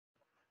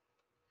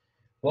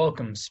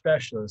Welcome,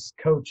 specialists,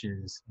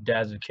 coaches,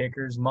 dads of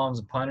kickers, moms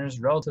of punters,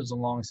 relatives of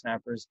long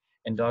snappers,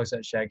 and dogs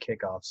that shag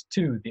kickoffs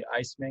to the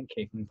Iceman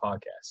Kicking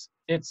Podcast.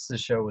 It's the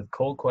show with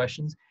cold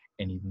questions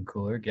and even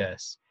cooler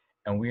guests.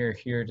 And we are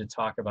here to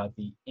talk about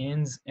the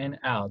ins and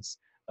outs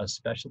of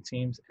special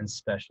teams and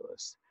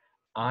specialists.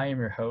 I am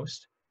your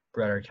host,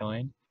 Brett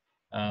Arkellian.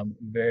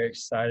 Very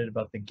excited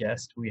about the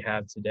guest we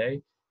have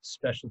today,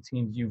 Special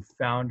Teams U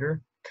founder,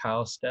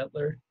 Kyle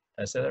Stelter. Did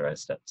I say that right,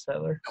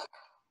 Stelter?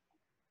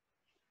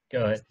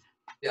 Go ahead.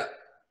 Yeah,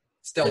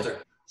 Stelter.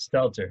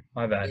 Stelter,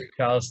 my bad.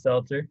 Kyle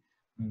Stelter.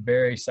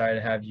 Very excited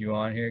to have you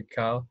on here,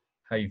 Kyle.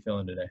 How you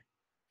feeling today?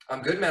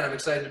 I'm good, man. I'm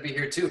excited to be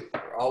here too.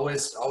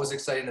 Always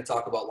exciting to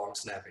talk about long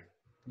snapping.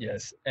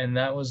 Yes, and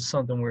that was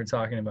something we were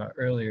talking about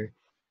earlier,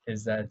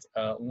 is that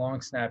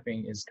long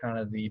snapping is kind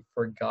of the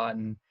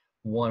forgotten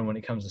one when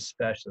it comes to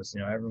specialists.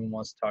 You know, everyone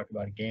wants to talk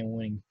about a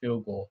game-winning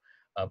field goal,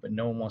 but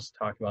no one wants to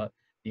talk about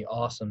the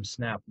awesome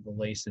snap with the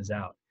laces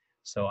out.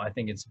 So I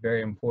think it's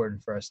very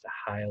important for us to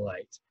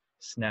highlight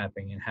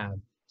snapping and have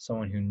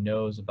someone who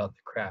knows about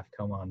the craft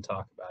come on and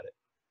talk about it.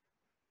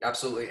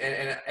 Absolutely,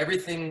 and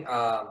everything.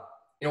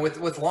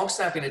 With long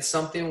snapping, it's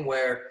something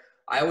where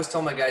I always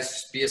tell my guys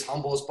just be as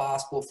humble as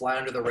possible, fly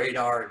under the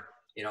radar.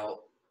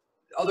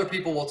 Other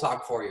people will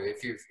talk for you.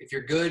 If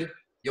you're good,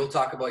 you'll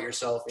talk about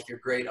yourself. If you're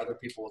great, other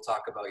people will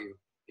talk about you.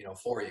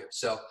 For you.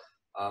 So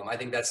I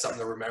think that's something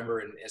to remember,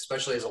 and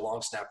especially as a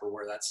long snapper,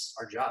 where that's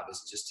our job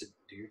is just to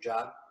do your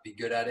job, be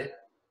good at it,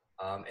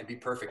 and be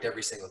perfect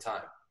every single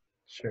time.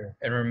 Sure,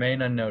 and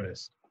remain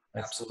unnoticed.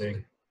 That's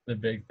Absolutely the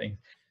big thing.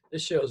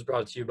 This show is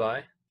brought to you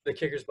by The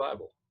Kicker's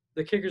Bible.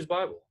 The Kicker's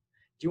Bible.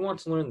 Do you want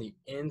to learn the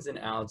ins and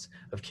outs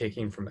of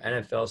kicking from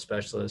NFL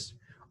specialists,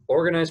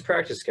 organize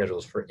practice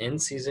schedules for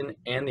in-season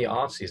and the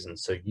off-season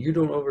so you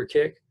don't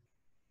overkick,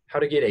 how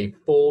to get a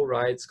full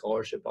ride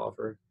scholarship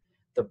offer,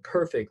 the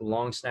perfect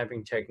long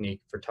snapping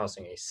technique for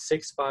tossing a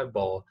 6'5"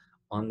 ball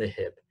on the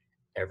hip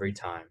every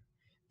time?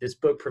 This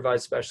book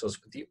provides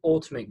specialists with the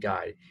ultimate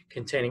guide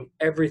containing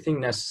everything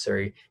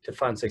necessary to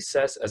find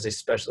success as a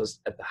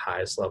specialist at the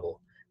highest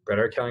level. Brett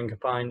Arkellian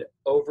combined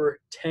over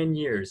 10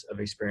 years of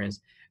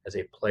experience as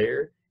a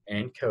player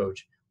and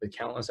coach with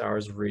countless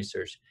hours of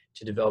research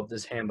to develop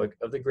this handbook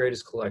of the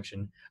greatest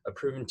collection of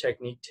proven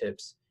technique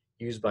tips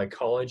used by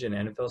college and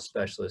NFL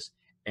specialists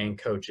and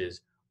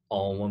coaches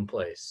all in one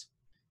place.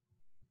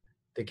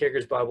 The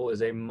Kicker's Bible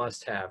is a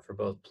must-have for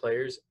both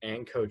players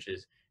and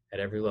coaches at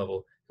every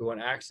level who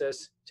want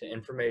access to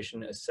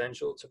information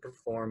essential to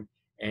perform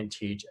and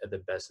teach at the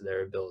best of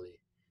their ability.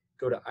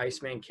 Go to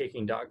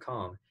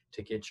icemankicking.com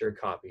to get your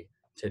copy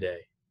today.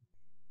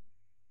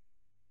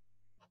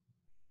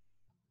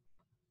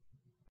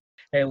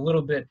 Hey, a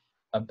little bit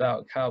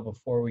about Kyle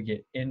before we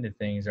get into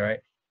things, all right?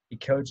 He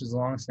coaches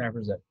long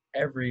snappers at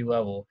every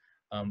level,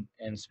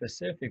 and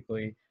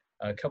specifically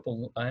a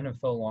couple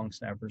NFL long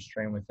snappers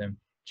train with him.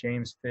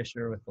 James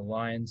Fisher with the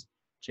Lions,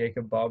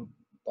 Jacob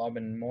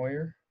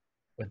Bobenmoyer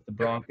with the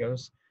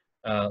Broncos,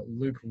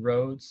 Luke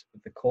Rhodes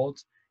with the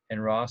Colts,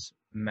 and Ross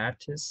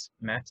Matisk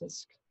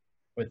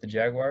with the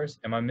Jaguars.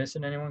 Am I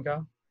missing anyone,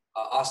 Kyle?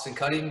 Austin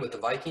Cutting with the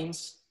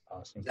Vikings.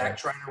 Zach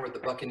Triner with the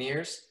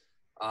Buccaneers.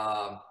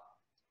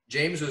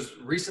 James was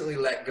recently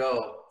let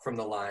go from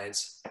the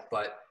Lions,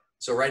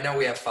 so right now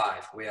we have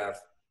 5. We have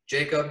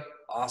Jacob,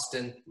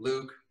 Austin,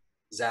 Luke,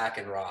 Zach,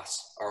 and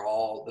Ross are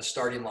all the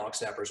starting long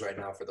snappers right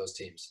now for those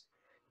teams.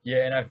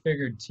 Yeah, and I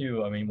figured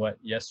too,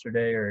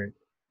 yesterday or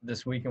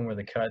this weekend were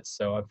the cuts,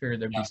 so I figured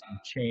there'd be some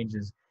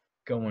changes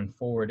going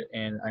forward.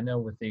 And I know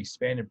with the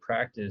expanded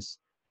practice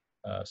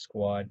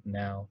squad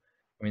now,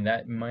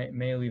 that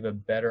may leave a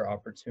better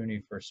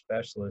opportunity for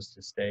specialists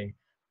to stay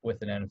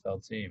with an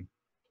NFL team.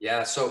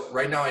 Yeah, so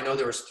right now I know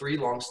there was 3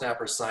 long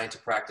snappers signed to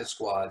practice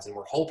squads, and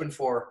we're hoping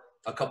for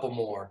a couple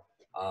more.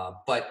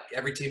 But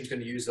every team's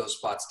going to use those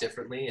spots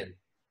differently, and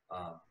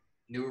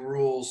new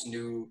rules,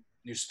 new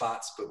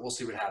spots, but we'll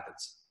see what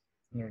happens.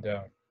 No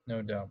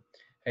doubt.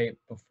 Hey,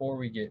 before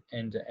we get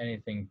into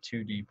anything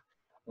too deep,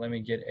 let me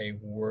get a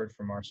word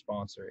from our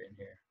sponsor in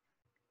here.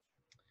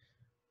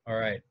 All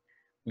right,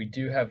 we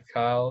do have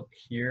Kyle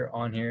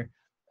on here.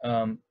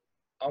 I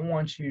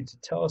want you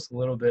to tell us a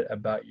little bit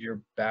about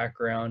your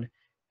background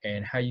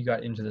and how you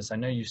got into this. I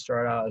know you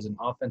started out as an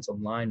offensive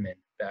lineman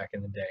back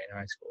in the day in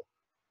high school.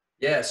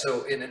 Yeah,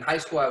 so in high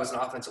school, I was an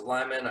offensive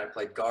lineman. I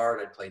played guard,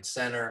 I played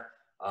center,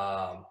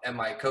 and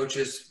my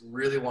coaches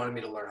really wanted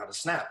me to learn how to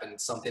snap, and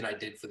it's something I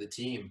did for the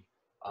team.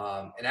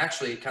 And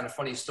actually, kind of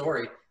funny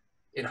story,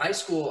 in high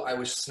school, I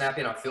was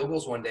snapping on field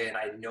goals one day, and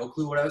I had no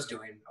clue what I was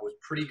doing. I was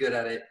pretty good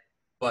at it,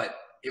 but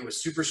it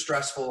was super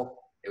stressful.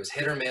 It was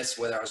hit or miss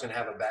whether I was going to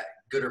have a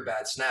good or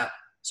bad snap.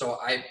 So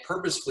I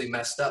purposefully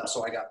messed up,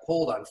 so I got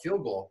pulled on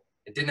field goal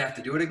and didn't have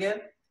to do it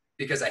again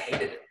because I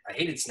hated it. I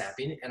hated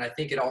snapping, and I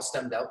think it all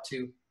stemmed out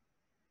to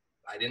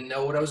I didn't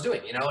know what I was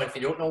doing. If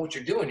you don't know what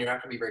you're doing, you're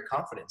not going to be very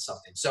confident in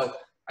something. So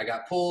I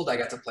got pulled. I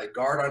got to play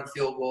guard on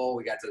field goal.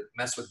 We got to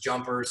mess with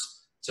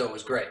jumpers. So it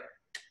was great.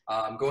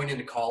 Going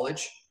into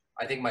college,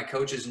 I think my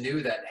coaches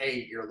knew that,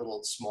 hey, you're a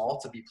little small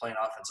to be playing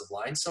offensive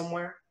line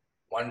somewhere.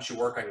 why don't you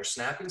work on your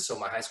snapping? So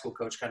my high school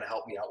coach kind of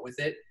helped me out with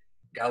it,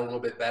 got a little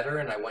bit better,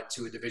 and I went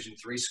to a Division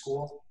III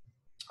school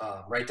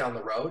right down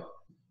the road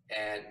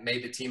and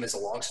made the team as a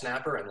long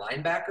snapper and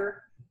linebacker.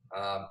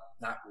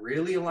 Not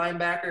really a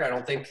linebacker. I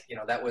don't think,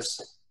 that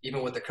was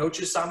even what the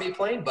coaches saw me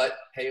playing, but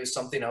hey, it was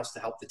something else to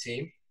help the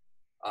team.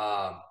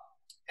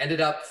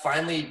 Ended up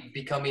finally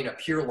becoming a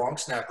pure long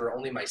snapper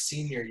only my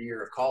senior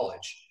year of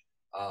college.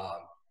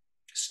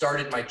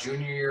 Started my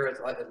junior year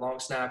at long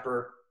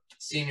snapper.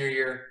 Senior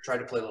year, tried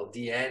to play a little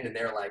D end, and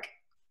they're like,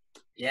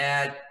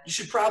 yeah, you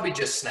should probably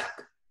just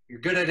snap.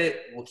 You're good at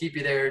it. We'll keep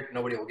you there.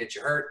 Nobody will get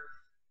you hurt.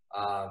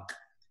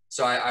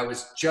 So I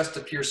was just a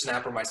pure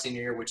snapper my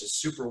senior year, which is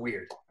super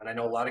weird. And I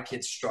know a lot of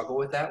kids struggle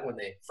with that when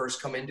they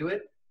first come into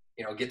it,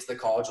 get to the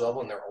college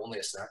level and they're only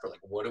a snapper. Like,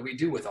 what do we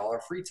do with all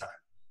our free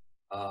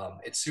time?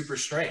 It's super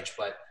strange,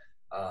 but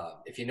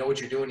if you know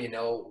what you're doing, you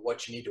know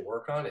what you need to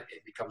work on, it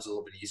becomes a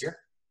little bit easier.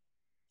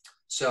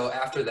 So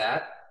after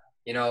that,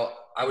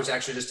 I was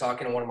actually just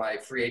talking to one of my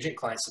free agent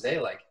clients today,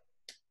 like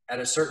at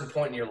a certain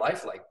point in your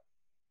life, like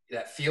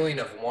that feeling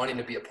of wanting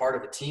to be a part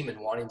of a team and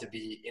wanting to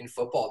be in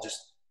football, just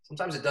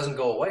sometimes it doesn't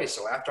go away.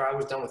 So after I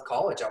was done with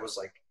college, I was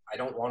like, I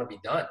don't want to be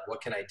done.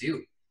 What can I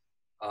do?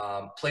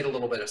 Played a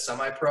little bit of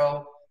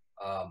semi-pro,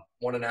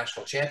 won a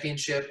national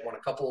championship, won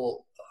a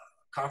couple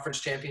conference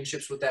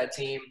championships with that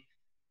team,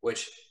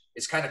 which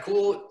is kind of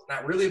cool.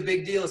 Not really a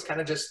big deal. It's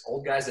kind of just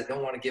old guys that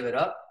don't want to give it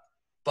up.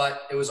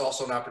 But it was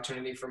also an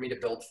opportunity for me to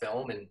build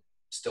film and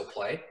still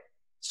play.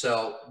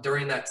 So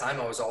during that time,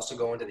 I was also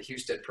going to the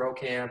Houston Pro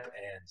Camp,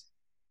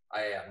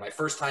 and my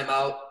first time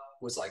out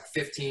was like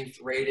 15th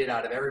rated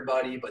out of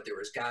everybody, but there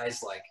was guys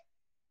like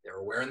they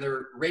were wearing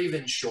their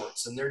Ravens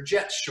shorts and their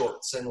Jets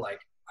shorts, and like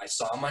I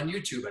saw them on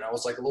YouTube, and I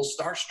was like a little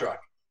starstruck.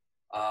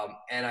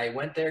 And I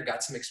went there,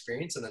 got some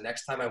experience, and the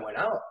next time I went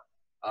out,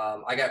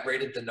 I got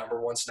rated the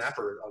 #1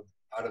 snapper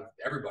out of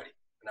everybody,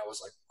 and I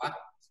was like, wow,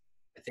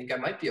 I think I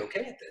might be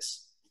okay at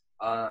this.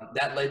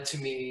 That led to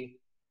me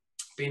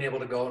being able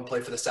to go and play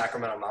for the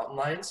Sacramento Mountain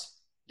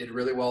Lions. Did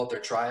really well at their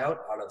tryout.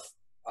 Out of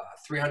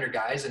 300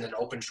 guys in an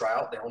open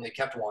tryout, they only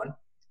kept one.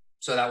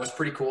 So that was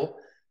pretty cool.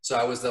 So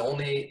I was the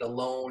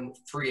lone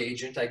free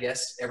agent, I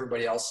guess.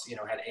 Everybody else,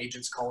 had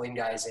agents calling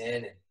guys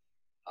in and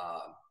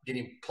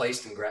getting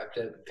placed and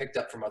picked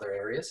up from other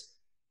areas.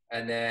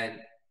 And then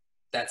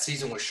that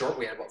season was short.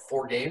 We had about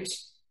 4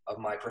 games of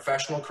my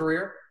professional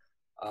career.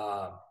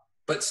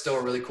 But still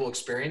a really cool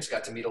experience.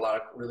 Got to meet a lot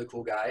of really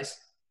cool guys.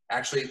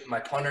 Actually, my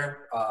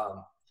punter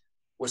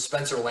was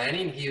Spencer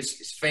Lanning. He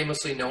is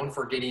famously known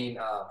for getting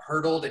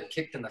hurdled and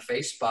kicked in the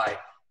face by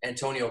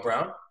Antonio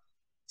Brown.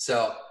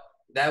 So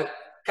that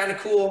kind of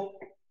cool,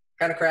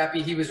 kind of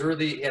crappy. He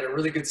had a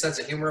really good sense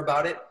of humor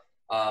about it.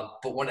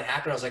 But when it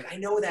happened, I was like, I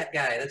know that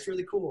guy. That's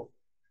really cool.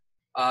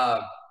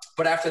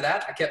 But after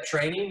that, I kept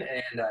training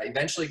and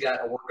eventually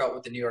got a workout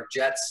with the New York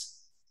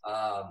Jets.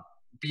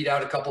 Beat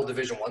out a couple of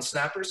Division I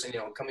snappers, and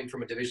coming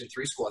from a Division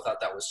III school, I thought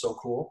that was so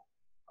cool.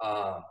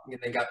 And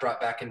they got brought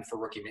back in for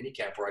rookie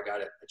minicamp where I got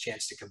a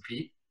chance to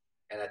compete.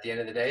 And at the end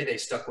of the day, they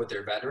stuck with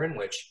their veteran,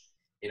 which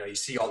you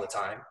see all the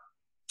time.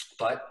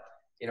 But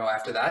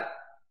after that,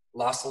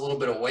 lost a little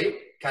bit of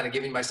weight, kind of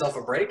giving myself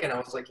a break, and I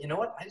was like, you know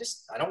what,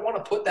 I don't want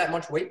to put that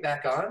much weight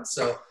back on,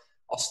 so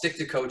I'll stick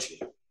to coaching.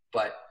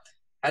 But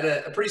had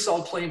a pretty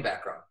solid playing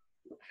background.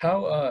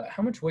 How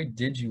much weight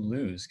did you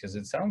lose? Because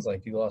it sounds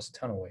like you lost a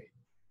ton of weight.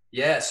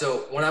 Yeah,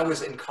 so when I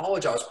was in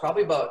college, I was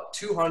probably about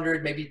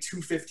 200, maybe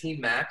 215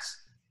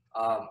 max.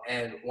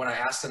 And when I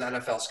asked an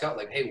NFL scout,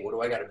 like, hey, what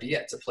do I got to be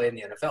at to play in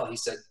the NFL? He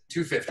said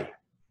 250.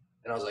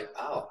 And I was like,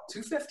 oh,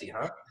 250,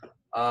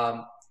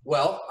 huh?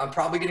 Well, I'm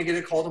probably going to get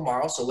a call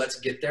tomorrow, so let's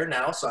get there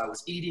now. So I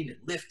was eating and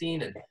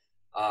lifting, and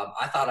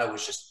I thought I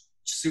was just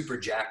super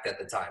jacked at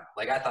the time.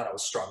 Like, I thought I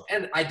was strong.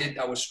 And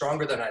I was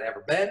stronger than I'd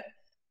ever been,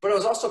 but I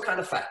was also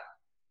kind of fat.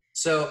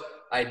 So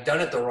I'd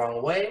done it the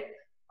wrong way.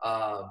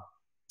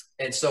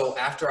 And so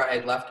after I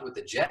had left with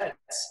the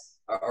Jets,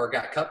 or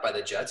got cut by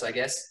the Jets, I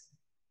guess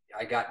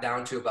I got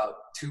down to about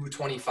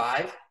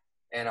 225,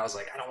 and I was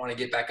like, I don't want to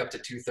get back up to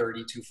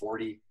 230,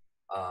 240.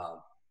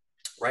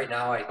 Right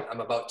now I'm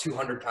about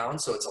 200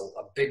 pounds, so it's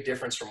a big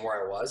difference from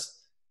where I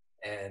was,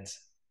 and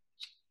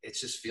it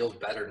just feels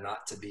better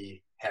not to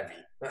be heavy.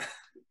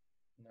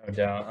 No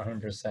doubt,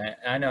 100%.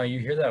 I know you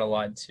hear that a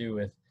lot too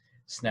with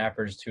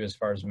snappers too, as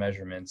far as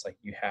measurements, like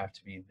you have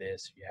to be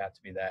this, you have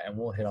to be that, and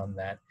we'll hit on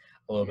that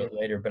a little bit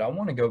later. But I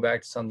want to go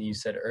back to something you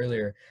said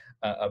earlier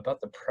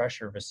about the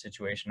pressure of a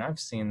situation. I've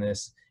seen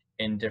this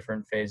in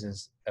different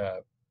phases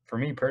for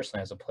me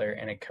personally as a player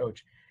and a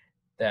coach,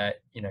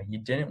 that you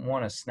didn't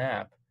want to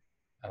snap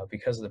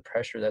because of the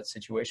pressure of that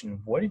situation.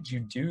 What did you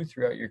do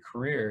throughout your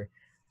career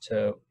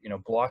to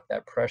block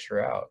that pressure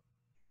out?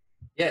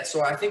 Yeah,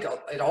 so I think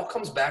it all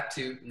comes back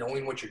to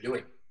knowing what you're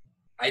doing.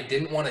 I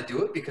didn't want to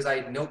do it because I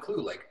had no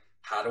clue. Like,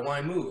 how do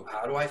I move?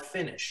 How do I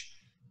finish?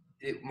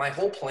 My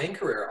whole playing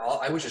career,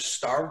 I was just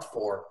starved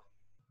for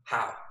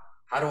how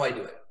do I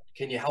do it?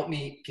 Can you help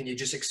me? Can you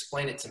just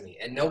explain it to me?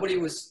 And nobody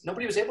was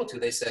able to.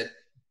 They said,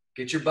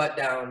 get your butt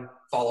down,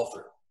 follow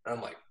through. And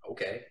I'm like,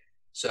 okay.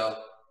 So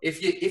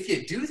If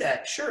you do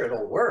that, sure,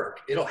 it'll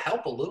work. It'll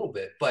help a little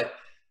bit. But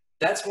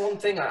that's one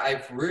thing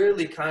I've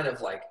really kind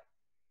of like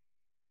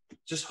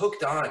just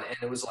hooked on. And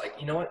it was like,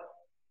 you know what?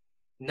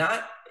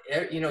 Not,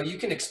 you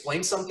can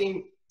explain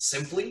something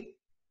simply,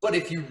 but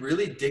if you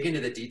really dig into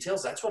the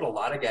details, that's what a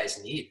lot of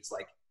guys need. It's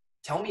like,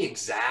 tell me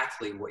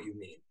exactly what you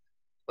mean.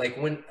 Like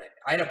when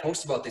I had a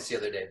post about this the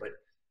other day, but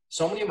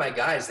so many of my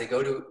guys, they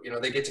go to,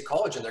 they get to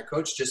college and their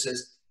coach just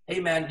says, hey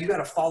man, you got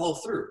to follow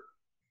through.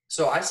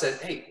 So I said,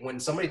 hey, when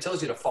somebody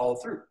tells you to follow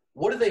through,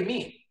 what do they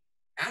mean?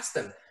 Ask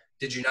them,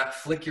 did you not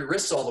flick your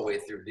wrists all the way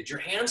through? Did your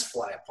hands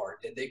fly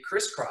apart? Did they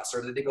crisscross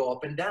or did they go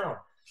up and down?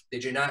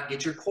 Did you not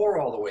get your core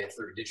all the way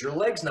through? Did your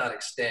legs not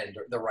extend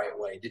the right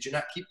way? Did you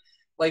not keep,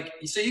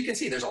 so you can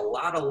see there's a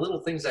lot of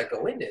little things that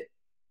go into it.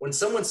 When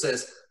someone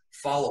says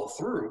follow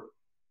through,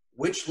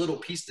 which little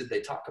piece did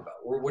they talk about?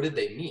 Or what did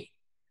they mean?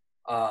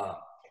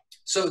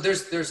 So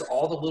there's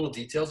all the little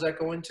details that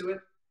go into it.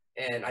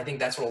 And I think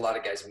that's what a lot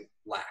of guys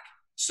lack.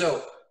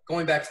 So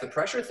going back to the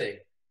pressure thing,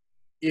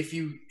 if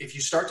you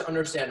start to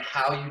understand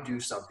how you do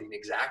something,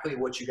 exactly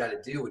what you got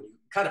to do, and you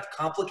kind of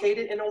complicate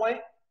it in a way,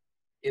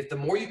 if the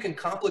more you can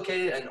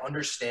complicate it and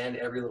understand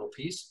every little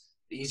piece,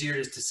 the easier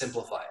it is to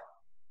simplify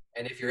it.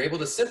 And if you're able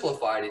to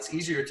simplify it, it's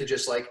easier to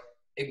just like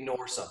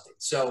ignore something.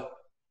 So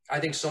I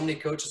think so many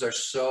coaches are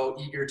so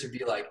eager to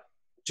be like,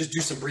 just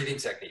do some breathing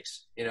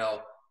techniques,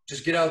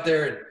 just get out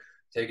there and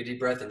take a deep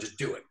breath and just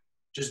do it.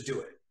 Just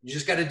do it. You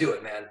just got to do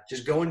it, man.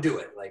 Just go and do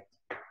it. Like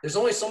there's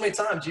only so many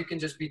times you can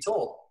just be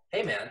told,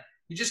 hey man,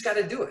 you just got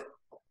to do it,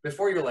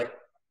 before you're like,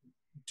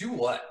 do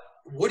what?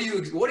 What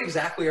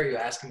exactly are you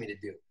asking me to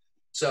do?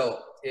 So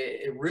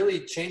it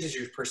really changes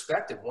your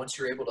perspective once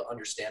you're able to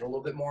understand a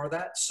little bit more of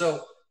that.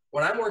 So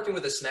when I'm working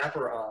with a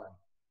snapper on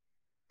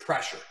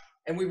pressure,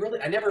 and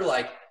I never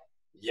like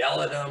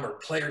yell at them or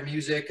play their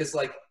music, because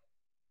like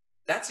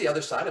that's the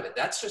other side of it.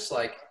 That's just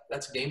like,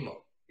 that's game mode.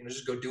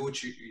 Just go do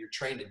what you're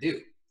trained to do.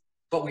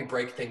 But we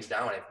break things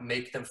down and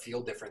make them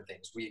feel different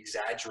things. We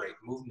exaggerate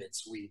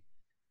movements. We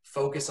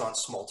focus on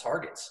small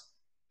targets.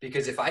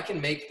 Because if I can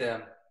make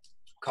them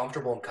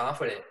comfortable and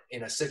confident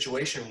in a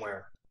situation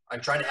where I'm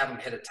trying to have them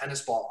hit a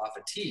tennis ball off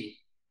a tee,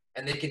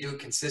 and they can do it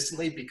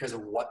consistently because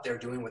of what they're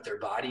doing with their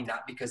body,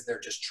 not because they're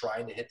just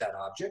trying to hit that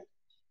object,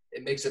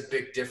 it makes a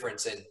big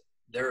difference in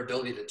their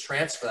ability to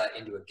transfer that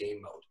into a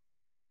game mode.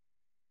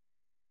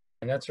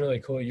 And that's really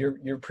cool.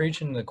 You're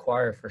preaching to the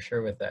choir for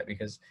sure with that,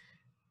 because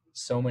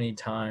so many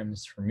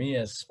times for me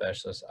as a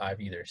specialist, I've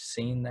either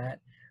seen that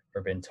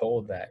or been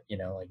told that,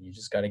 like you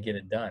just got to get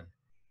it done.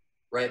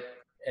 Right.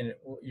 And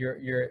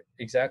you're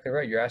exactly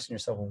right. You're asking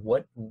yourself,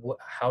 what,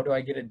 how do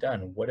I get it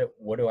done?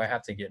 What do I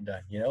have to get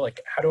done?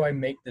 Like how do I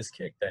make this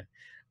kick then?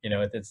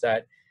 It's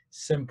that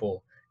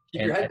simple.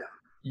 Keep your head down.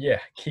 Yeah.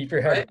 Keep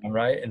your head down,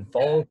 right? And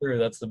follow through.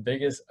 That's the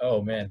biggest,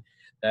 oh man,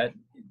 that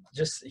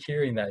just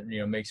hearing that,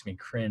 makes me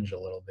cringe a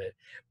little bit,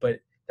 but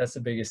that's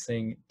the biggest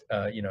thing,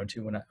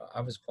 too, when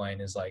I was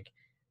playing, is like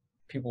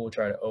people will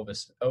try to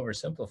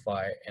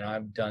oversimplify. And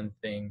I've done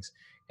things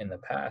in the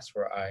past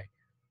where I,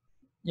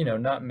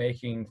 not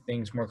making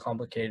things more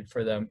complicated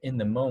for them in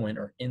the moment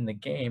or in the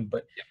game,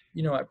 but,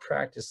 at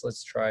practice,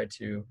 let's try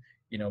to,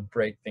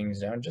 break things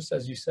down, just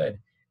as you said,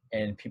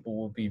 and people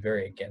will be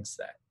very against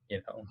that.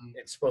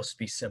 It's supposed to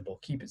be simple,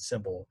 keep it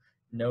simple,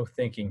 no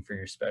thinking for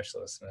your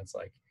specialist. And it's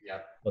like,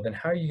 well, then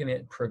how are you going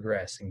to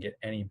progress and get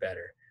any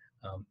better?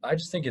 I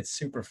just think it's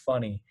super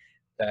funny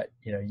that,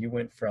 you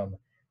went from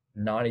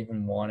not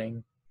even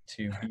wanting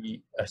to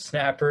be a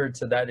snapper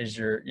to that is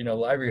your,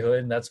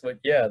 livelihood. And that's what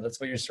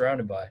you're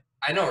surrounded by.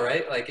 I know,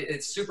 right? Like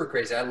it's super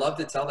crazy. I love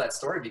to tell that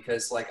story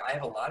because like I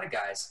have a lot of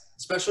guys,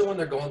 especially when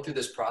they're going through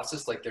this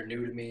process, like they're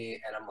new to me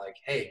and I'm like,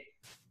 hey,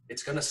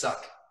 it's going to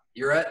suck.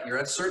 You're at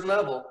a certain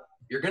level.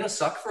 You're going to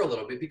suck for a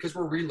little bit because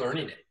we're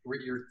relearning it.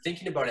 You're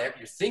thinking about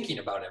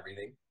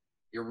everything.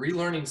 You're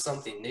relearning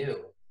something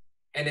new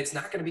and it's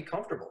not going to be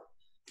comfortable.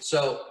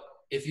 So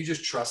if you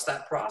just trust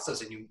that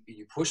process and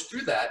you push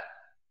through that,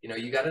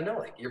 you got to know,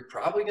 like, you're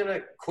probably going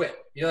to quit.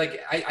 Like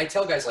I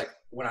tell guys, like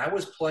when I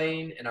was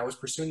playing and I was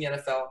pursuing the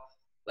NFL,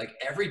 like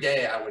every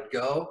day I would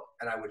go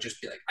and I would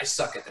just be like, I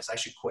suck at this. I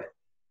should quit.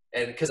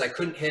 And because I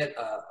couldn't hit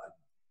a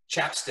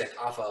chapstick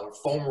off a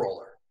foam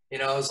roller,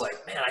 I was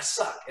like, man, I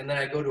suck. And then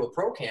I'd go to a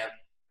pro camp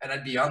and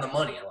I'd be on the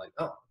money. I'm like,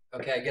 oh,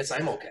 okay, I guess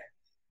I'm okay.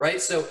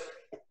 Right. So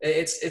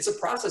it's a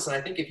process. And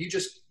I think if you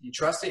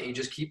trust it, and you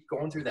just keep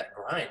going through that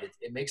grind,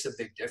 it makes a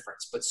big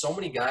difference. But so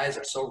many guys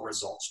are so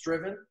results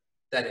driven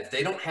that if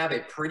they don't have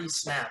a pretty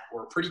snap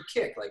or a pretty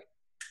kick, like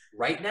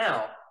right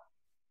now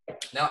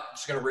I'm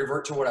just going to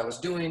revert to what I was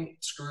doing,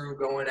 screw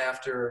going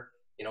after,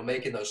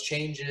 making those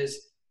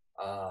changes.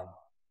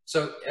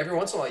 So every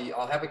once in a while,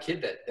 I'll have a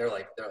kid that they're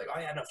like, oh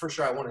yeah, no, for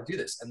sure, I want to do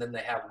this. And then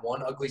they have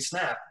one ugly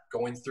snap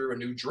going through a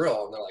new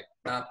drill, and they're like,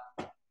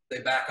 nah, they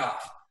back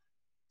off.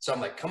 So I'm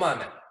like, come on,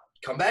 man,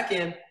 come back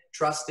in,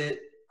 trust it.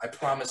 I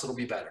promise it'll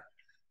be better.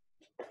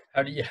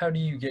 How do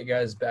you get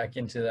guys back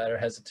into that or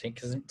hesitate?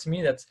 Because to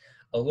me, that's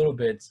a little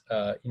bit,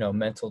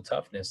 mental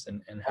toughness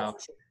and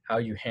how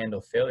you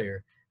handle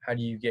failure. How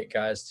do you get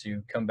guys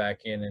to come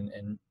back in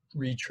and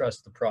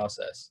retrust the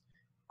process?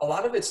 A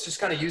lot of it's just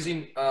kind of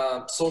using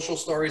social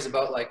stories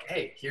about like,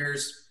 hey,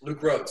 here's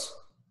Luke Rhodes.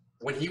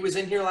 When he was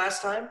in here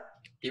last time,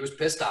 he was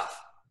pissed off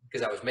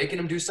because I was making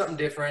him do something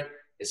different.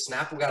 His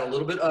snap got a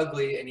little bit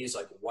ugly, and he's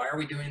like, why are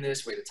we doing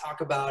this? We had to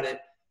talk about it.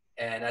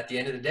 And at the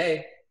end of the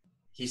day,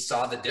 he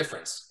saw the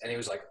difference, and he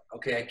was like,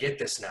 okay, I get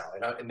this now.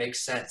 It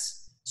makes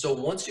sense. So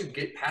once you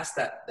get past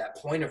that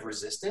point of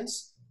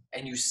resistance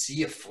and you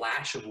see a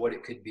flash of what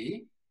it could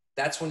be,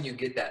 that's when you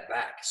get that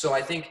back. So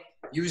I think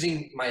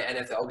using my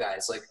NFL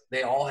guys, like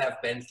they all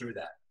have been through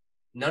that.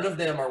 None of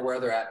them are where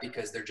they're at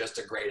because they're just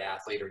a great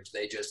athlete or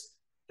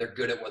they're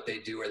good at what they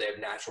do or they have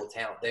natural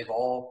talent. They've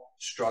all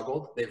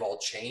struggled. They've all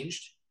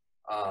changed.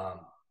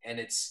 And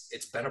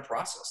it's been a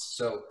process.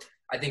 So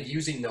I think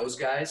using those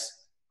guys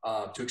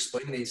to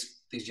explain to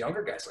these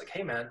younger guys, like,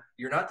 hey man,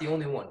 you're not the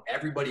only one.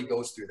 Everybody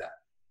goes through that.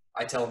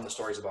 I tell them the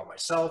stories about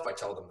myself. I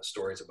tell them the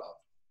stories about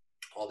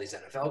all these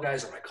NFL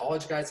guys or my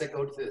college guys that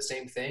go through the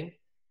same thing.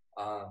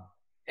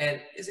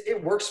 And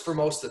it works for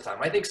most of the time.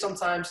 I think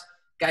sometimes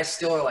guys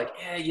still are like,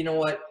 you know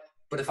what?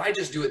 But if I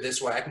just do it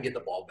this way, I can get the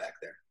ball back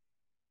there.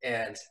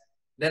 And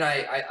then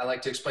I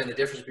like to explain the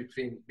difference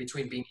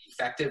between being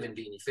effective and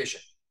being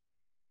efficient.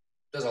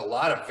 There's a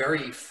lot of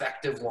very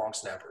effective long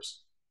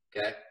snappers,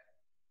 okay?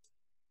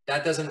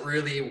 That doesn't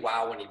really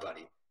wow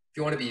anybody. If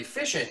you want to be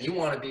efficient, you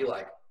want to be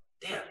like,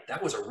 damn,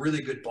 that was a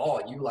really good ball.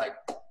 And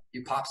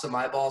you pop some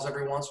eyeballs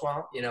every once in a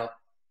while, you know,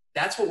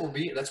 that's what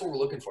we're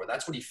looking for.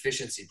 That's what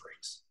efficiency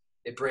brings.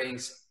 It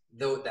brings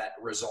that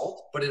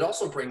result, but it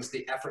also brings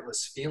the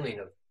effortless feeling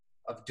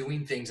of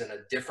doing things in a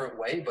different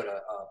way, but a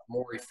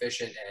more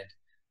efficient and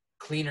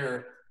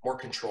cleaner, more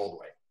controlled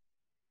way.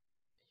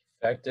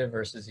 Effective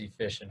versus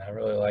efficient. I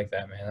really like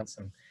that, man.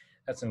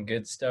 That's some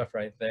good stuff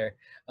right there.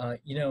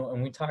 You know,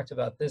 and we talked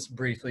about this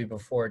briefly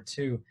before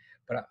too,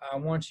 but I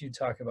want you to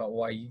talk about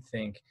why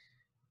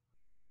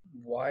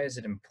is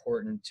it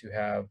important to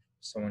have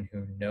someone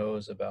who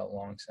knows about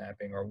long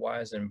snapping, or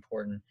why is it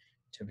important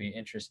to be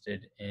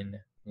interested in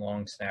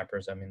long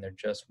snappers? I mean, they're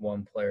just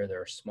one player.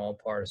 They're a small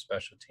part of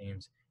special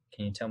teams.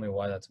 Can you tell me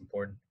why that's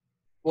important?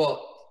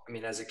 Well, I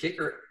mean, as a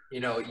kicker, you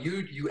know,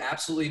 you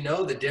absolutely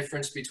know the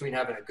difference between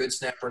having a good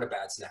snapper and a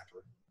bad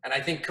snapper. And I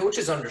think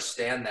coaches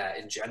understand that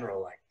in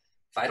general. Like,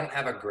 if I don't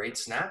have a great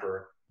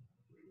snapper,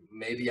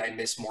 maybe I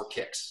miss more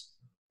kicks.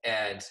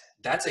 And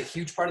that's a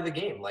huge part of the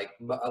game. Like,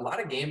 a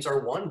lot of games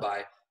are won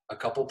by a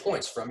couple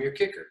points from your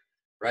kicker,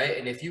 right?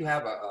 And if you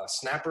have a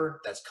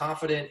snapper that's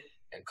confident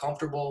and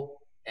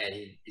comfortable and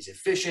he's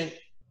efficient,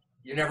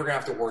 you're never going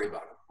to have to worry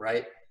about him,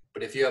 right?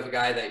 But if you have a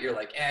guy that you're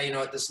like, you know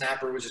what, the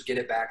snapper would just get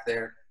it back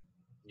there,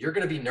 you're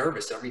going to be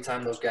nervous every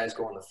time those guys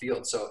go on the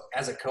field. So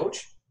as a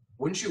coach,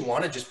 wouldn't you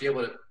want to just be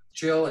able to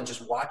chill and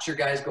just watch your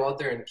guys go out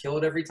there and kill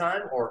it every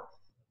time? Or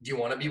do you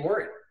want to be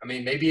worried? I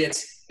mean, maybe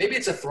it's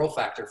a thrill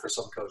factor for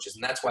some coaches,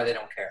 and that's why they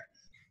don't care.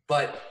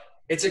 But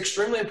it's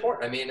extremely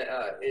important. I mean,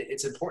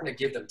 it's important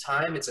to give them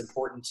time. It's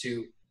important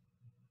to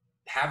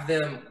have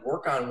them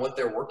work on what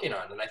they're working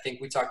on. And I think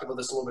we talked about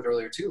this a little bit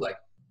earlier too. Like,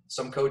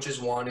 some coaches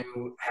want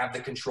to have the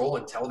control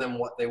and tell them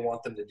what they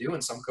want them to do.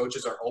 And some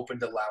coaches are open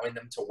to allowing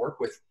them to work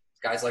with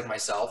guys like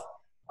myself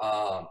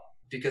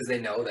because they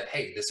know that,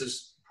 hey, this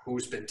is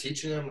who's been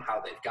teaching them,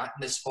 how they've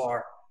gotten this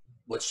far.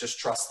 Let's just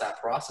trust that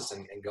process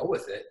and go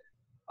with it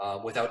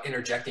without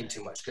interjecting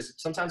too much, because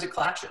sometimes it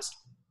clashes,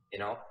 you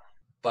know.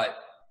 But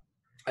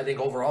I think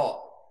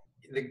overall,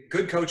 the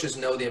good coaches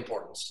know the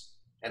importance.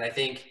 And I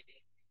think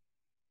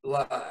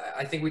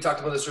we talked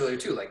about this earlier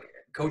too. Like,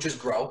 coaches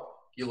grow.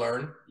 You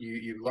learn.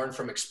 You learn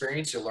from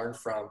experience. You learn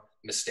from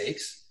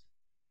mistakes.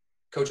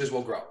 Coaches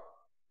will grow,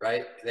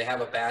 right? They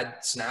have a bad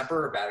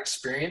snapper, a bad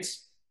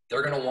experience.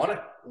 They're going to want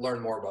to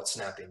learn more about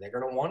snapping. They're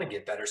going to want to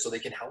get better so they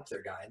can help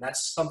their guy. And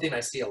that's something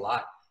I see a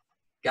lot.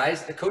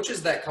 Guys, the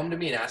coaches that come to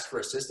me and ask for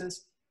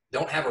assistance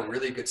don't have a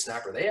really good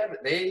snapper. They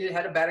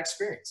had a bad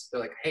experience.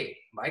 They're like, hey,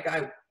 my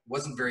guy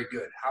wasn't very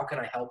good. How can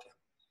I help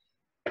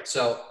him?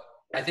 So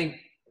I think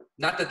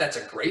not that that's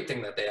a great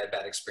thing that they had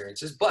bad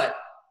experiences, but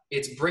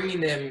it's bringing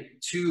them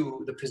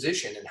to the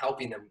position and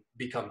helping them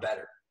become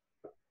better.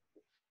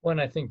 Well,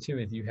 and I think too,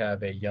 if you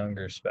have a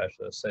younger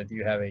specialist, so if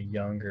you have a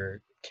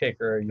younger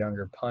kicker, a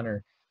younger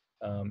punter,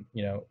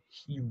 you know,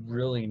 he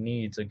really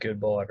needs a good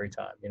ball every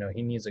time. You know,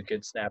 he needs a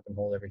good snap and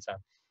hold every time.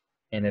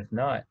 And if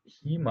not,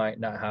 he might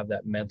not have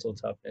that mental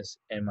toughness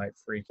and might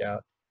freak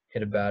out,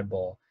 hit a bad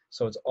ball.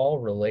 So it's all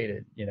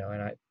related, you know,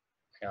 and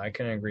I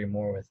couldn't agree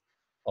more with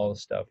all the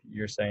stuff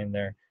you're saying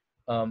there.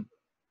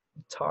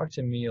 Talk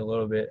to me a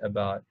little bit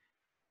about,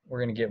 we're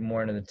going to get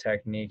more into the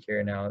technique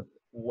here now.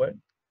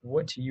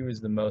 What to you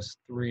is the most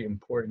three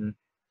important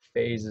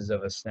phases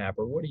of a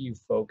snapper? What do you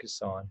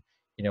focus on,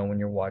 you know, when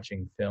you're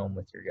watching film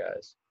with your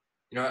guys?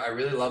 You know, I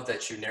really love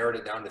that you narrowed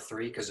it down to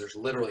three, because there's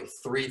literally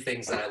three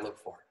things that I look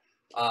for.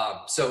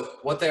 So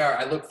what they are,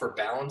 I look for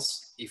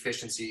balance,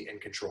 efficiency,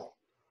 and control.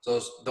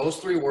 So those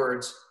three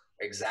words,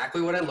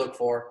 exactly what I look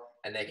for,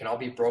 and they can all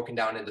be broken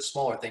down into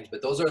smaller things,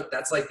 but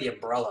that's like the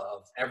umbrella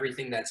of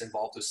everything that's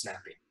involved with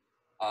snapping.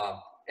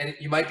 And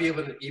you might be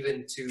able to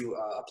even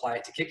apply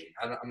it to kicking.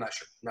 I'm not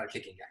sure. I'm not a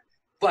kicking guy.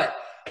 But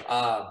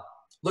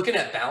looking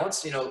at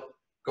balance, you know,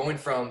 going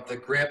from the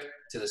grip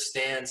to the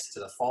stance to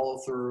the follow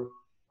through,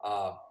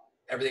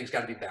 everything's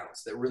got to be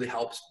balanced. That really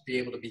helps be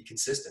able to be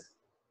consistent.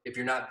 If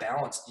you're not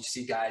balanced, you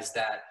see guys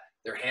that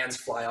their hands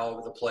fly all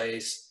over the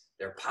place.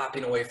 They're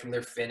popping away from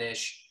their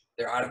finish.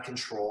 They're out of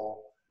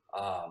control.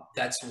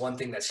 That's one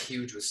thing that's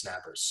huge with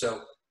snappers.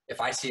 So if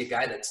I see a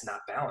guy that's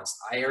not balanced,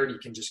 I already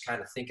can just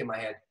kind of think in my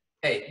head,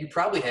 hey, you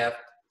probably have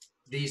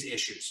these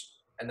issues.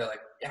 And they're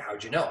like, yeah,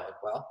 how'd you know?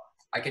 Like, well,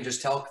 I can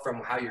just tell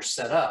from how you're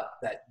set up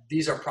that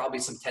these are probably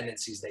some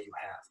tendencies that you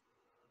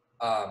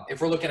have.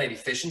 If we're looking at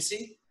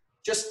efficiency,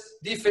 just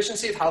the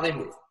efficiency of how they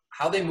move.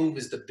 How they move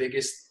is the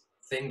biggest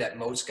thing that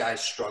most guys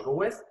struggle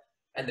with,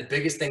 and the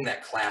biggest thing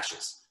that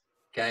clashes,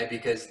 okay?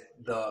 Because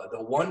the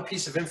one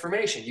piece of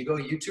information, you go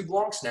YouTube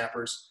long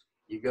snappers,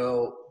 you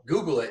go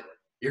Google it,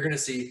 you're going to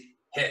see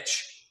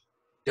hitch.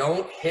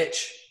 Don't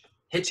hitch.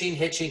 Hitching.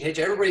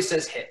 Everybody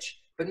says hitch,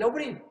 but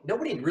nobody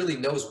really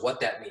knows what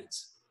that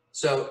means.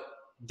 So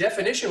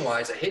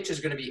definition-wise, a hitch is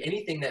going to be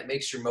anything that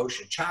makes your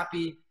motion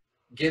choppy,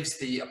 gives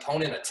the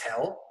opponent a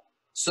tell.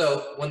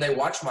 So when they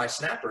watch my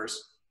snappers,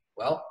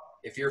 well,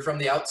 if you're from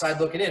the outside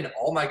looking in,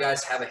 all my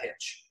guys have a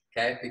hitch,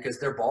 okay, because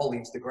their ball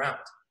leaves the ground.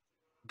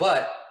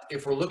 But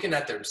if we're looking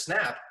at their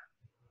snap,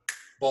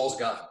 ball's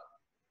gone,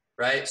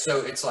 right?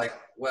 So it's like,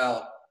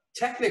 well,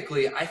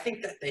 technically, I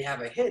think that they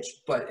have a hitch,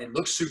 but it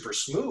looks super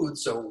smooth.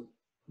 So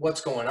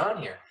what's going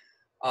on here?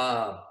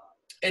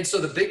 And so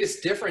the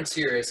biggest difference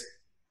here is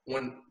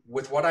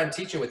with what I'm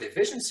teaching with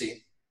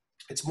efficiency,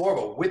 it's more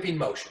of a whipping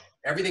motion.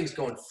 Everything's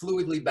going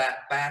fluidly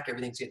back.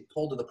 Everything's getting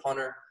pulled to the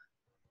punter.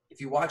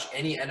 If you watch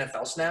any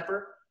NFL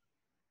snapper,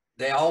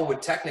 they all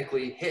would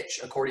technically hitch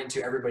according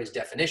to everybody's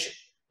definition.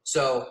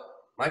 So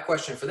my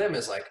question for them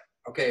is like,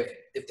 okay,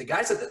 if the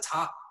guys at the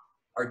top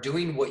are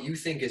doing what you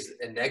think is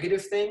a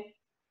negative thing,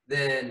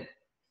 then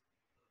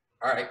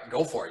all right,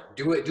 go for it.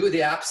 Do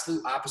the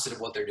absolute opposite of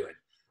what they're doing.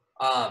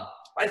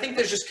 I think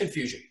there's just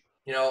confusion.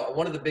 You know,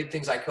 one of the big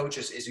things I coach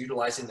is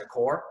utilizing the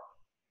core.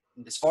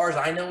 As far as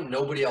I know,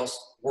 nobody else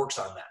works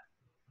on that.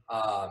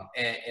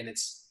 And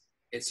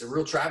it's a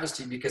real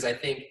travesty because I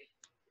think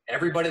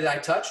everybody that I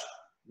touch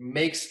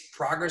makes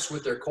progress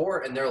with their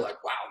core, and they're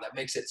like, wow, that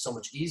makes it so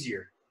much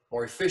easier,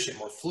 more efficient,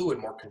 more fluid,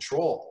 more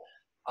controlled.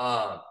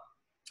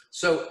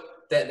 So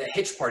the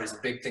hitch part is the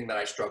big thing that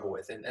I struggle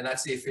with, and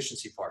that's the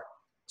efficiency part.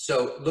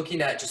 So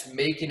looking at just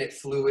making it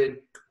fluid,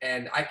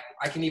 and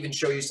I can even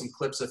show you some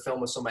clips of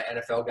film with some of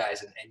my NFL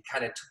guys and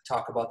kind of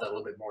talk about that a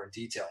little bit more in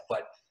detail.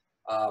 But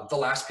the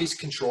last piece,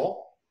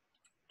 control,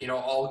 you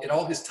know, it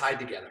all is tied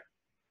together.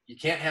 You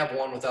can't have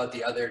one without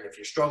the other. And if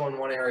you're struggling in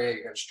one area,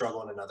 you're going to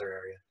struggle in another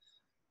area.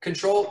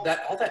 Control,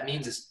 all that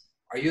means is,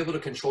 are you able to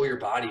control your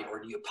body,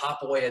 or do you pop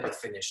away at the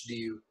finish? Do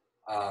you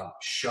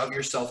shove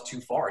yourself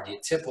too far? Do you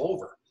tip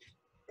over?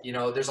 You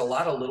know, there's a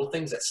lot of little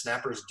things that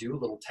snappers do,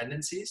 little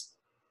tendencies,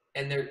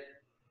 and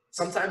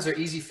sometimes they're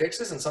easy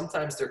fixes, and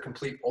sometimes they're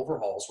complete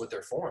overhauls with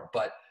their form.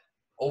 But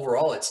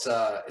overall, it's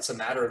a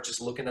matter of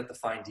just looking at the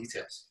fine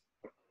details.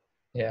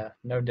 Yeah,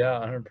 no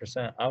doubt,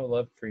 100%. I would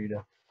love for you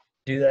to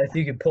do that if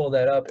you could pull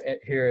that up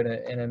here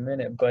in a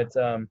minute. But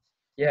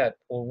yeah,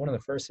 well, one of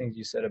the first things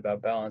you said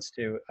about balance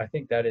too, I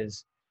think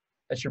that's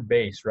your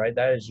base, right?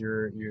 That is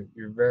your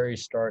very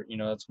start. You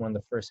know, that's one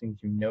of the first things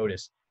you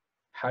notice.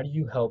 How do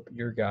you help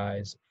your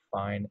guys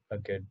find a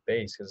good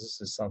base? Because this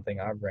is something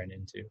I've ran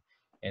into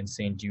and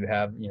seen. Do you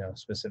have, you know,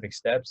 specific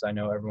steps? I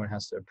know everyone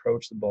has to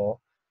approach the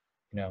ball.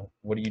 You know,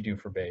 what do you do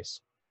for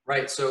base?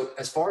 Right. So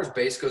as far as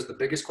base goes, the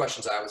biggest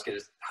questions I always get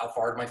is how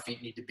far do my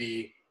feet need to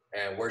be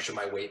and where should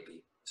my weight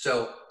be?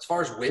 So as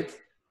far as width,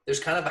 there's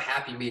kind of a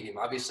happy medium.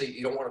 Obviously,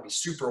 you don't want to be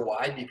super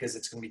wide because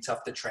it's going to be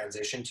tough to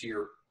transition to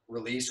your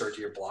release or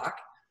to your block.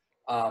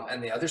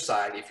 And the other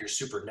side, if you're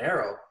super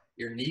narrow,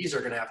 your knees are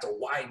going to have to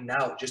widen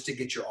out just to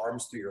get your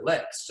arms through your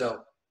legs.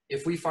 So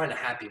if we find a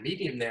happy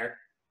medium there,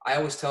 I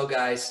always tell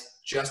guys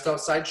just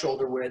outside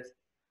shoulder width,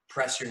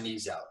 press your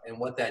knees out. And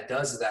what that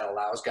does is that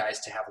allows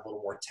guys to have a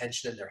little more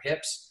tension in their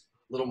hips,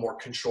 a little more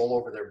control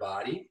over their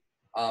body,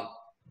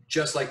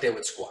 just like they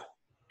would squat.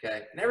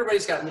 Okay. And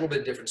everybody's got a little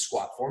bit different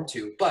squat form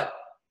too, but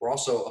we're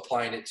also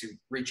applying it to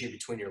reaching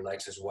between your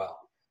legs as well.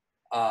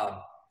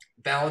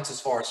 Balance as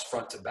far as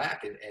front to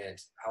back and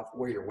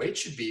where your weight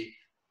should be.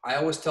 I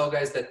always tell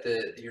guys that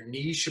your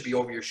knees should be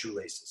over your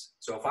shoelaces.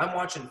 So if I'm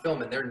watching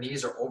film and their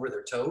knees are over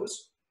their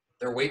toes,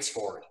 their weight's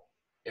forward.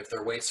 If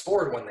their weight's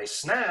forward, when they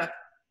snap,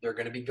 they're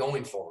going to be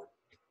going forward.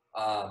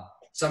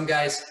 Some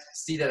guys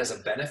see that as a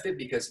benefit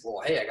because,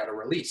 well, hey, I got to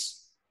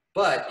release.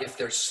 But if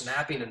they're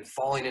snapping and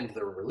falling into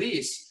their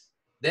release,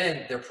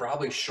 then they're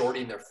probably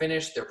shorting their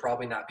finish. They're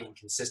probably not being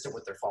consistent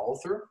with their follow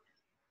through.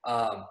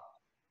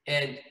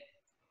 And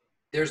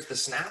there's the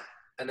snap,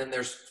 and then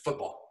there's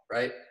football,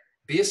 right?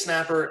 Be a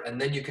snapper,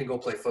 and then you can go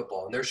play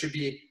football. And there should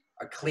be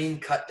a clean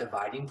cut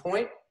dividing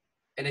point.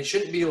 And it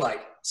shouldn't be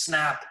like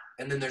snap,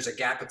 and then there's a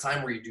gap of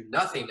time where you do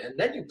nothing, and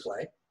then you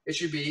play. It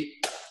should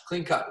be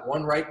clean cut,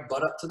 one right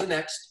butt up to the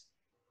next,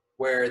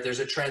 where there's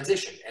a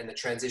transition, and the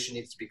transition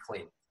needs to be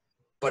clean.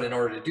 But in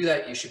order to do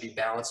that, you should be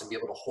balanced and be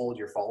able to hold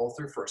your follow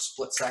through for a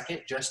split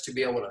second, just to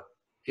be able to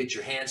get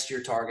your hands to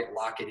your target,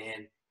 lock it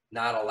in,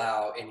 not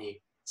allow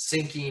any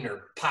sinking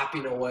or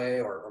popping away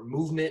or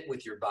movement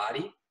with your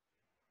body.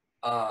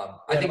 I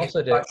think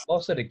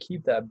also to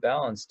keep that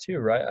balance too,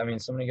 right? I mean,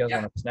 so many guys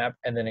want to snap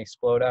and then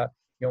explode out.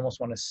 You almost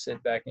want to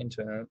sit back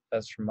into it.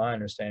 That's from my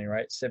understanding,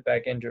 right? Sit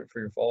back into it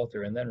for your follow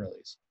through and then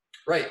release.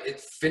 Right.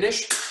 It's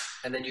finished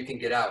and then you can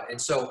get out. And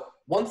so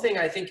one thing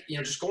I think,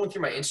 just going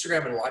through my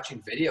Instagram and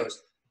watching videos,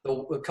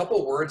 a couple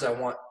of words I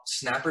want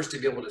snappers to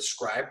be able to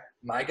describe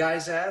my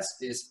guys as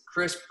is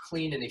crisp,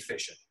 clean, and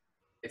efficient.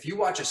 If you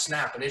watch a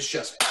snap and it's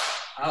just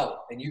out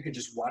and you can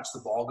just watch the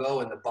ball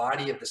go and the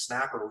body of the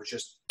snapper was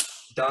just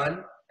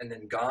done and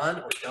then gone,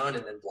 or done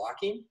and then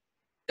blocking,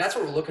 that's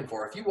what we're looking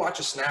for. If you watch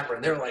a snapper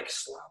and they're like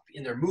sloppy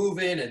and they're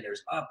moving and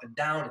there's up and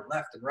down and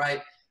left and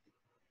right,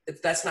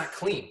 that's not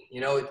clean.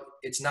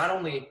 It's not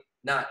only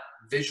not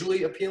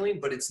visually appealing,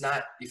 but it's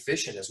not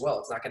efficient as well.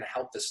 It's not going to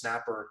help the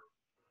snapper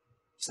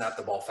snap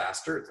the ball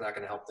faster. It's not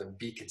going to help them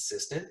be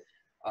consistent.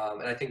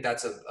 And I think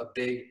that's a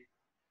big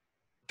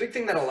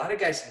thing that a lot of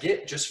guys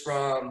get just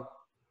from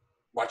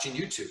watching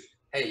YouTube.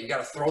 Hey, you got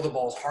to throw the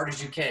ball as hard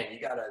as you can. You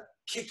got to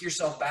kick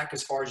yourself back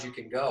as far as you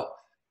can go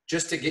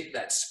just to get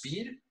that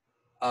speed.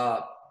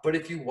 But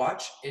if you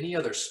watch any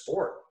other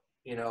sport,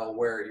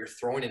 where you're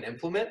throwing an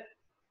implement,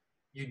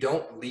 you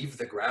don't leave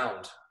the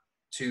ground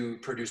to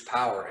produce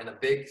power. And a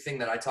big thing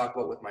that I talk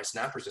about with my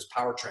snappers is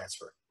power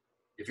transfer.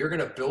 If you're going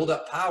to build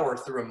up power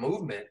through a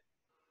movement,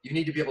 you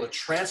need to be able to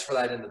transfer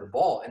that into the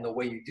ball. And the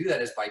way you do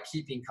that is by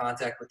keeping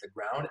contact with the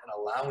ground and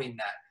allowing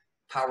that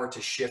power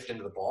to shift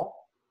into the ball.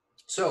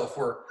 So if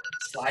we're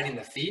sliding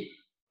the feet,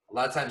 a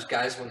lot of times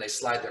guys, when they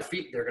slide their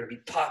feet, they're going to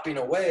be popping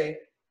away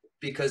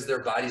because their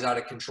body's out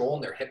of control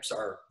and their hips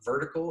are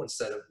vertical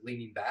instead of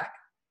leaning back.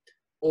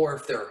 Or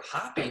if they're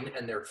hopping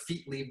and their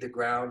feet leave the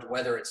ground,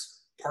 whether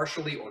it's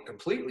partially or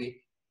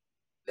completely,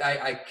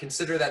 I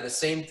consider that the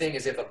same thing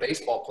as if a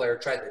baseball player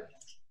tried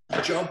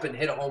to jump and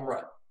hit a home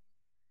run.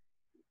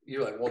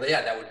 You're like, well,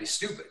 yeah, that would be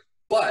stupid.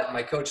 But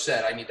my coach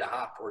said I need to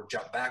hop or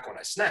jump back when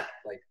I snap.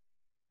 Like,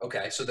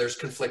 okay, so there's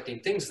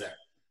conflicting things there.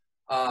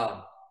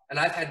 And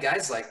I've had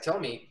guys tell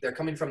me they're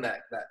coming from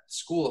that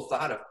school of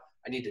thought of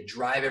I need to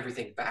drive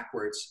everything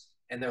backwards.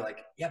 And they're like,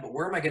 yeah, but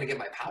where am I going to get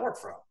my power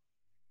from?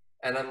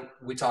 And then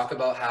we talk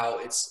about how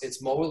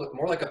it's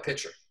more like a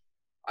pitcher.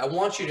 I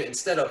want you to,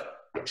 instead of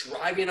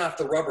driving off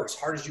the rubber as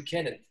hard as you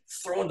can and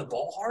throwing the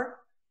ball hard,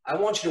 I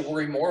want you to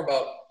worry more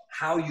about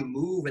how you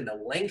move and the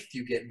length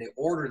you get and the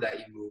order that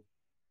you move.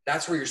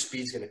 That's where your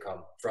speed's going to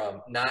come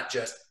from, not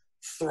just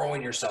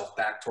throwing yourself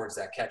back towards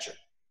that catcher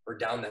or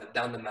down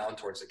the mound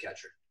towards the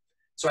catcher.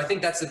 So I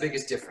think that's the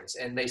biggest difference.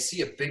 And they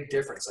see a big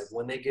difference. Like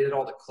when they get it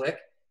all to click,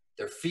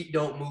 their feet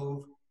don't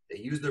move. They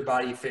use their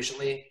body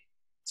efficiently.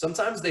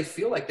 Sometimes they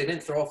feel like they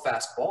didn't throw a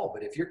fast ball,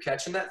 but if you're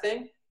catching that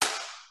thing,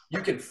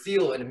 you can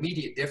feel an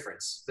immediate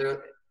difference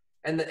there.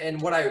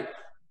 And what I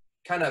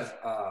kind of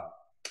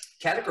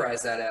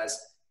categorize that as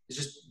is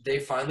just they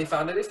finally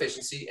found an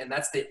efficiency, and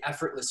that's the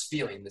effortless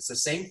feeling. It's the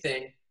same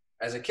thing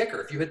as a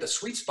kicker. If you hit the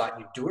sweet spot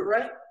and you do it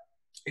right,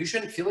 you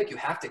shouldn't feel like you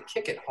have to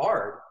kick it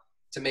hard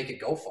to make it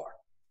go far.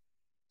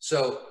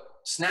 So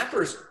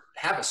snappers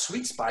have a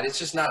sweet spot. It's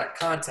just not a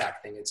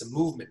contact thing. It's a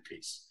movement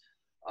piece,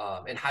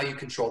 and how you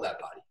control that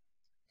body.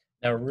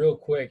 Now, real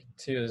quick,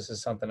 too, this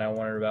is something I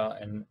wondered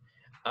about, and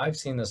I've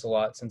seen this a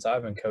lot since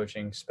I've been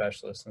coaching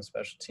specialists and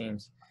special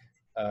teams.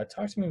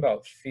 Talk to me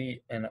about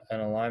feet and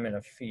alignment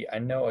of feet. I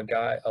know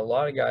a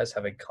lot of guys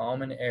have a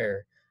common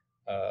error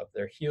of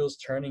their heels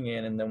turning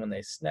in, and then when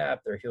they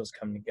snap, their heels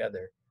come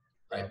together.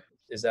 Right.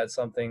 Is that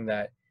something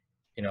that,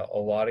 a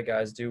lot of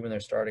guys do when they're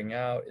starting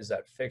out? Is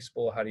that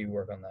fixable? How do you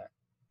work on that?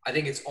 I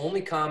think it's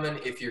only common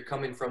if you're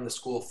coming from the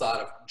school of thought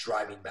of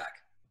driving back.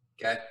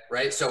 Okay,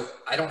 right? So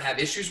I don't have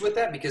issues with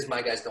that because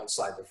my guys don't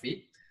slide their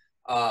feet.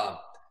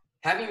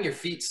 Having your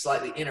feet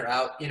slightly in or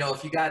out,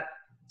 if you got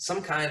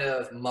some kind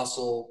of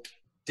muscle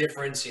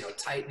difference,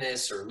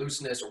 tightness or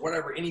looseness or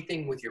whatever,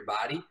 anything with your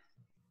body,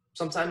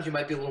 sometimes you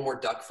might be a little more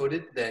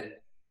duck-footed than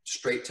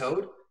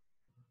straight-toed.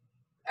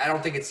 I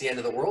don't think it's the end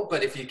of the world,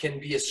 but if you can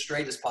be as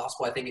straight as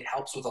possible, I think it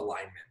helps with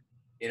alignment.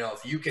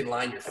 If you can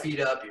line your feet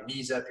up, your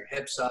knees up, your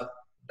hips up,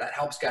 that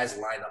helps guys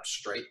line up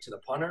straight to the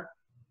punter,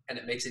 and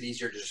it makes it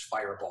easier to just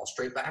fire a ball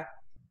straight back.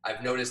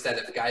 I've noticed that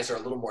if guys are a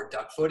little more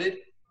duck-footed,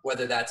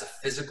 whether that's a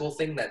physical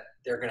thing that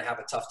they're going to have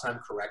a tough time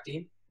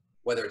correcting,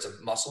 whether it's a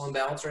muscle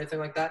imbalance or anything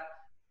like that,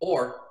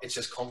 or it's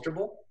just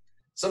comfortable,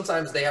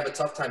 sometimes they have a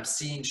tough time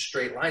seeing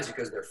straight lines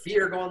because their feet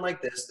are going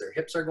like this, their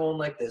hips are going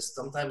like this,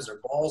 sometimes their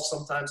balls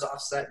sometimes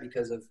offset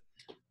because of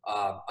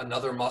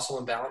another muscle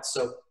imbalance.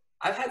 So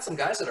I've had some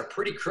guys that are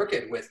pretty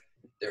crooked with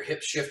their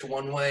hips shift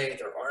one way,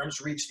 their arms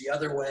reach the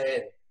other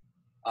way.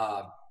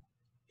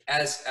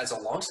 As a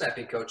long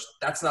snapping coach,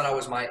 that's not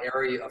always my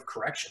area of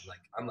correction.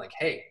 I'm like,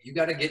 hey, you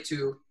got to get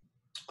to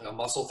a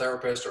muscle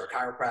therapist or a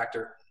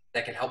chiropractor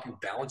that can help you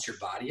balance your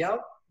body out.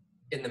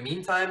 In the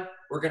meantime,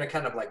 we're going to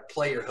kind of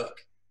play your hook,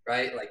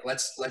 right?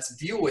 Let's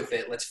deal with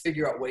it. Let's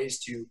figure out ways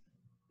to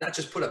not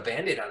just put a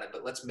Band-Aid on it,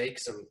 but let's make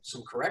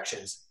some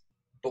corrections.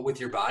 But with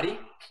your body,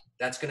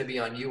 that's going to be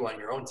on you on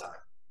your own time.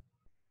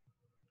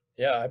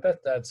 Yeah, I bet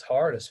that's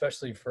hard,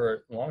 especially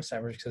for long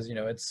snappers, because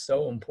it's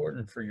so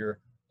important for your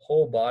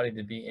whole body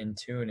to be in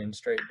tune and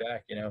straight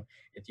back.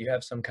 If you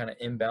have some kind of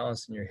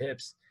imbalance in your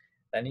hips,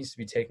 that needs to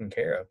be taken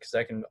care of because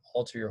that can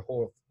alter your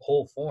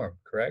whole form.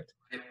 Correct?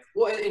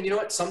 Well, and you know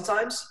what?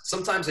 Sometimes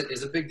it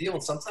is a big deal,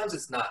 and sometimes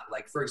it's not.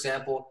 Like, for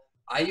example,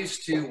 I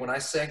used to, when I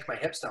sank my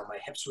hips down, my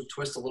hips would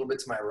twist a little bit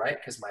to my right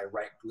because my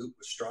right glute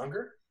was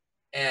stronger.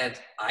 And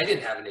I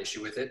didn't have an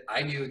issue with it.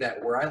 I knew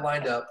that where I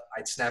lined up,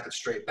 I'd snap it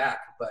straight back.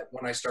 But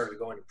when I started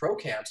going to pro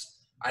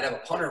camps, I'd have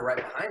a punter right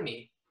behind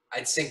me.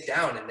 I'd sink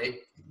down and they'd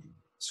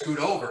scoot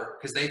over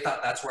because they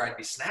thought that's where I'd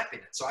be snapping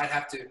it. So I'd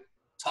have to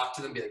talk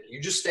to them, be like,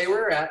 you just stay where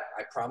you're at.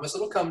 I promise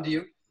it'll come to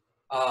you.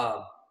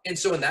 And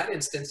so in that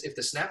instance, if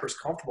the snapper's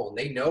comfortable and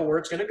they know where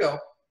it's going to go,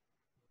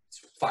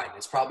 it's fine.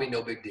 It's probably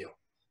no big deal.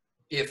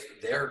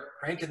 If they're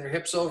cranking their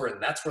hips over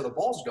and that's where the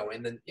ball's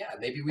going, then yeah,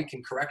 maybe we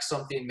can correct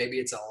something. Maybe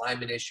it's an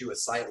alignment issue, a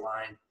sight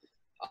line,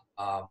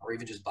 or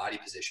even just body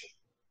position.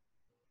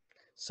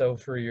 So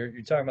for you're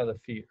talking about the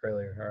feet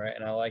earlier, all right?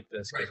 And I like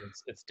this because Right.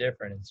 it's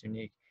different, it's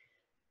unique.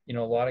 A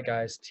lot of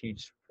guys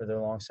teach for their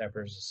long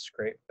snappers to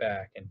scrape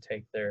back and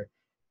take their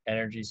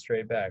energy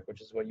straight back,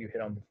 which is what you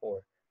hit on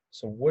before.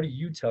 So what do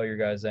you tell your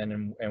guys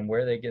then, and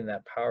where are they getting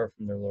that power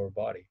from their lower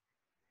body?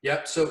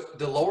 Yep. So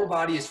the lower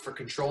body is for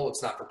control.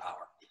 It's not for power.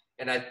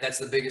 And that's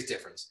the biggest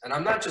difference. And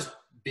I'm not just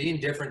being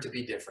different to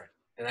be different.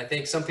 And I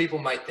think some people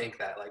might think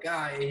that like,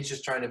 he's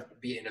just trying to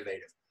be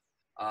innovative.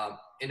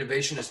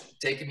 Innovation has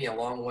taken me a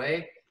long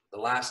way. The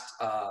last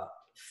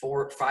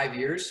 5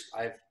 years,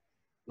 in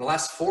the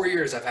last 4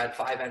 years, I've had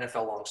 5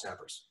 NFL long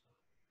snappers,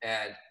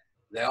 and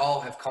they all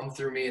have come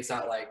through me. It's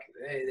not like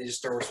hey, they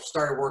just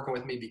started working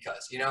with me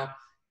because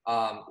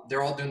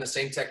they're all doing the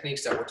same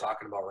techniques that we're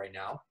talking about right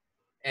now,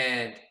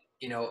 and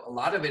a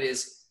lot of it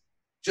is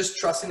just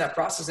trusting that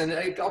process, and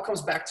it all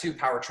comes back to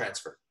power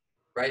transfer,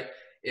 right?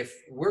 If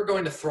we're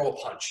going to throw a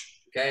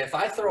punch, okay, if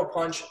I throw a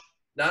punch,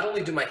 not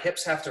only do my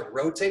hips have to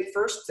rotate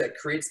first, that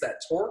creates that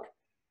torque,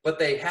 but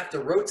they have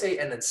to rotate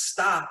and then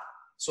stop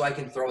so I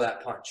can throw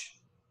that punch.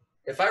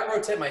 If I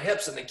rotate my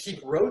hips and then keep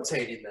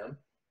rotating them,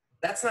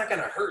 that's not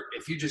going to hurt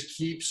if you just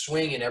keep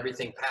swinging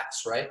everything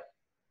past, right?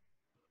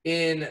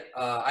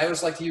 I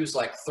always like to use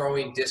like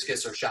throwing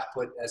discus or shot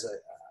put as a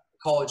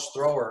college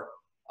thrower.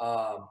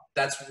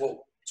 That's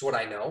what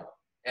I know.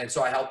 And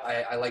so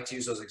I like to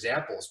use those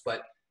examples.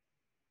 But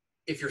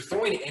if you're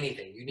throwing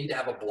anything, you need to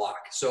have a block.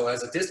 So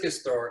as a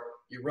discus thrower,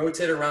 you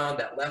rotate around,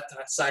 that left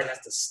side has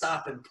to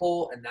stop and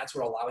pull, and that's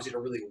what allows you to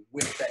really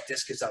whip that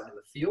discus out into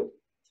the field.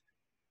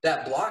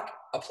 That block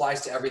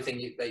applies to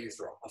everything that you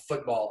throw, a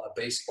football, a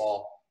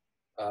baseball,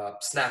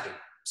 snapping.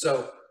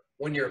 So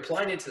when you're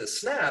applying it to the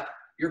snap,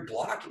 your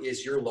block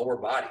is your lower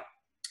body.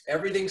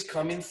 Everything's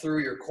coming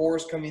through, your core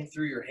is coming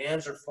through, your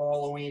hands are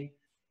following.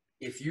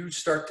 If you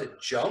start to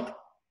jump,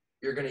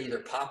 you're going to either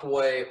pop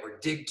away or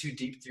dig too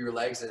deep through your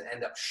legs and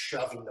end up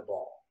shoving the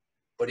ball.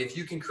 But if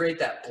you can create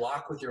that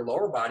block with your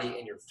lower body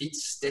and your feet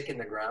stick in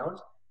the ground,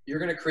 you're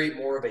going to create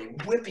more of a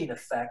whipping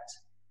effect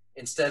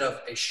instead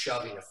of a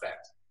shoving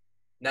effect.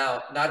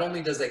 Now, not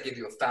only does that give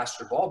you a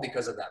faster ball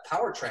because of that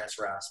power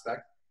transfer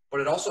aspect, but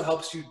it also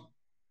helps you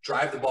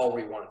drive the ball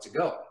where you want it to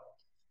go.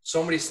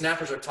 So many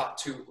snappers are taught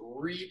to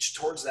reach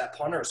towards that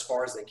punter as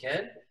far as they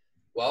can.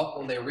 Well,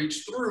 when they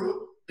reach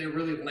through, they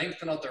really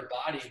lengthen out their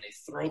body and they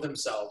throw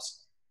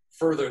themselves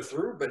further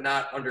through, but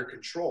not under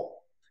control.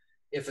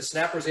 If a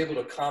snapper is able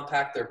to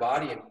compact their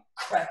body and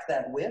crack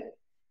that whip,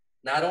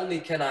 not only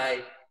can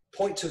I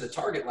point to the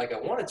target like I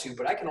wanted to,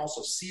 but I can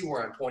also see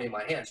where I'm pointing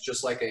my hands,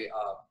 just like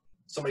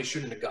somebody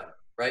shooting a gun,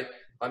 right?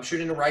 If I'm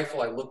shooting a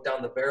rifle, I look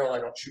down the barrel, I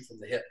don't shoot from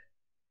the hip.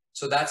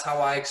 So that's how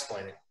I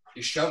explain it.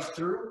 You shove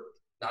through,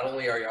 not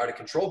only are you out of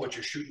control, but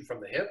you're shooting from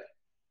the hip.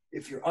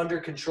 If you're under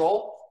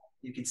control,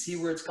 you can see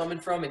where it's coming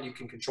from and you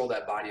can control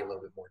that body a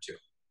little bit more too.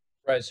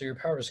 Right, so your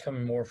power is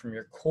coming more from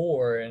your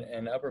core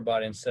and upper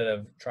body instead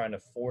of trying to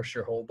force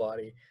your whole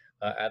body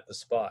at the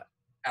spot.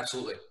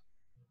 Absolutely.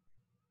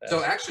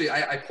 So actually,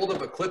 I pulled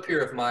up a clip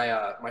here of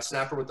my my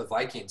snapper with the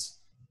Vikings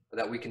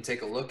that we can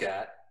take a look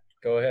at.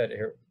 Go ahead.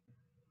 Here.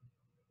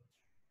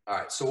 All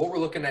right, so what we're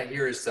looking at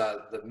here is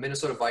the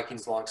Minnesota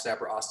Vikings long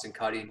snapper, Austin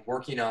Cutting,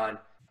 working on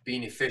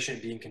being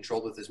efficient, being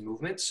controlled with his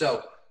movement.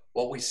 So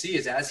what we see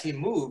is as he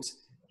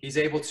moves, he's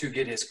able to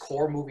get his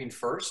core moving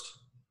first.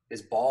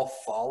 His ball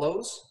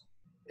follows.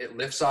 It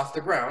lifts off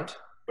the ground,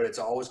 but it's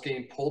always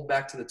getting pulled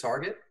back to the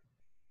target.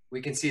 We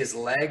can see his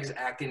legs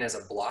acting as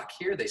a block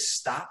here. They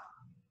stop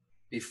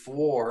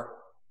before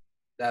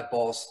that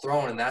ball's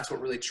thrown, and that's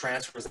what really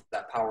transfers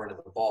that power into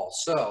the ball.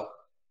 So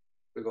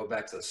we go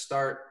back to the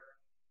start.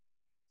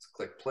 Let's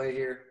click play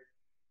here.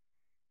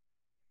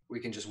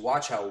 We can just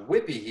watch how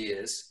whippy he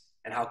is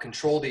and how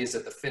controlled he is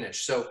at the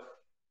finish. So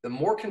the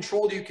more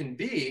controlled you can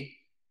be,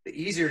 the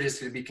easier it is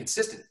to be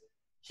consistent.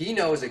 He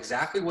knows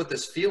exactly what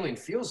this feeling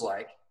feels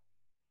like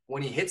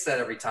when he hits that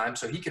every time,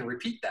 so he can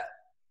repeat that.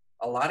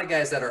 A lot of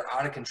guys that are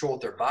out of control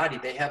with their body,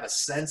 they have a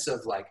sense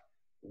of like,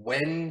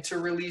 when to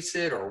release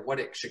it or what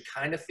it should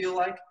kind of feel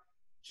like.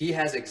 He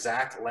has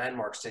exact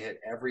landmarks to hit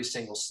every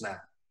single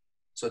snap.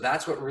 So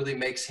that's what really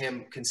makes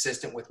him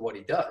consistent with what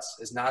he does,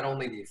 is not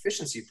only the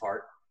efficiency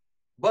part,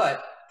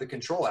 but the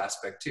control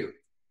aspect too.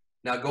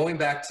 Now, going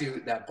back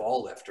to that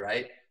ball lift,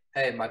 right?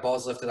 Hey, my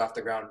ball's lifted off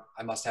the ground.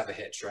 I must have a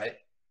hitch, right?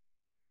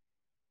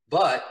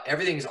 But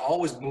everything's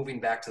always moving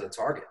back to the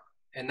target.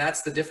 And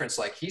that's the difference.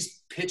 Like,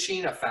 he's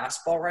pitching a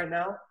fastball right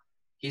now.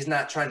 He's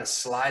not trying to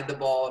slide the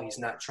ball. He's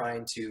not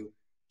trying to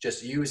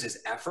just use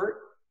his effort.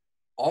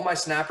 All my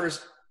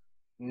snappers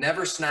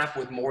never snap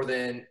with more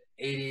than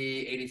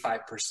 80,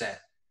 85%.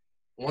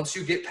 Once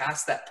you get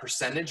past that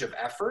percentage of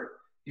effort,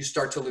 you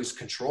start to lose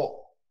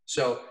control.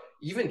 So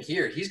even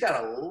here, he's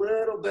got a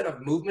little bit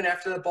of movement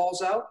after the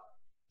ball's out.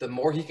 The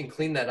more he can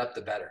clean that up,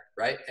 the better,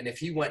 right? And if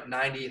he went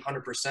 90,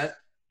 100%,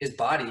 his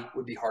body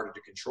would be harder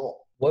to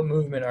control. What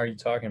movement are you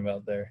talking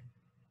about there?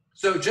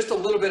 So just a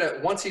little bit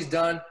of, once he's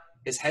done,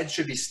 his head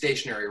should be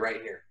stationary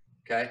right here,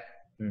 okay?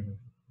 Mm-hmm.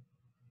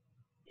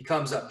 He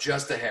comes up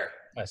just a hair.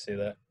 I see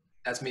that.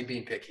 That's me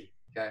being picky,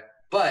 okay?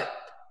 But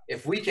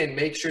if we can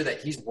make sure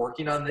that he's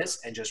working on this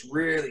and just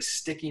really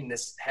sticking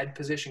this head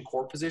position,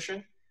 core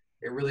position,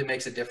 it really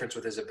makes a difference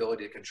with his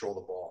ability to control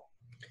the ball.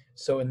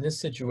 So in this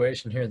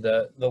situation here,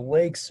 the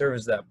leg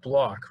serves that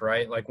block,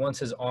 right? Like once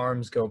his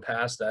arms go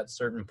past that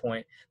certain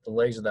point, the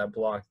legs are that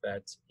block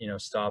that,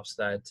 stops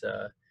that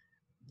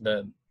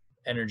the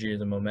energy or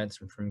the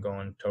momentum from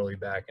going totally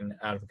back and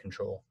out of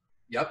control.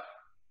 Yep.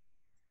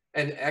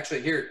 And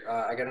actually here,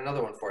 I got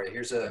another one for you.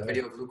 Here's a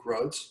video of Luke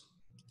Rhodes.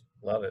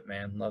 Love it,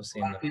 man. Love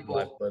seeing A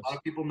lot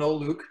of people know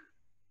Luke.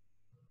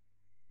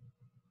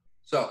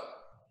 So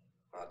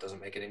it doesn't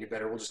make it any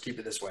better. We'll just keep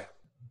it this way.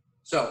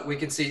 So we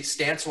can see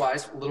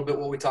stance-wise a little bit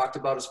what we talked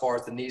about as far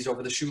as the knees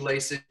over the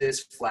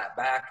shoelaces, flat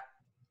back.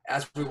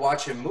 As we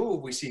watch him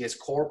move, we see his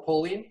core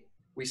pulling.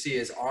 We see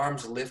his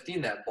arms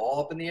lifting that ball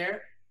up in the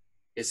air.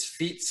 His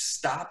feet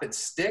stop and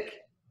stick.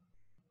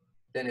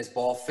 Then his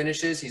ball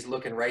finishes. He's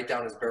looking right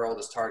down his barrel at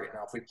his target.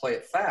 Now, if we play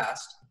it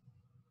fast,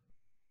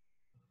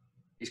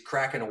 he's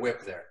cracking a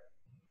whip there.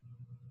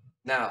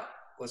 Now,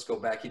 let's go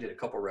back. He did a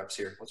couple reps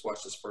here. Let's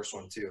watch this first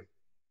one too.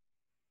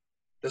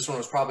 This one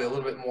was probably a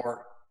little bit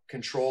more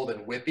controlled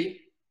and whippy.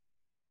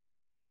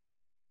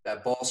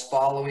 That ball's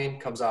following,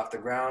 comes off the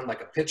ground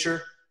like a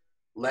pitcher.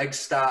 Leg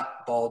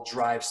stop, ball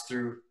drives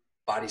through,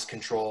 body's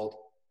controlled.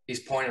 He's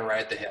pointing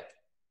right at the hip.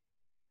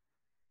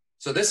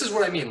 So this is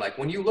what I mean. Like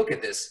when you look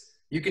at this,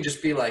 you can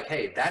just be like,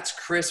 hey, that's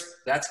crisp,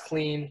 that's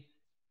clean,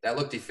 that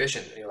looked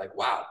efficient. And you're like,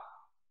 wow,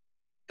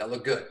 that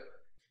looked good.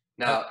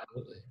 Now,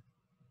 absolutely.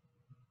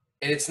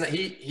 And it's not,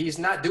 he's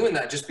not doing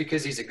that just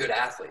because he's a good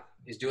athlete.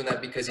 He's doing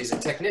that because he's a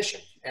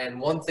technician. And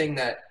one thing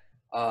that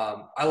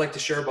I like to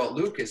share about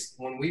Luke is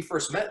when we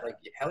first met, like,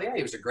 hell yeah,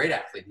 he was a great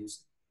athlete. He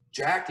was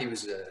jacked. He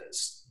was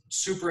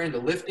super into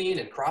lifting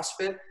and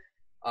CrossFit,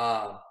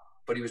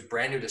 but he was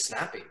brand new to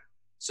snapping.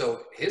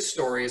 So his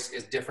story is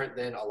different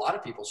than a lot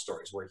of people's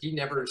stories where he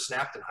never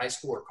snapped in high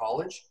school or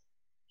college.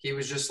 He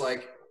was just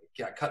like,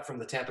 got cut from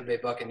the Tampa Bay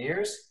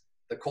Buccaneers.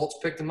 The Colts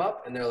picked him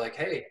up and they're like,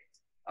 hey,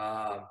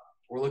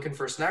 we're looking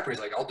for a snapper. He's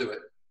like, I'll do it.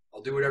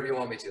 I'll do whatever you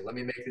want me to. Let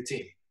me make the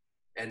team.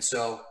 And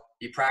so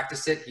he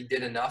practiced it. He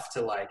did enough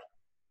to like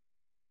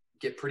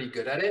get pretty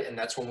good at it. And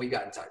that's when we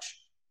got in touch,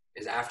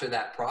 is after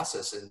that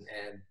process. And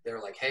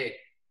they're like, hey,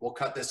 we'll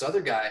cut this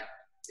other guy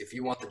if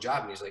you want the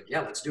job. And he's like,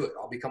 yeah, let's do it.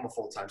 I'll become a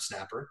full-time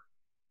snapper.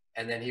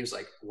 And then he was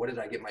like, what did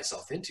I get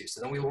myself into? So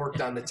then we worked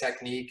on the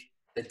technique,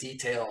 the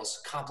details,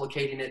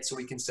 complicating it so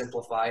we can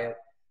simplify it.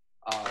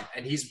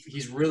 And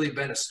he's really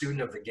been a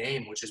student of the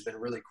game, which has been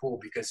really cool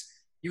because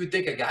you would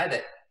think a guy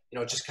that,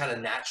 just kind of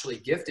naturally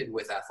gifted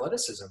with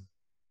athleticism,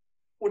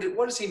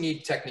 what does he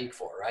need technique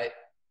for, right?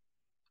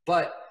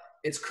 But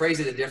it's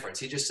crazy the difference.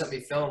 He just sent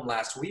me film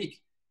last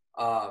week,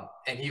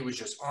 and he was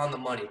just on the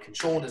money,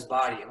 controlling his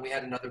body. And we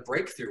had another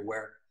breakthrough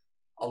where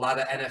a lot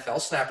of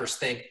NFL snappers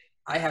think,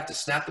 I have to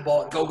snap the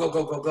ball and go, go,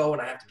 go, go, go,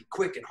 and I have to be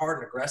quick and hard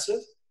and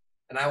aggressive.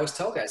 And I always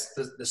tell guys,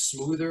 the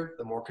smoother,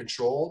 the more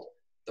controlled,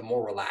 the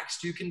more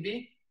relaxed you can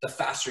be, the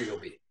faster you'll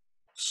be.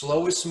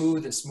 Slow is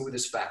smooth and smooth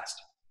is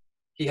fast.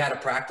 He had a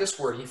practice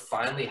where he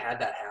finally had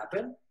that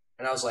happen.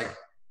 And I was like,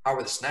 how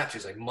were the snaps? He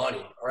was like,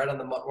 money, right on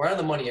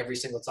the money every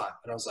single time.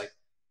 And I was like,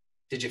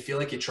 did you feel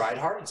like you tried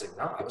hard? He's like,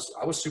 no,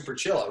 I was super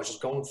chill. I was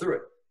just going through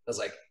it. I was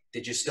like,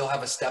 did you still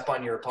have a step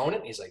on your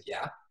opponent? He's like,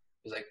 yeah.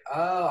 He's like,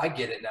 oh, I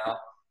get it now.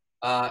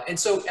 And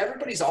so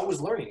everybody's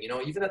always learning,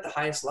 even at the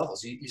highest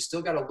levels. You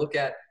still got to look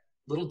at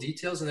little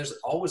details, and there's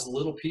always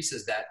little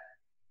pieces that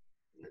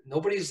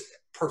nobody's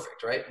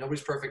perfect, right?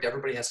 Nobody's perfect.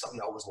 Everybody has something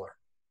to always learn.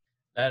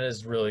 That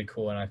is really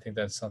cool, and I think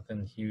that's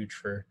something huge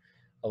for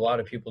a lot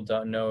of people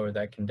don't know or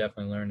that can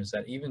definitely learn, is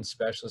that even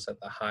specialists at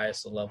the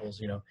highest levels,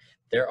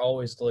 they're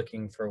always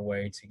looking for a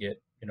way to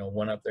get,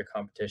 one up their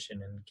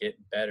competition and get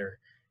better,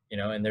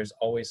 and there's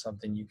always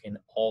something you can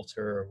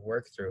alter or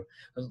work through.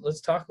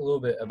 Let's talk a little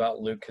bit about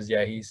Luke, because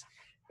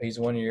he's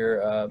one of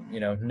your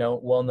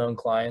well-known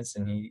clients,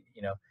 and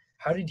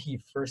how did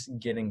he first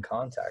get in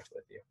contact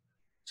with you?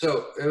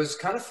 So it was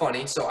kind of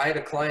funny. So I had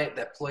a client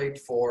that played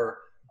for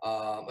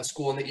a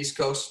school on the East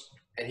Coast,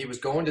 and he was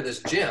going to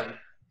this gym,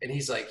 and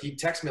he's like, he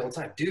texts me all the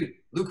time, dude,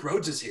 Luke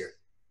Rhodes is here.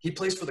 He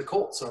plays for the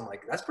Colts. So I'm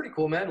like, that's pretty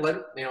cool, man. Let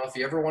him, if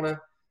you ever want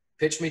to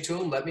pitch me to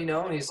him, let me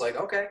know. And he's like,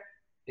 okay.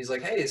 He's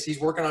like, hey,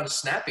 he's working on his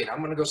snapping. I'm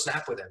going to go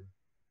snap with him.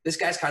 This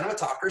guy's kind of a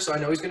talker, so I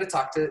know he's going to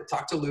talk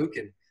to Luke.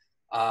 And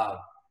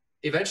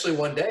eventually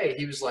one day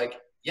he was like,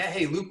 yeah,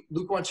 hey,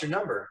 Luke wants your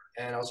number.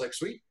 And I was like,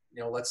 sweet,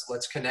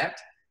 let's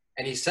connect.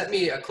 And he sent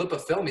me a clip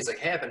of film. He's like,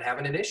 hey, I've been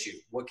having an issue.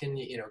 What can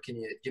you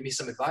give me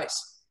some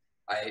advice?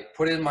 I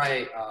put in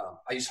I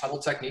use Huddle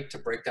Technique to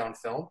break down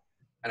film,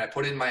 and I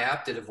put in my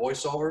app, did a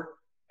voiceover,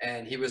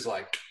 and he was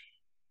like,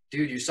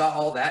 dude, you saw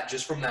all that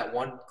just from that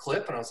one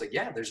clip? And I was like,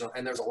 yeah, there's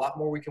a lot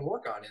more we can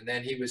work on. And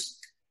then he was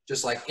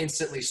just like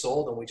instantly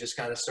sold, and we just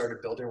kind of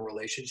started building a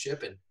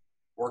relationship and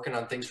working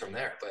on things from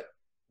there. But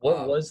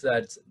what was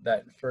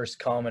that first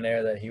common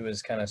error that he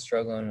was kind of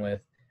struggling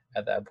with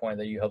at that point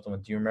that you helped him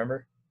with? Do you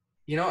remember?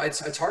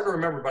 It's hard to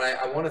remember, but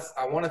I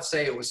want to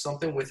say it was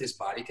something with his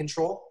body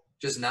control,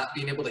 just not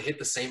being able to hit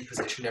the same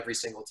position every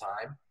single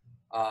time,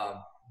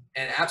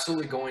 and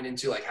absolutely going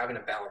into like having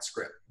a balanced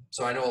grip.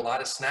 So I know a lot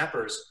of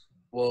snappers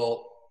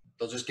they'll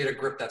just get a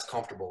grip that's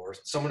comfortable, or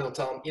someone will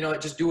tell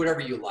them, just do whatever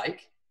you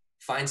like,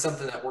 find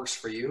something that works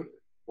for you.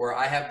 Where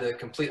I have the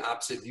complete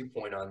opposite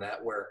viewpoint on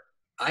that, where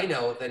I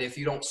know that if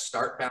you don't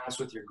start balanced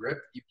with your grip,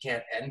 you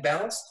can't end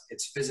balanced.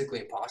 It's physically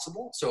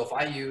impossible. So if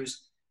I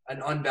use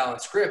an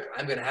unbalanced grip,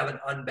 I'm going to have an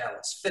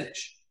unbalanced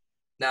finish.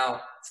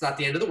 Now, it's not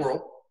the end of the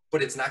world,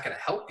 but it's not going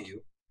to help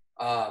you.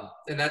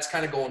 And that's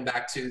kind of going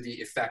back to the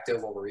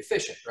effective over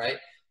efficient, right?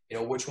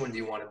 Which one do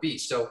you want to be?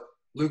 So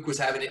Luke was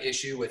having an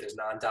issue with his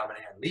non-dominant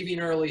hand leaving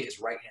early,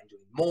 his right hand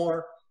doing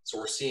more. So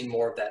we're seeing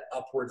more of that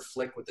upward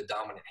flick with the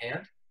dominant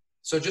hand.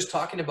 So just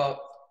talking about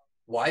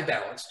why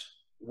balanced,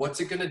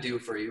 what's it going to do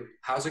for you,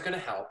 how's it going to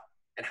help,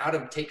 and how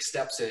to take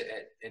steps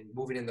in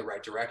moving in the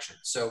right direction.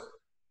 So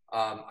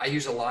I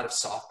use a lot of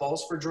softballs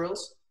for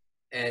drills.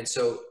 And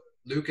so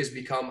Luke has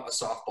become a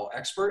softball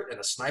expert and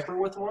a sniper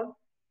with one.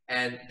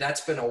 And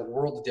that's been a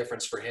world of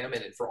difference for him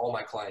and for all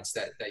my clients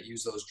that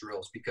use those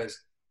drills, because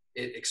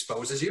it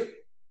exposes you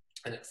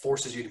and it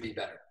forces you to be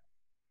better.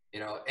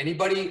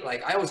 Anybody,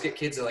 like I always get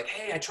kids that are like,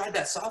 hey, I tried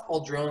that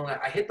softball drill and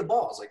I hit the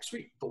ball. I was like,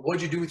 sweet, but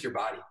what'd you do with your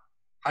body?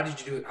 How did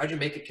you do it? How'd you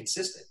make it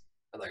consistent?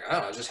 I'm like, I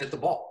don't know, I just hit the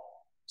ball.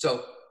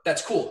 So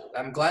that's cool.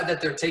 I'm glad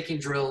that they're taking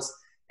drills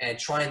and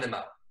trying them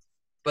out.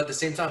 But at the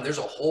same time, there's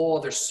a whole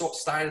other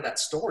side of that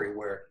story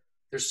where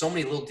there's so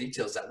many little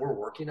details that we're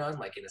working on,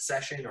 like in a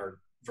session or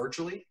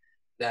virtually,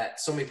 that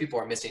so many people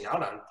are missing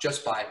out on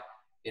just by,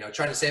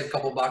 trying to save a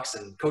couple bucks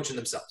and coaching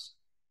themselves.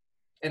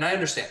 And I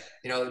understand,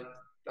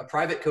 a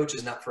private coach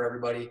is not for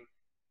everybody.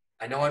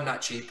 I know I'm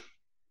not cheap,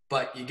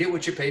 but you get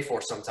what you pay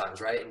for sometimes,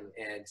 right?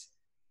 And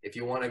if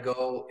you want to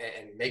go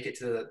and make it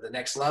to the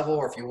next level,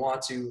 or if you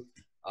want to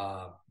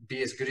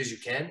be as good as you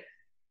can,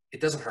 it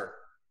doesn't hurt.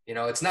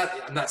 It's not,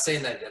 I'm not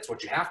saying that that's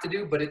what you have to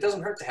do, but it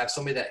doesn't hurt to have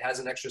somebody that has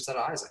an extra set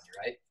of eyes on you,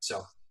 right?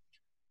 So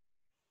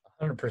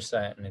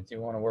 100%. And if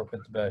you want to work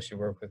with the best, you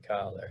work with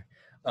Kyle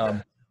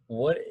there.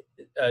 What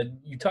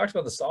you talked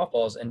about the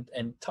softballs,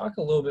 and talk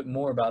a little bit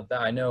more about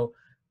that. I know,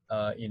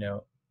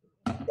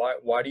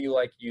 why do you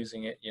like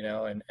using it,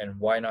 and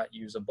why not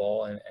use a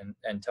ball,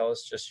 and tell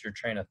us just your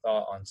train of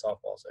thought on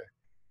softballs there.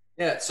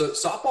 Yeah. So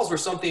softballs were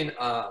something,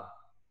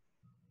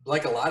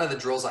 like a lot of the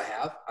drills I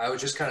have, I was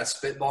just kind of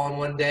spitballing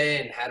one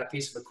day and had a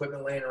piece of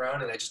equipment laying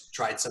around, and I just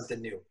tried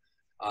something new.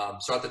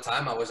 So at the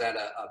time I was at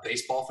a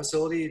baseball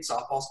facility,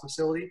 softball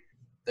facility.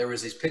 There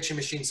was these pitching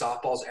machine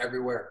softballs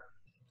everywhere.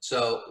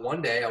 So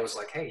one day I was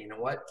like, hey, you know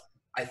what?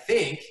 I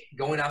think,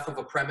 going off of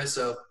a premise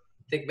of,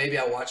 I think maybe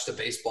I watched a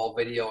baseball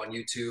video on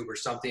YouTube or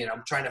something, and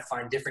I'm trying to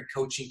find different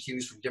coaching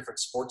cues from different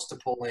sports to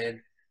pull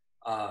in.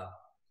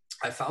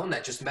 I found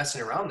that just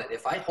messing around, that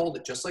if I hold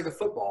it just like a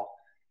football,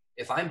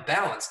 if I'm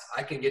balanced,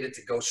 I can get it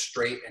to go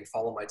straight and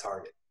follow my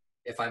target.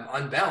 If I'm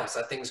unbalanced,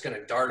 that thing's going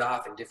to dart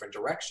off in different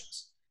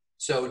directions.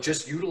 So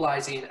just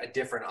utilizing a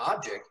different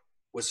object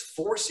was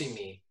forcing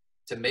me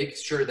to make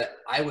sure that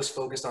I was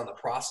focused on the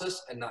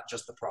process and not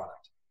just the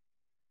product.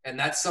 And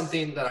that's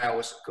something that I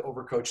always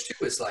overcoach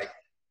too, is like,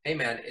 hey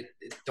man,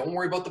 don't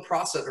worry about the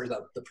process or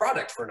the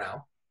product for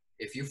now.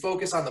 If you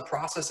focus on the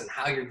process and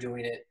how you're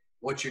doing it,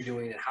 what you're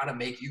doing, and how to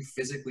make you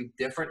physically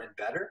different and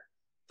better,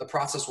 the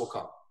process will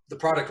come. The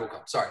product will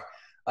come. Sorry.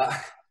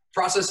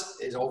 Process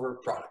is over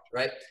product,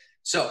 right?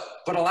 So,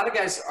 but a lot of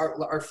guys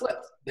are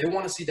flipped. They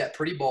want to see that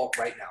pretty ball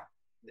right now.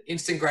 The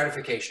instant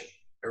gratification.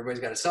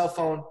 Everybody's got a cell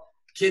phone.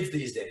 Kids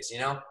these days,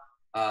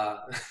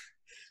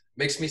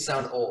 makes me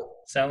sound old.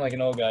 Sound like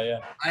an old guy, yeah.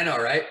 I know,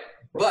 right?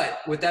 But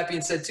with that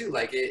being said too,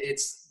 like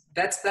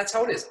that's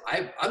how it is.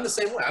 I'm the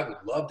same way. I would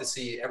love to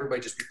see everybody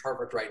just be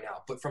perfect right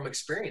now. But from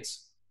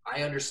experience,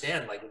 I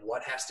understand like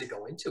what has to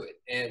go into it.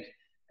 And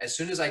as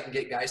soon as I can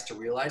get guys to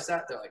realize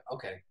that, they're like,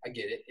 okay, I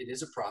get it. It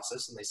is a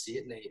process, and they see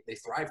it and they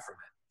thrive from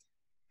it.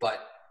 But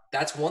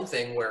that's one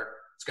thing where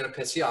it's going to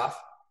piss you off.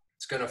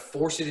 It's going to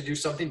force you to do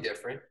something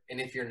different.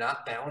 And if you're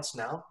not balanced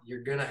now,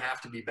 you're going to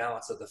have to be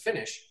balanced at the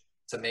finish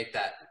to make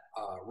that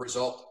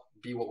result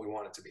be what we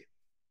want it to be.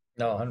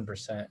 No,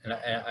 100%. And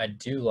I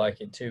do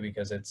like it too,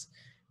 because it's,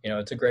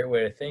 it's a great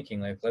way of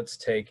thinking. Like, let's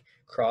take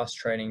cross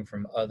training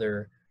from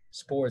other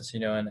sports,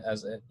 and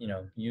as a,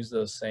 use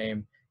those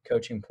same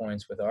coaching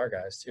points with our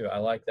guys too. I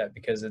like that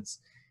because it's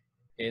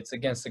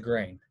against the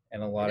grain,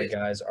 and a It lot of is.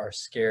 guys are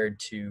scared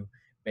to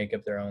make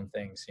up their own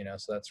things,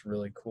 so that's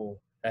really cool.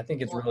 And I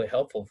think it's Well, really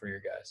helpful for your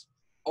guys.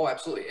 oh,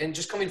 absolutely. And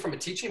just coming from a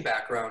teaching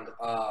background,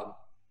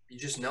 you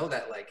just know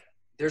that like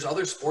there's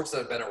other sports that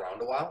have been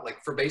around a while.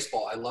 Like for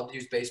baseball, I love to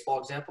use baseball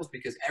examples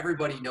because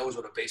everybody knows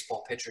what a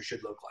baseball pitcher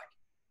should look like.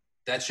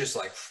 That's just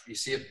like, you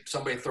see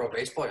somebody throw a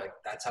baseball, you're like,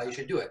 that's how you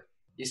should do it.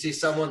 You see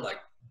someone like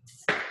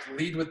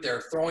lead with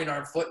their throwing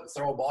arm foot and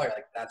throw a ball, you're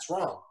like, that's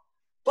wrong.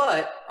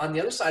 But on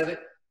the other side of it,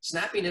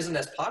 snapping isn't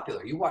as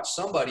popular. You watch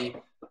somebody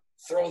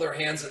throw their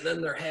hands and then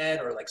their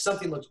head, or like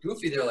something looks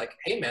goofy, they're like,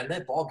 hey man,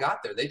 that ball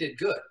got there. They did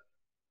good.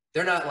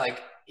 They're not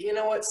like, you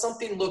know what,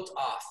 something looked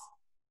off,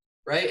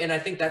 right? And I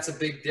think that's a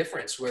big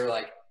difference where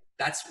like,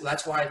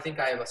 that's why I think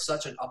I have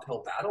such an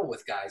uphill battle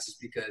with guys, is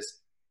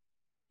because,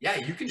 yeah,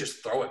 you can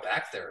just throw it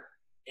back there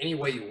any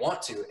way you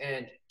want to.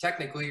 And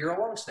technically you're a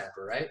long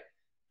snapper, right?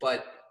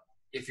 But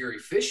if you're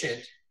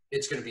efficient,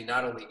 it's going to be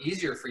not only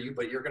easier for you,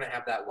 but you're going to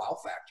have that wow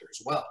factor as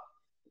well.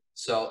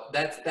 So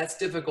that's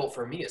difficult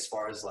for me as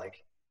far as like,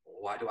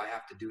 why do I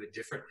have to do it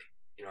differently?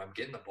 I'm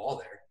getting the ball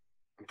there.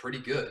 I'm pretty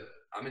good.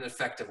 I'm an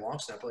effective long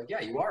snapper. Like,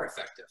 yeah, you are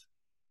effective.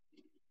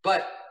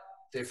 But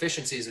the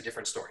efficiency is a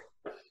different story.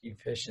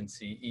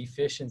 Efficiency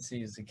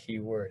is the key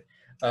word.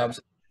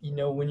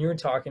 When you were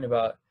talking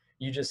about,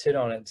 you just hit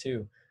on it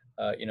too,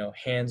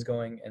 hands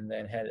going and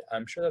then head.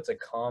 I'm sure that's a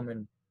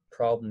common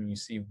problem you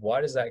see. Why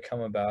does that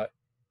come about,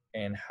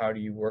 and how do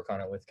you work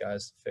on it with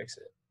guys to fix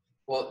it?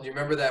 Well, do you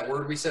remember that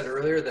word we said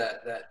earlier,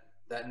 that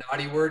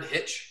naughty word,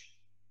 hitch?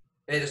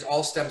 It just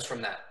all stems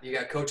from that. You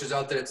got coaches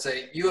out there that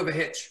say, you have a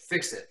hitch,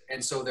 fix it.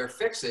 And so their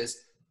fix is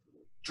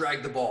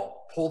drag the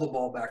ball, pull the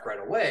ball back right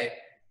away.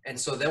 And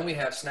so then we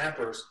have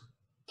snappers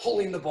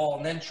pulling the ball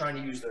and then trying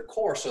to use their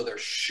core. So they're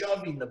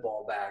shoving the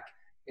ball back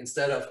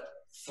instead of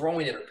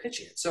throwing it or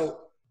pitching it.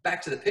 So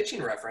back to the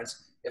pitching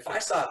reference, if I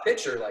saw a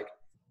pitcher like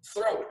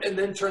throw it and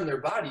then turn their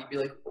body, you'd be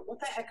like,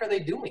 what the heck are they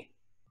doing?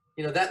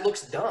 That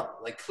looks dumb.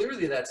 Like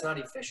clearly that's not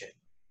efficient.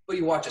 But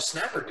you watch a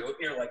snapper do it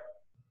and you're like,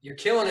 you're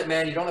killing it,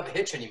 man. You don't have a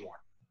hitch anymore.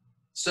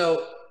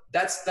 So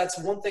that's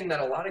one thing that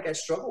a lot of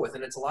guys struggle with,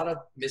 and it's a lot of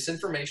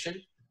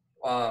misinformation,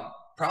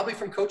 probably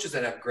from coaches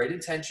that have great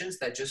intentions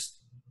that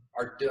just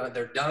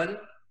they're done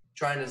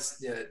trying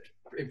to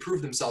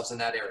improve themselves in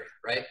that area,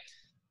 right?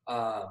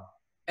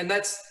 And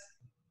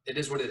it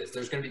is what it is.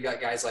 There's going to be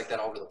guys like that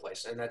all over the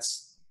place, and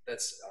that's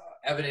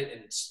evident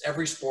in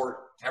every sport,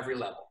 every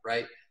level,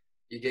 right?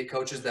 You get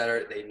coaches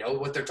they know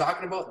what they're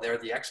talking about. They're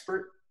the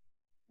expert.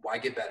 Why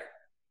get better?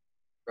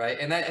 Right.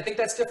 And I think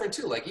that's different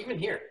too. Like even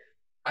here,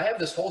 I have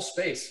this whole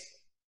space,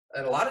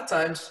 and a lot of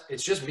times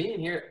it's just me in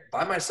here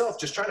by myself,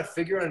 just trying to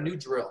figure out a new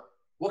drill.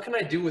 What can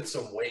I do with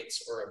some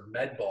weights or a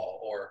med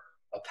ball or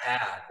a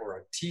pad or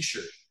a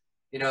t-shirt,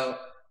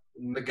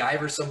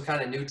 MacGyver some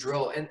kind of new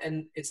drill.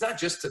 And it's not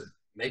just to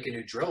make a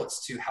new drill.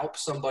 It's to help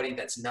somebody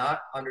that's not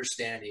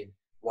understanding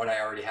what I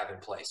already have in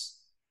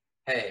place.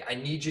 Hey, I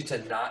need you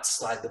to not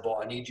slide the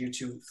ball. I need you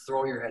to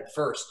throw your head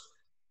first.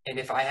 And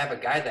if I have a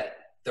guy that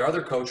their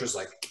other coach was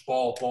like,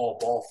 ball, ball,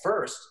 ball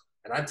first,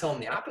 and I'm telling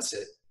the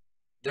opposite,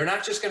 they're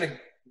not just going to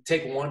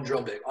take one drill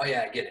and be like, oh,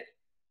 yeah, I get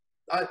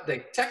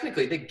it.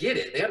 Technically, they get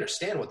it. They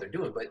understand what they're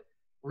doing, but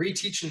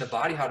reteaching the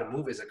body how to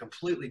move is a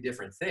completely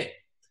different thing.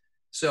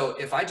 So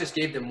if I just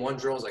gave them one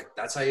drill, I was like,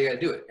 that's how you got to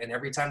do it. And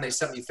every time they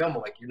sent me film,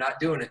 I'm like, you're not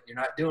doing it. You're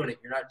not doing it.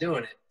 You're not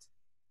doing it.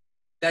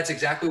 That's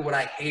exactly what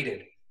I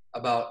hated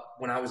about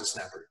when I was a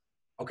snapper.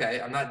 Okay,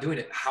 I'm not doing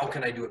it. How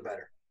can I do it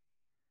better?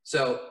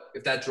 So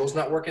if that drill's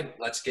not working,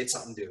 let's get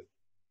something new.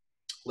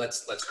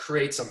 Let's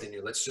create something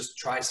new. Let's just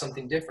try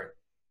something different.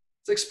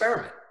 Let's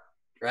experiment,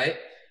 right?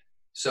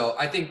 So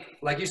I think,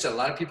 like you said, a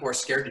lot of people are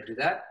scared to do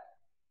that.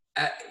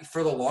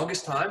 For the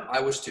longest time,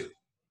 I was too.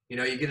 You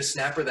get a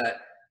snapper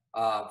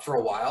that for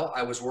a while,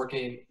 I was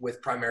working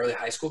with primarily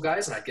high school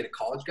guys, and I'd get a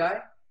college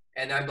guy,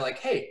 and I'd be like,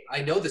 hey,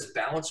 I know this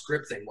balanced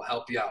grip thing will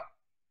help you out.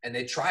 And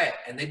they'd try it,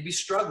 and they'd be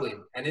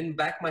struggling. And in the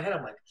back of my head,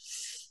 I'm like,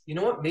 you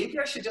know what? Maybe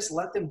I should just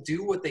let them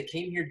do what they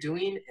came here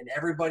doing, and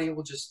everybody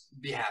will just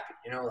be happy.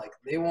 Like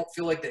they won't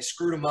feel like they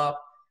screwed them up.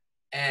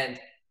 And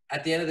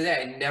at the end of the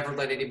day, I never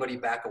let anybody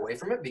back away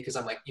from it because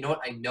I'm like, you know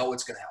what? I know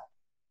it's going to help.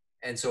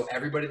 And so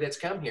everybody that's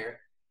come here,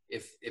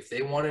 if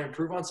they want to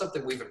improve on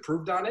something, we've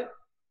improved on it,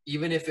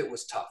 even if it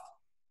was tough.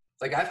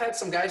 Like I've had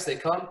some guys, they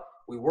come,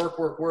 we work,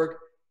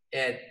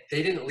 and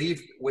they didn't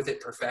leave with it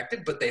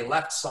perfected, but they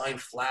left sign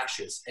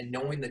flashes and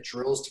knowing the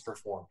drills to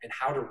perform and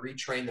how to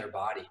retrain their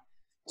body.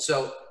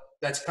 So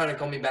that's kind of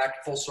coming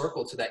back full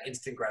circle to that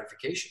instant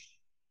gratification.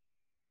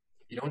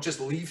 You don't just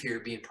leave here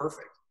being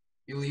perfect.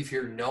 You leave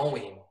here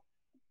knowing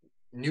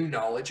new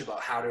knowledge about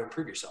how to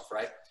improve yourself,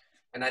 right?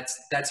 And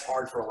that's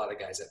hard for a lot of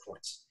guys at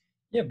points.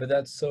 Yeah, but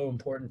that's so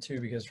important too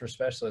because for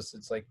specialists,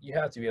 it's like you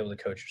have to be able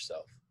to coach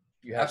yourself.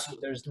 You have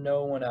Absolutely. there's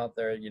no one out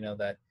there,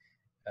 that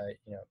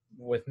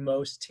with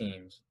most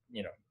teams,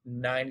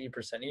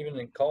 90%, even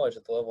in college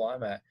at the level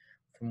I'm at,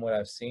 from what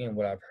I've seen,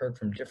 what I've heard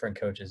from different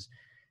coaches,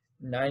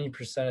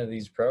 90% of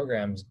these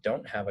programs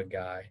don't have a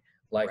guy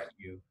like Right.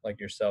 you, like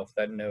yourself,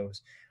 that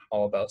knows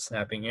all about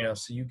snapping,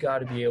 so you got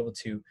to be able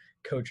to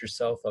coach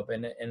yourself up.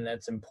 And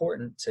that's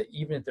important to,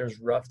 even if there's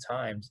rough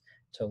times,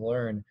 to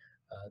learn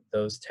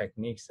those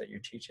techniques that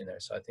you're teaching there.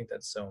 So I think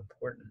that's so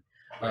important.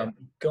 Right.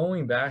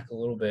 Going back a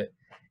little bit,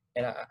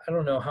 and I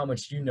don't know how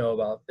much you know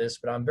about this,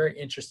 but I'm very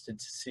interested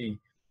to see,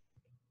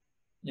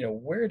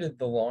 where did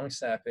the long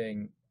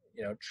snapping,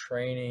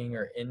 training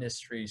or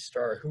industry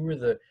start? Who were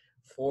the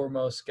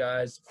foremost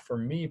guys? For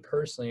me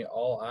personally,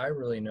 all I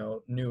really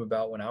knew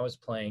about when I was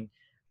playing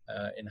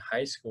in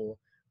high school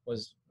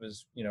was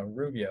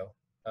Rubio,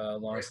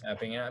 long Right.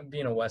 snapping. And I'm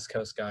being a West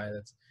Coast guy,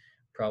 that's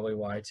probably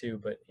why too.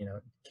 But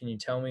can you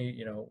tell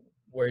me,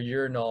 where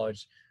your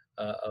knowledge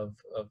of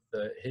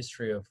the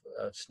history of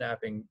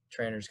snapping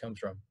trainers comes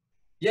from?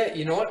 Yeah,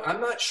 you know what?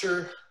 I'm not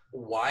sure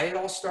why it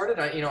all started.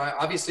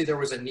 Obviously there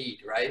was a need,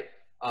 right?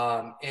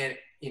 And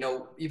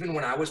even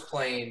when I was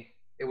playing,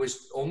 it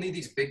was only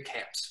these big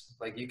camps.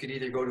 Like you could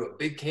either go to a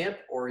big camp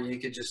or you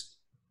could just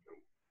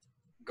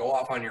go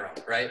off on your own,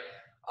 right?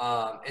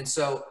 And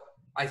so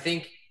I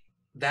think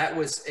that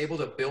was able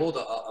to build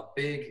a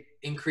big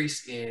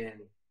increase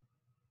in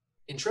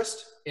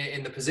interest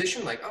in the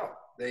position. Like, oh,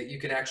 that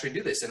you can actually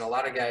do this. And a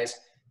lot of guys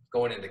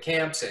going into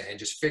camps and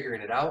just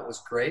figuring it out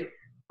was great.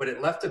 But it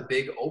left a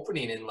big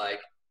opening in like,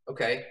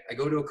 okay, I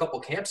go to a couple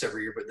camps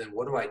every year, but then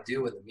what do I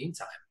do in the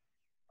meantime?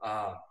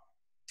 Um,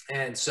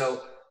 and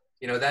so,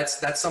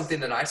 that's something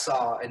that I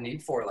saw a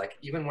need for. Like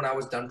even when I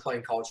was done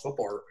playing college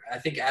football, I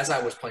think as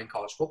I was playing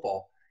college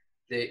football,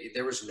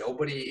 there was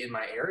nobody in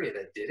my area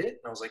that did it.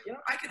 And I was like,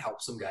 I could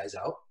help some guys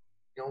out.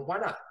 Why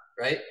not?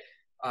 Right.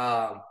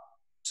 Um,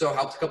 so I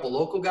helped a couple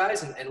local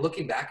guys, and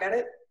looking back at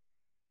it,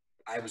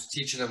 I was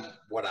teaching them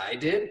what I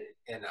did,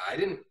 and I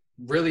didn't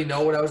really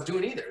know what I was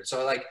doing either.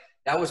 So like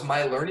that was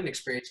my learning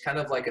experience, kind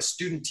of like a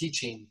student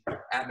teaching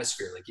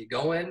atmosphere. Like you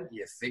go in,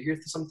 you figure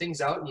some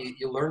things out, and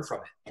you learn from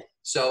it.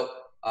 So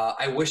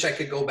I wish I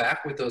could go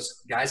back with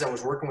those guys I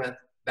was working with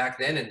back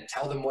then and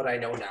tell them what I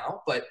know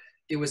now, but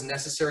it was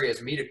necessary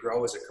as me to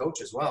grow as a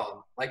coach as well.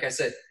 And like I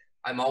said,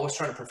 I'm always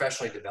trying to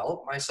professionally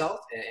develop myself,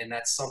 and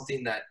that's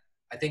something that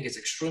I think is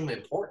extremely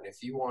important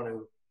if you want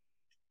to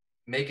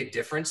make a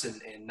difference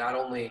in not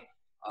only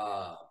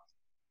the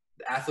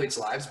athletes'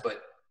 lives,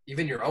 but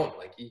even your own.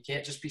 Like you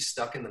can't just be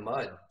stuck in the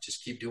mud.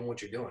 Just keep doing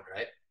what you're doing,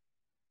 right?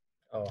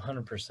 Oh,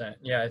 100%.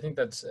 Yeah, I think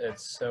it's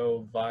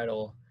so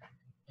vital,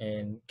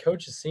 and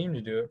coaches seem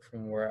to do it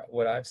from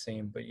what I've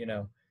seen, but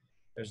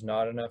there's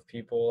not enough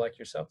people like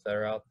yourself that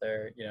are out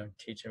there,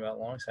 teaching about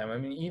long snap. I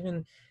mean,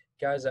 even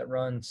guys that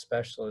run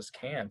specialist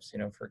camps,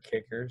 for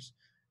kickers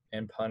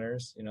and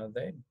punters,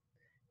 they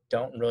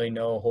don't really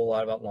know a whole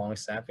lot about long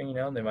snapping.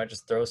 They might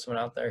just throw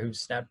someone out there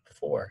who's snapped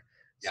before.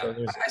 Yeah, So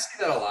there's I see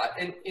that a lot,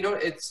 and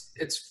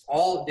it's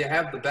all they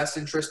have the best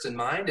interest in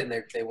mind, and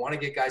they want to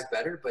get guys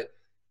better. But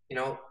you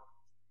know,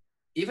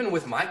 even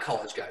with my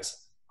college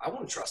guys, I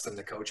wouldn't trust them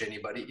to coach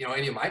anybody.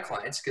 Any of my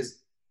clients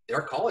because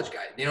they're college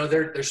guys.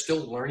 They're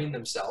still learning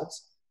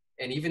themselves,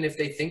 and even if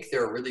they think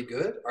they're really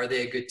good, are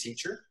they a good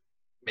teacher?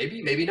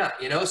 Maybe, maybe not.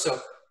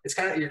 So it's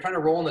you're kind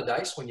of rolling the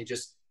dice when you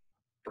just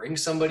bring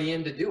somebody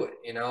in to do it.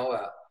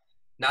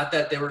 Not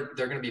that they're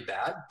going to be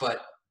bad,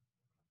 but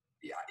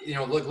yeah,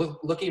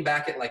 looking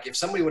back at like if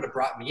somebody would have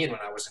brought me in when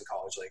I was in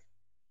college, like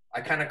I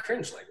kind of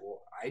cringed. Like,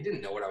 well, I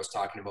didn't know what I was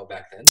talking about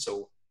back then,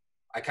 so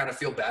I kind of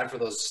feel bad for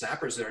those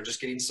snappers that are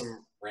just getting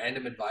some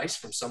random advice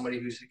from somebody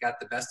who's got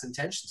the best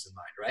intentions in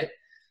mind, right?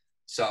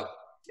 So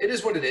it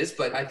is what it is,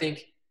 but I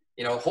think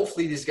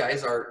hopefully these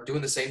guys are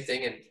doing the same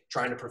thing and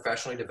trying to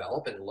professionally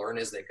develop and learn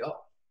as they go.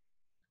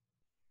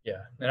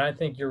 Yeah, and I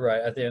think you're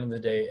right. At the end of the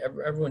day,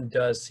 everyone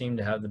does seem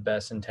to have the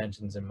best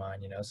intentions in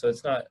mind, so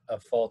it's not a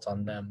fault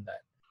on them that,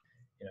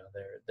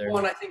 they're Well,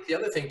 and I think the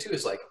other thing too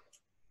is like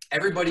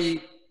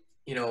everybody,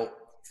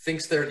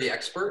 thinks they're the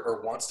expert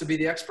or wants to be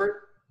the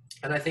expert.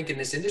 And I think in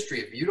this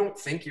industry, if you don't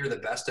think you're the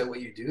best at what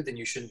you do, then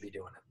you shouldn't be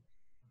doing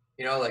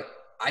it. Like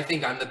I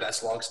think I'm the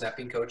best long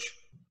snapping coach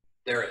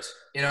there is,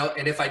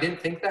 and if I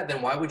didn't think that,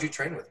 then why would you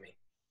train with me?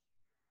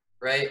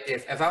 Right?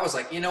 If I was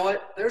like,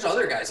 there's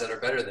other guys that are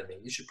better than me.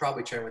 You should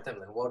probably train with them.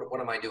 Then what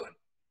am I doing?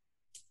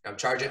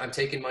 I'm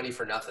taking money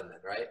for nothing then,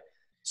 right?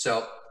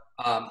 So,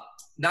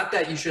 not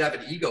that you should have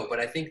an ego, but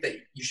I think that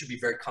you should be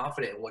very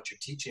confident in what you're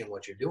teaching and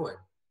what you're doing,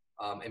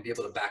 and be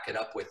able to back it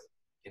up with,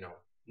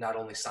 not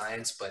only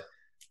science, but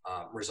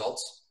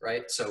results,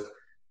 right? So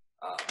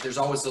there's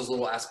always those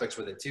little aspects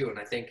with it too. And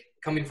I think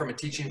coming from a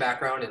teaching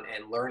background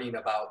and learning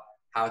about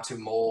how to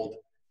mold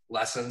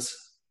lessons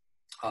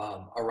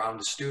around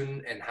a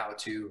student and how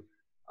to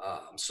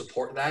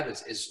support that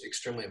is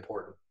extremely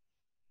important.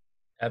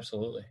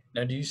 absolutely.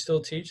 Now, do you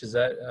still teach? Is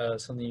that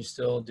something you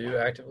still do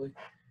actively?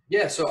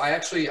 Yeah, so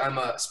I'm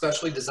a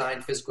specially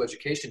designed physical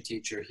education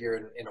teacher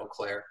here in Eau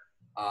Claire.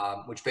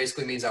 which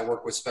basically means I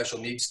work with special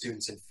needs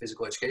students in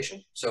physical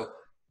education. So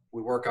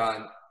we work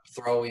on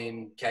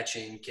throwing,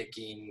 catching,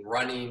 kicking,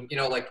 running,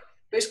 like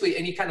basically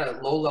any kind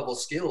of low-level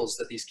skills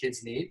that these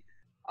kids need.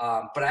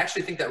 But I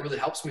actually think that really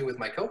helps me with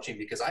my coaching,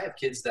 because I have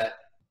kids that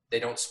they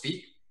don't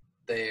speak,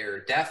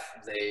 they're deaf,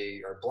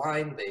 they are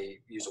blind, they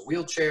use a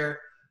wheelchair,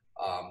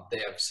 they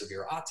have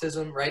severe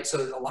autism, right?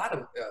 So a lot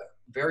of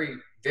very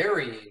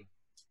varying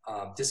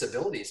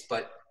disabilities,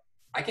 but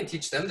I can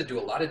teach them to do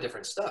a lot of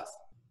different stuff.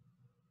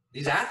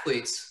 These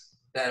athletes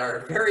that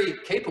are very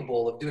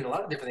capable of doing a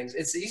lot of different things,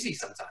 it's easy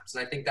sometimes.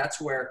 And I think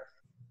that's where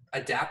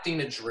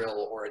adapting a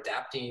drill or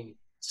adapting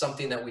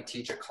something that we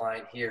teach a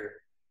client here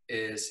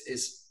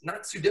is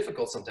not too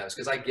difficult sometimes,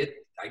 because I get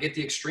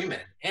the extreme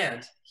end,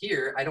 and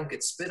here I don't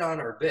get spit on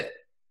or bit.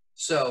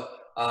 So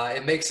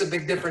it makes a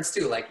big difference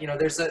too. Like,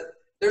 there's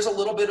a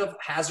little bit of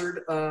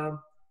hazard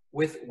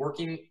with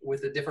working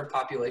with a different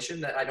population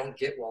that I don't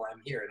get while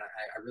I'm here. And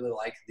I really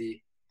like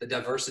the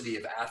diversity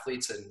of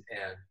athletes and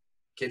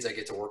kids I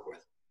get to work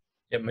with.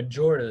 Yeah,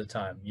 majority of the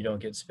time you don't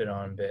get spit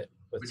on a bit.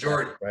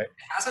 Majority, right?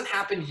 It hasn't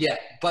happened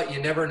yet, but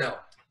you never know.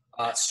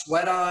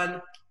 Sweat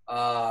on,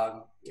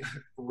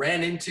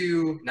 ran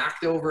into,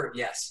 knocked over,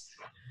 yes,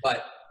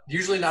 but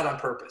usually not on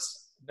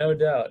purpose. No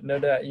doubt, no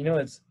doubt.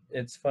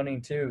 It's funny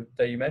too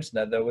that you mentioned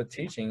that, though, with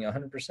teaching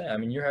 100%. I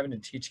mean, you're having to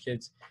teach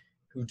kids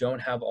who don't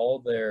have all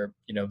their,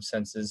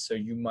 senses, so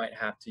you might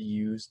have to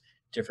use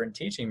different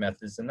teaching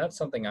methods. And that's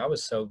something I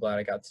was so glad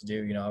I got to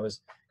do. I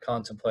was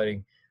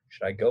contemplating,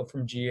 should I go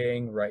from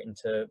GAing right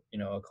into,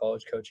 a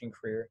college coaching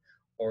career,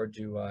 or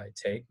do I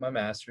take my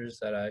master's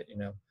that I,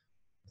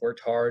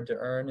 worked hard to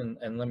earn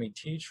and let me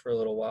teach for a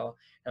little while?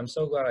 And I'm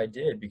so glad I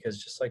did,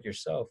 because just like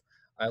yourself,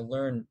 I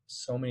learned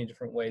so many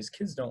different ways.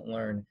 Kids don't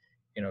learn,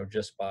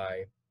 just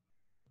by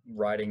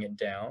writing it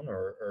down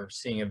or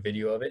seeing a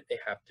video of it. They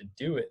have to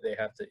do it. They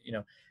have to,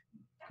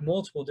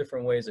 multiple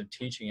different ways of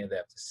teaching it. They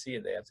have to see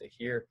it. They have to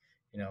hear,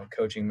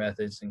 coaching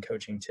methods and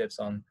coaching tips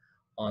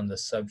on the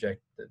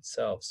subject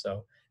itself.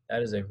 So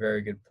that is a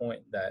very good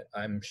point that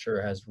I'm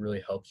sure has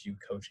really helped you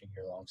coaching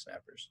your long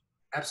snappers.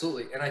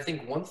 Absolutely. And I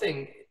think one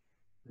thing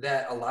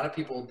that a lot of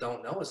people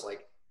don't know is,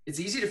 like, it's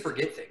easy to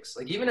forget things.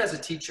 Like, even as a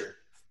teacher,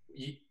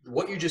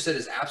 what you just said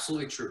is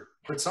absolutely true.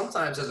 But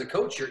sometimes as a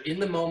coach, you're in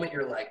the moment,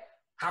 you're like,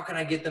 how can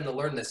I get them to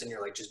learn this? And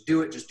you're like, just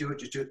do it, just do it,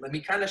 just do it. Let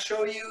me kind of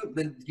show you,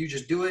 then you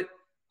just do it.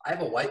 I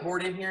have a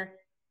whiteboard in here,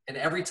 and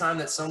every time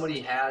that somebody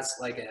has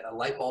like a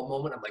light bulb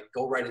moment, I'm like,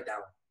 go write it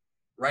down.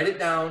 Write it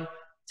down.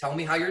 Tell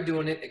me how you're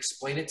doing it.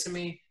 Explain it to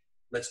me.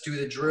 Let's do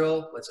the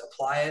drill. Let's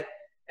apply it.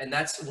 And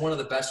that's one of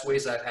the best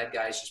ways I've had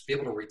guys just be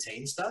able to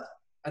retain stuff.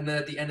 And then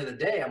at the end of the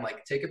day, I'm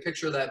like, take a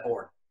picture of that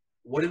board.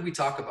 What did we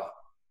talk about?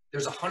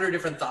 There's 100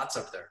 different thoughts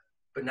up there.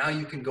 But now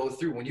you can go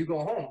through. When you go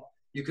home,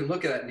 you can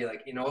look at it and be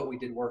like, you know what? We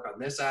did work on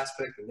this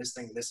aspect and this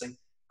thing and this thing.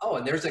 Oh,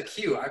 and there's a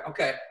cue.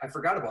 Okay, I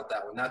forgot about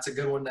that one. That's a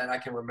good one that I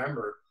can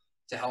remember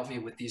to help me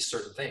with these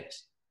certain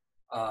things.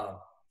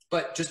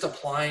 But just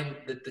applying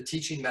the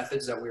teaching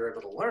methods that we were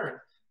able to learn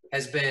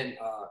has been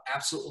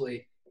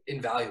absolutely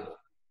invaluable.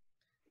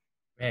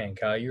 Man,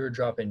 Kyle, you were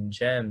dropping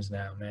gems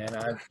now, man.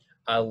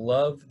 I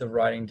love the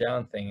writing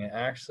down thing. And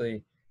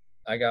actually,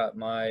 I got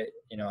my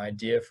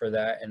idea for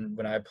that. And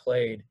when I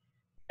played,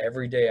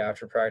 every day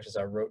after practice,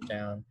 I wrote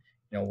down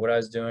what I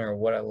was doing or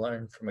what I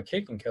learned from a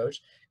kicking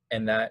coach,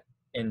 and that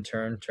in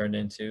turn turned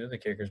into the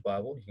Kicker's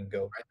Bible. You can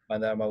go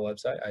find that on my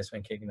website,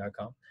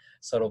 icemankicking.com.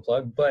 Subtle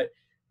plug, but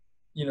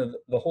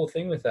the whole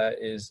thing with that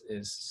is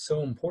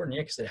so important,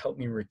 because it helped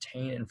me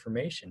retain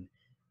information.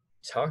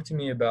 Talk to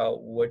me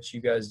about what you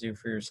guys do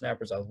for your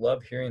snappers. I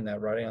love hearing that,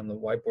 writing on the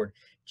whiteboard.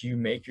 Do you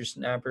make your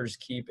snappers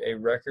keep a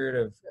record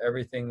of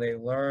everything they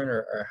learn,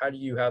 or how do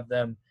you have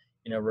them,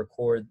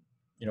 record?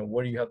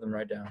 What do you have them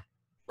write down?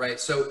 Right.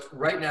 So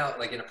right now,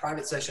 like in a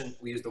private session,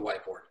 we use the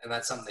whiteboard, and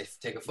that's something they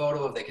take a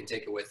photo of. They can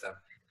take it with them.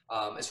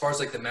 As far as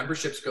like the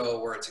memberships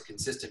go, where it's a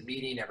consistent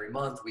meeting every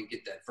month, we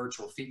get that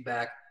virtual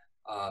feedback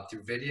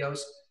through videos.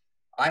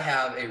 I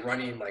have a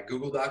running like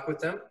Google Doc with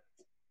them.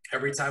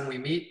 Every time we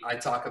meet, I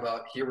talk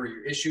about, here were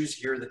your issues,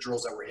 here are the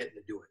drills that we're hitting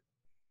to do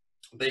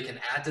it. They can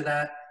add to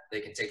that. They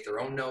can take their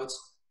own notes,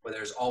 but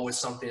there's always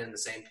something in the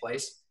same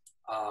place.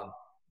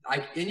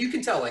 And you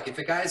can tell, like, if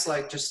a guy's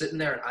like just sitting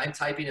there and I'm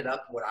typing it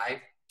up, what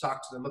I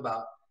talked to them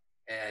about,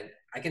 and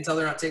I can tell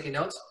they're not taking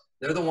notes.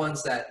 They're the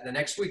ones that the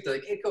next week they're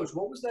like, hey coach,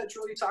 what was that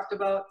drill you talked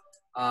about?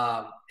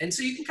 And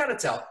so you can kind of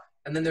tell.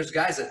 And then there's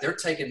guys that they're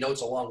taking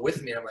notes along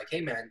with me. And I'm like, hey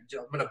man,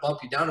 I'm going to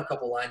bump you down a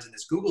couple lines in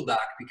this Google Doc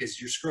because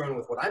you're screwing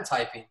with what I'm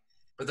typing.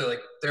 But they're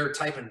like, they're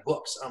typing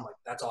books. I'm like,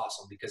 that's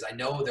awesome, because I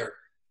know they're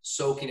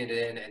soaking it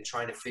in and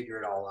trying to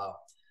figure it all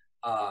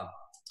out.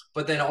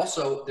 But then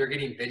also they're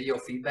getting video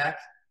feedback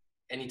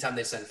anytime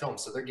they send film.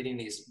 So they're getting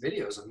these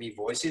videos of me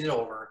voicing it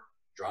over,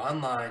 drawing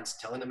lines,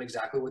 telling them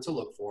exactly what to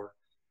look for.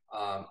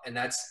 And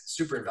that's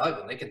super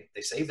invaluable. And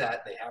they save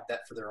that. They have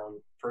that for their own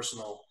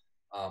personal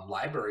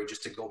library,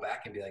 just to go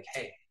back and be like,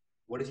 hey,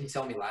 what did he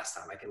tell me last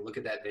time? I can look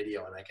at that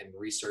video and I can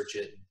research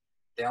it.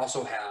 They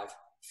also have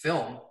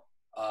film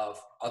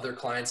of other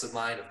clients of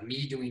mine, of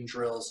me doing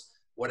drills,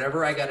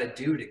 whatever I got to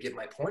do to get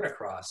my point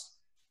across,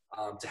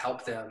 to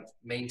help them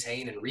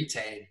maintain and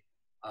retain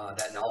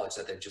that knowledge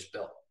that they've just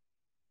built.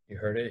 You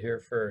heard it here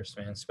first,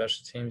 man.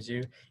 Special teams,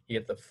 you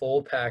get the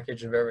full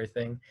package of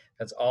everything.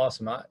 That's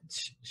awesome.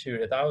 Shoot,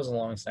 if I was a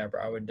long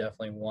snapper, I would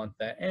definitely want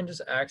that, and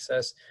just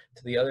access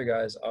to the other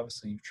guys.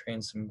 Obviously, you've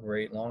trained some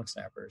great long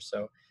snappers,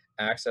 so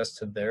access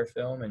to their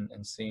film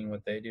and seeing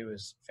what they do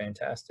is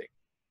fantastic.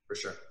 For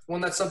sure. Well,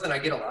 and that's something I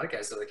get a lot of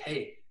guys. They're like,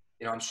 hey,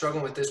 I'm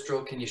struggling with this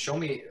drill. Can you show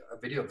me a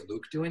video of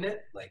Luke doing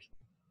it? Like,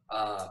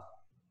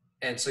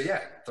 and so,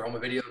 yeah, throw them a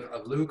video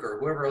of Luke or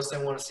whoever else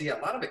they want to see. A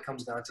lot of it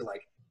comes down to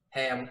like,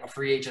 hey, I'm a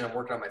free agent. I'm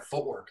working on my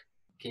footwork.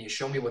 Can you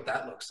show me what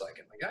that looks like?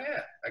 I'm like, oh,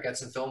 yeah, I got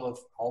some film of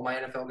all my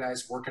NFL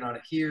guys working on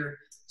it here,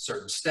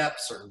 certain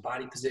steps, certain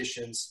body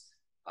positions,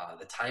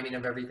 the timing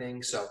of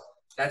everything. So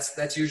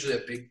that's usually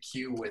a big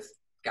cue with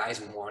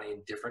guys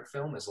wanting different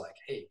film is like,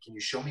 hey, can you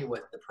show me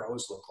what the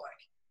pros look like?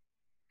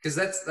 Because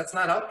that's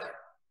not out there.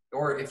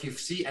 Or if you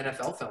see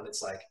NFL film,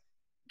 it's like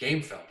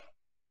game film.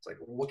 It's like,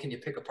 well, what can you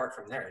pick apart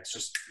from there? It's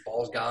just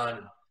ball's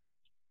gone.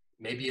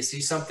 Maybe you see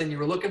something you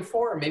were looking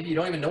for, or maybe you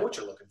don't even know what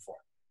you're looking for.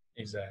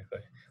 Exactly.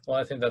 Well,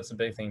 I think that's a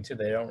big thing too.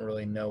 They don't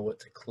really know what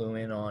to clue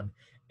in on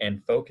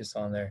and focus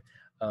on there.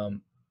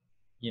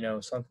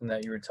 Something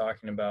that you were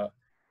talking about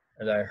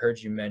or that I heard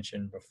you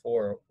mention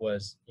before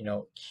was,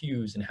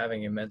 cues and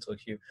having a mental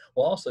cue.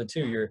 Well, also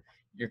too,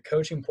 your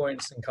coaching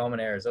points and common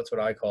errors. That's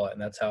what I call it,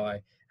 and that's how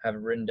I have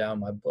it written down in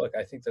my book.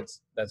 I think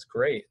that's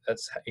great.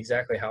 That's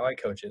exactly how I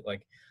coach it.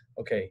 Like,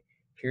 okay,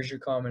 here's your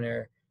common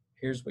error.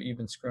 Here's what you've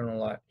been screwing a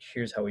lot.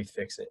 Here's how we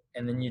fix it.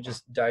 And then you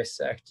just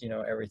dissect,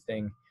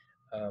 everything,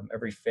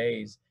 every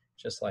phase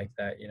just like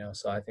that,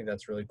 So I think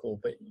that's really cool.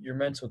 But your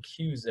mental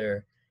cues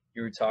there,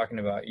 you were talking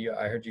about,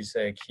 I heard you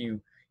say a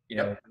cue,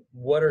 Yep.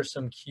 what are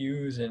some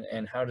cues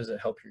and how does it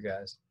help your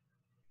guys?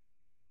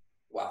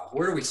 Wow.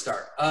 Where do we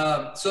start?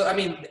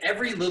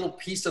 Every little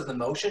piece of the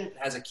motion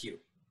has a cue.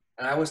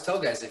 And I always tell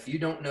guys, if you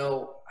don't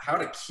know how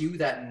to cue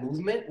that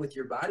movement with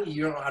your body,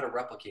 you don't know how to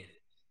replicate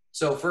it.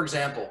 So, for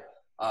example,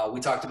 we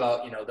talked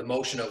about, the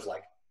motion of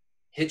like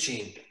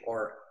hitching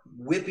or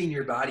whipping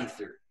your body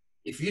through.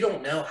 If you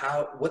don't know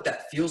what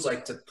that feels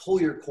like to pull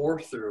your core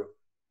through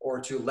or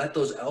to let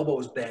those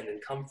elbows bend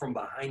and come from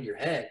behind your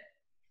head,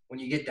 when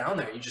you get down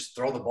there, you just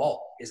throw the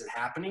ball. Is it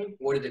happening?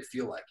 What did it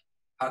feel like?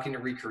 How can you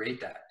recreate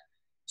that?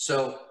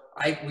 So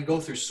we go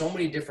through so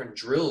many different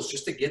drills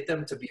just to get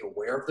them to be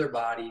aware of their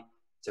body,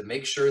 to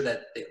make sure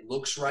that it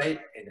looks right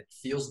and it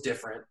feels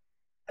different.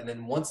 And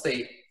then once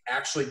they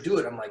actually do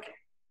it, I'm like,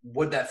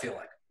 what'd that feel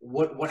like?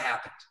 What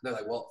happened? They're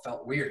like, well, it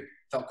felt weird,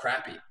 felt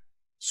crappy.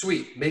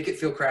 Sweet, make it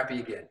feel crappy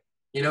again.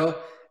 And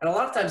a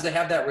lot of times they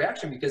have that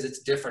reaction because it's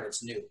different,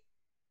 it's new.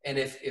 And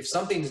if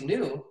something's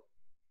new,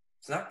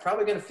 it's not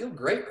probably going to feel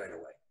great right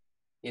away.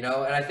 And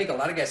I think a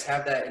lot of guys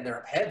have that in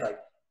their head, like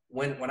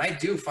when I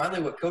do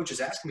finally what coach is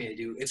asking me to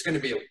do, it's going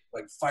to be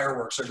like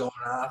fireworks are going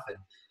off and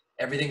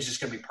everything's just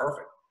going to be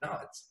perfect. No,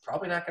 it's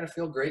probably not going to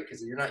feel great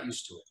because you're not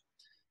used to it.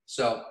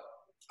 So,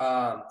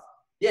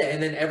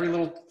 and then every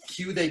little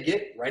cue they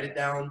get, write it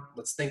down.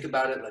 Let's think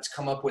about it. Let's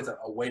come up with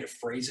a way to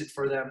phrase it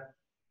for them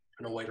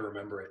and a way to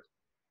remember it.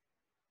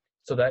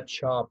 So that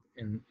chop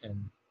and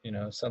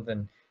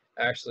something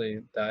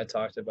actually that I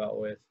talked about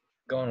with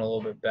going a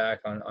little bit back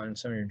on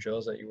some of your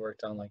drills that you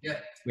worked on, like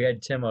we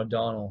had Tim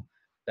O'Donnell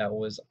that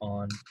was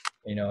on,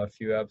 a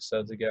few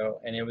episodes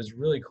ago, and it was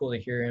really cool to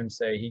hear him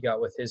say he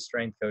got with his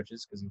strength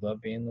coaches because he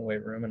loved being in the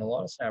weight room, and a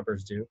lot of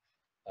snappers do,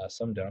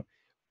 some don't,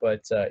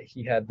 but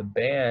he had the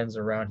bands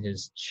around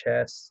his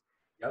chest,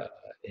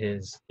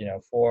 his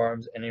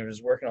forearms, and he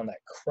was working on that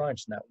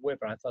crunch and that whip,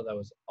 and I thought that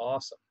was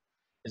awesome.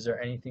 Is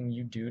there anything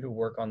you do to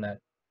work on that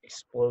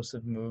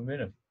explosive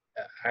movement of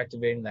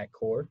activating that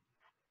core?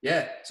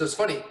 Yeah. So it's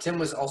funny. Tim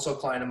was also a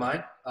client of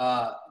mine.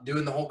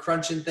 Doing the whole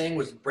crunching thing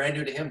was brand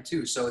new to him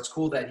too. So it's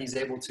cool that he's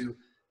able to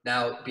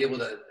now be able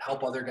to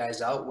help other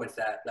guys out with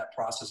that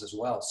process as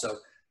well. So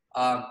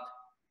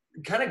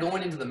kind of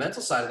going into the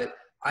mental side of it,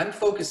 I'm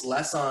focused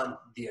less on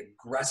the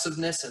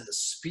aggressiveness and the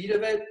speed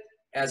of it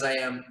as I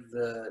am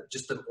the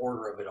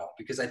order of it all,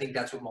 because I think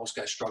that's what most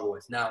guys struggle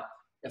with. Now,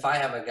 if I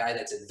have a guy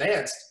that's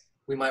advanced,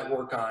 we might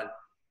work on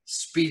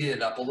speeding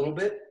it up a little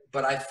bit.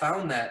 But I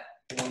found that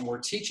when we're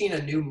teaching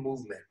a new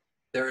movement,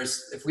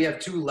 if we have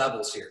two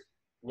levels here,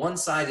 one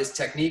side is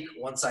technique,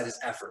 one side is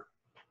effort.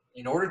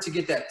 In order to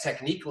get that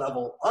technique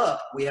level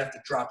up, we have to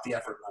drop the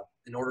effort level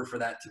in order for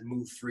that to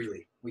move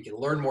freely. We can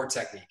learn more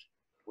technique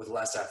with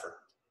less effort.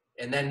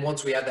 And then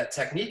once we have that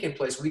technique in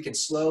place, we can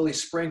slowly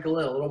sprinkle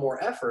in a little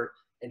more effort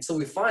until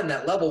we find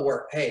that level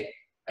where, hey,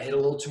 I hit a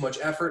little too much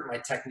effort, my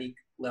technique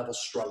level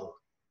struggled.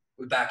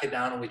 We back it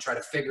down and we try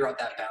to figure out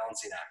that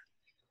balancing act.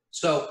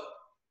 So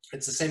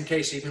it's the same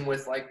case even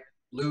with like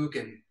Luke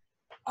and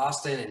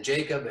Austin and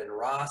Jacob and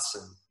Ross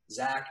and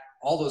Zach,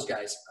 all those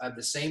guys have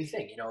the same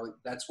thing.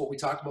 That's what we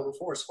talked about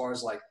before as far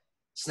as like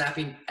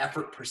snapping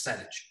effort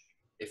percentage.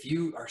 If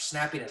you are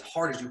snapping as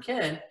hard as you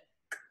can,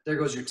 there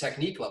goes your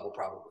technique level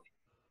probably.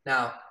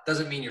 Now,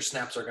 doesn't mean your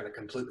snaps are going to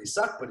completely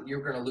suck, but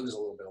you're going to lose a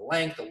little bit of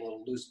length,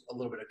 lose a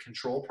little bit of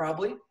control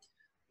probably.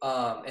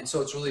 And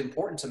so it's really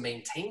important to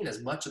maintain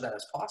as much of that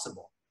as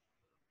possible.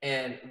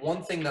 And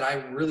one thing that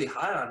I'm really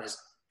high on is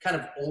kind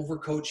of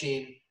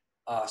overcoaching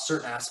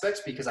certain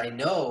aspects, because I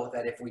know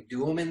that if we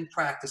do them in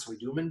practice, we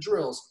do them in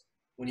drills,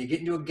 when you get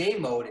into a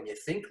game mode and you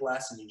think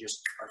less and you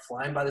just are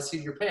flying by the seat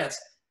of your pants,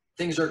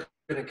 things are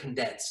going to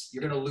condense.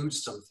 You're going to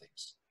lose some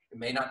things. It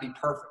may not be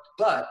perfect,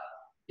 but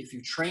if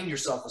you train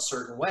yourself a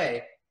certain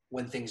way,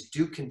 when things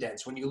do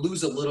condense, when you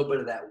lose a little bit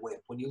of that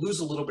whip, when you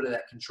lose a little bit of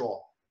that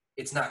control,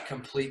 it's not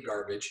complete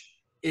garbage.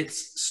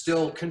 It's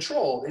still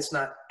controlled. It's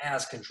not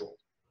as controlled.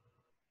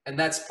 And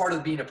that's part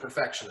of being a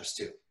perfectionist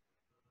too.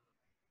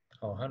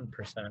 Oh,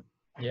 100%.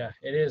 Yeah,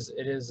 it is.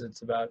 It is.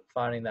 It's about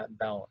finding that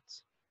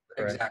balance.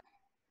 Correct? Exactly.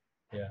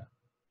 Yeah.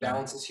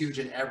 Balance is huge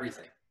in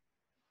everything.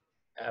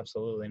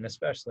 Absolutely. And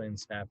especially in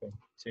snapping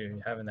too,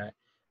 having that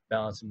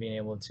balance and being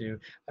able to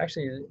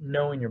actually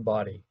knowing your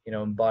body,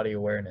 and body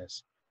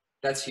awareness.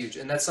 That's huge.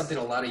 And that's something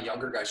a lot of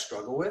younger guys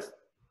struggle with.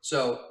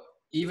 So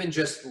even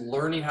just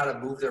learning how to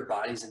move their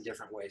bodies in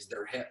different ways,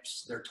 their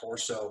hips, their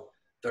torso,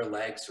 their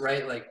legs,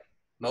 right? Like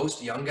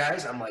most young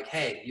guys, I'm like,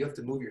 hey, you have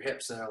to move your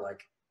hips. And they're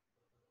like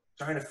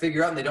trying to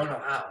figure out and they don't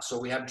know how. So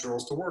we have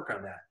drills to work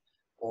on that.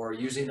 Or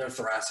using their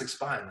thoracic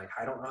spine. Like,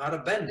 I don't know how to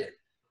bend it.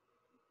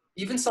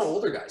 Even some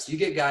older guys, you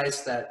get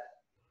guys that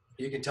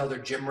you can tell they're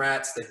gym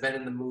rats. They've been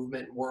in the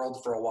movement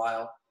world for a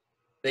while.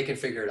 They can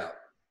figure it out.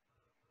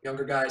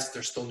 Younger guys,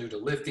 they're still new to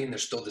lifting. They're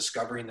still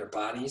discovering their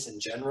bodies in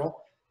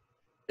general.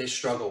 They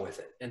struggle with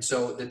it. And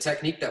so the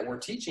technique that we're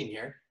teaching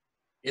here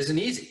isn't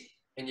easy.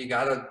 And you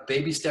got to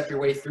baby step your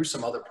way through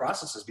some other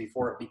processes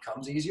before it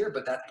becomes easier.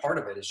 But that part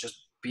of it is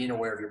just being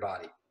aware of your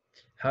body.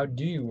 How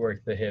do you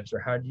work the hips, or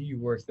how do you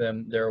work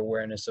their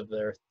awareness of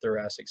their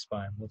thoracic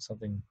spine? What's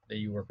something that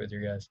you work with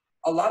your guys?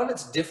 A lot of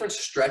it's different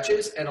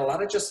stretches and a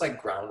lot of just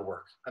like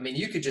groundwork. I mean,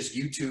 you could just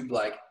YouTube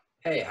like,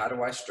 hey, how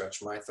do I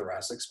stretch my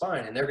thoracic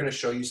spine? And they're going to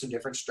show you some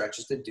different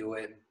stretches to do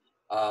it.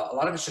 A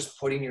lot of it's just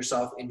putting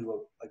yourself into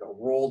a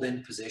rolled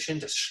in position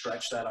to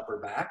stretch that upper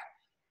back.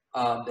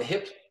 The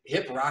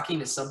hip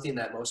rocking is something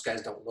that most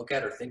guys don't look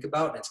at or think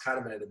about. And it's kind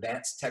of an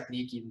advanced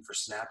technique even for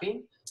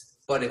snapping.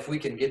 But if we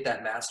can get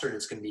that mastered,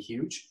 it's going to be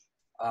huge.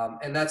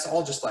 And that's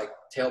all just like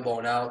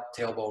tailbone out,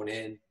 tailbone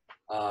in,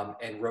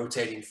 and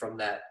rotating from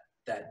that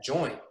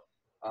joint.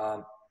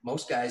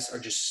 Most guys are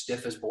just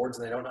stiff as boards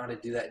and they don't know how to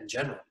do that in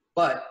general.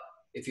 But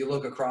if you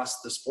look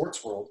across the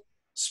sports world,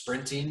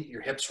 sprinting,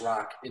 your hips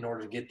rock in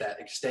order to get that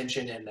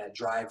extension and that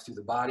drive through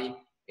the body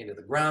into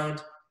the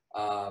ground.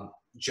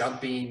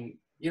 Jumping,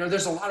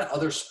 there's a lot of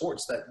other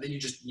sports that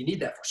you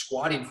need that for.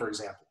 Squatting, for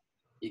example.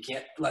 You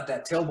can't let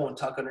that tailbone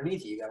tuck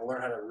underneath you. You got to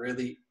learn how to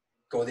really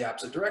go the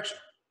opposite direction.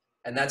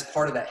 And that's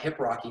part of that hip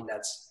rocking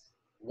that's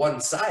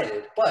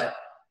one-sided, but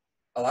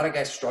a lot of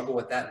guys struggle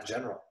with that in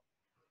general.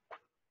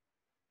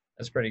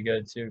 That's pretty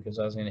good too, because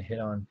I was going to hit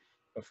on,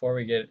 before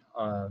we get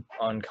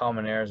on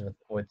common errors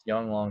with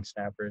young long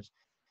snappers,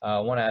 I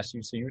want to ask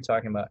you, so you were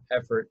talking about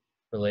effort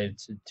related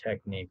to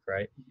technique,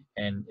 right?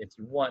 And if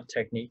you want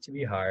technique to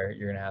be higher,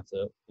 you're going to have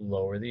to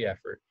lower the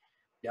effort.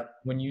 Yep.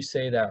 When you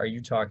say that, are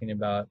you talking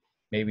about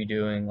maybe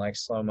doing like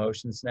slow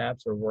motion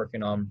snaps, or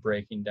working on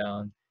breaking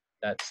down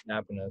that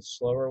snap in a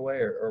slower way,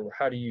 or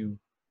how do you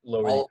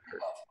lower the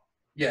effort?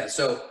 Yeah,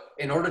 so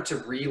in order to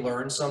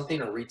relearn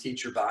something or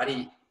reteach your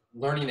body,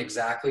 learning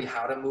exactly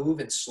how to move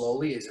and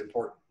slowly is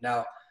important.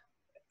 Now,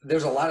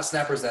 there's a lot of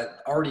snappers that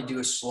already do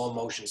a slow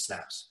motion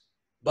snaps.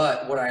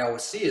 But what I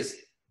always see is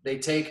they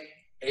take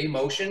a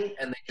motion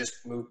and they just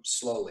move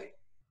slowly.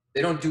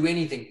 They don't do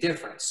anything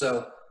different.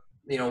 So,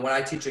 when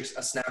I teach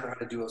a snapper how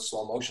to do a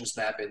slow motion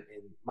snap in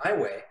my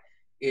way,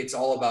 it's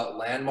all about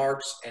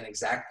landmarks and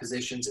exact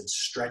positions and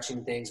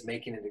stretching things,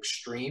 making it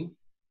extreme.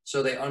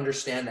 So they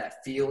understand that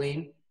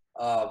feeling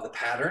of the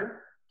pattern,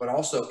 but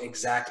also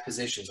exact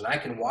positions. And I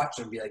can watch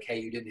them and be like, hey,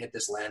 you didn't hit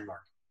this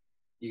landmark.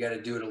 You got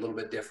to do it a little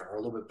bit different or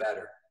a little bit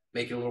better,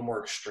 make it a little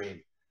more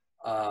extreme.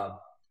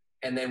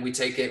 And then we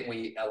take it and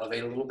we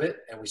elevate a little bit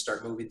and we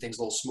start moving things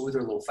a little smoother,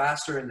 a little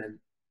faster. And then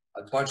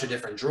a bunch of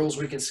different drills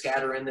we can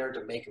scatter in there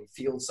to make them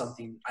feel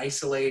something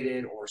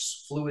isolated or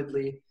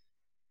fluidly.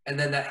 And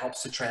then that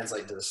helps to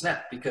translate to the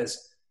snap,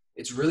 because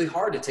it's really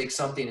hard to take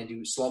something and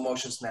do slow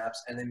motion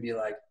snaps and then be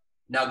like,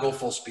 now go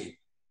full speed.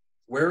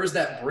 Where is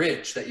that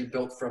bridge that you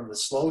built from the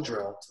slow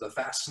drill to the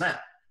fast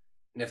snap?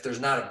 And if there's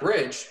not a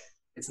bridge,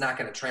 it's not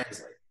going to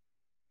translate.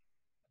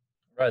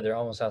 Right. There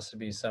almost has to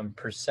be some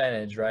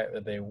percentage, right,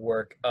 that they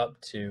work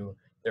up to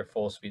their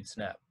full speed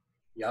snap.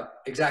 Yep,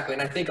 exactly.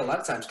 And I think a lot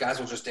of times guys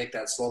will just take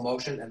that slow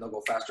motion and they'll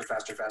go faster,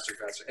 faster, faster,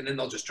 faster, and then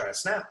they'll just try to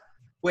snap.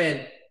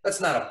 When that's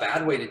not a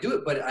bad way to do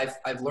it, but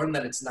I've learned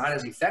that it's not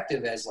as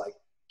effective as like,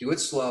 do it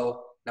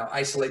slow, now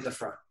isolate the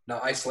front, now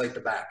isolate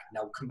the back,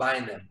 now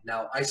combine them,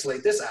 now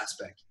isolate this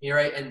aspect,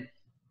 right? And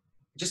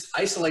just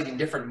isolating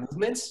different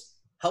movements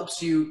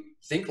helps you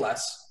think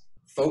less,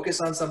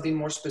 focus on something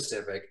more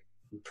specific,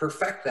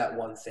 perfect that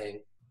one thing,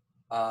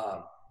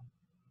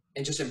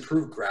 and just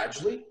improve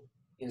gradually.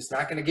 And it's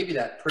not going to give you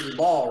that pretty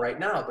ball right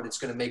now, but it's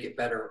going to make it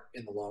better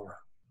in the long run.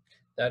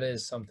 That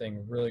is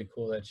something really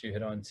cool that you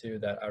hit on too,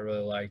 that I really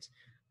liked.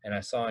 and I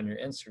saw on your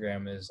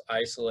Instagram is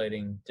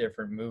isolating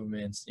different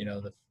movements,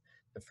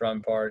 the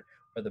front part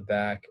or the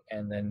back,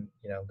 and then,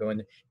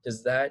 going.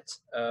 Does that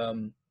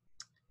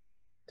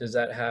does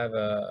that have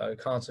a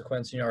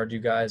consequence, or do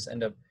guys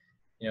end up,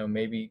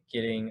 maybe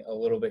getting a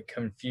little bit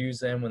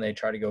confused then when they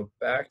try to go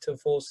back to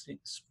full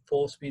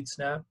speed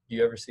snap? Do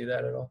you ever see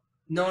that at all?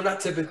 No, not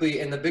typically.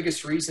 And the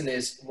biggest reason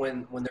is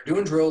when they're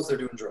doing drills, they're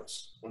doing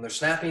drills. When they're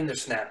snapping, they're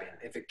snapping.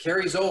 If it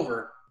carries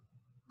over,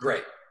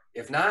 great.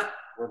 If not,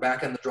 we're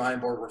back on the drawing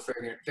board. We're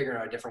figuring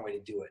out a different way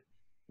to do it.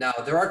 Now,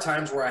 there are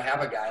times where I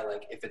have a guy,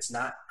 like, if it's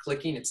not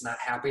clicking, it's not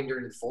happening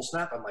during the full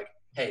snap, I'm like,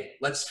 hey,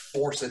 let's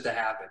force it to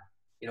happen.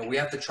 We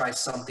have to try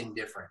something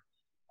different.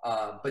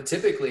 But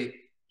typically,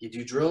 you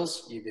do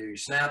drills, you do your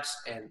snaps,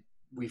 and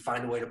we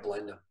find a way to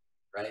blend them,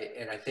 right?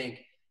 And I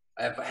think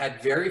I've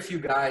had very few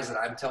guys that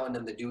I'm telling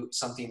them to do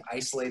something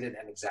isolated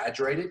and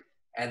exaggerated,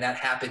 and that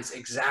happens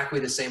exactly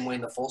the same way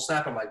in the full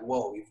snap. I'm like,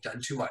 whoa, you've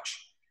done too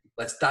much.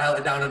 Let's dial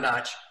it down a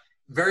notch.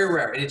 Very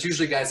rare. And it's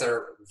usually guys that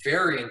are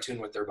very in tune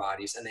with their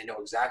bodies and they know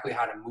exactly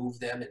how to move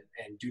them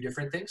and do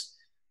different things.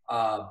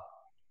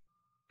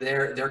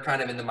 They're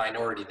kind of in the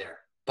minority there.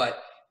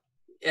 But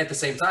at the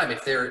same time,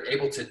 if they're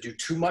able to do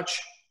too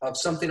much of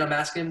something I'm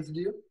asking them to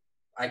do,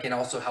 I can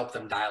also help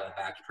them dial it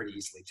back pretty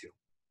easily too.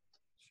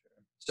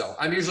 So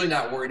I'm usually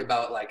not worried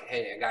about, like,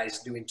 hey, a guy's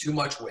doing too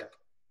much whip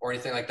or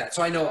anything like that.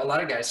 So I know a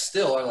lot of guys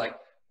still are like,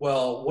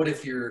 well, what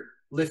if you're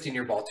lifting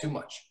your ball too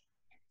much?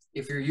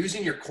 If you're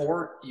using your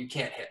core, you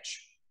can't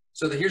hitch.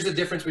 So here's the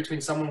difference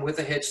between someone with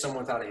a hitch,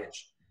 someone without a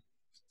hitch.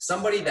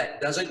 Somebody that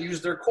doesn't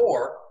use their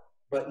core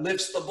but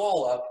lifts the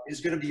ball up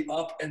is going to be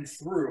up and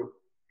through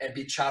and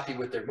be choppy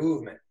with their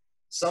movement.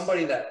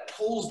 Somebody that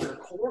pulls their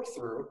core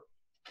through,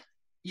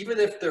 even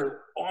if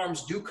their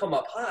arms do come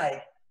up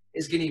high,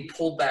 is getting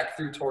pulled back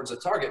through towards the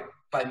target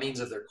by means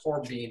of their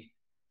core being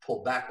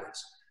pulled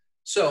backwards.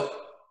 So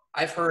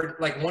I've heard,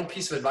 like, one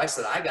piece of advice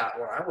that I got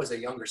when I was a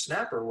younger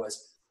snapper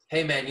was,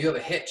 hey, man, you have a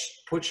hitch.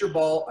 Put your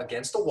ball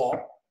against a wall,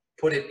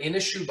 put it in a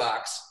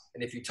shoebox,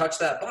 and if you touch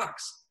that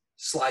box,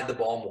 slide the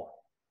ball more.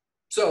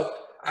 So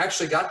I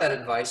actually got that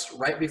advice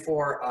right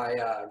before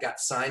I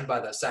got signed by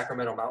the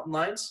Sacramento Mountain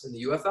Lions in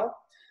the UFL.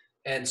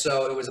 And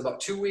so it was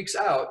about 2 weeks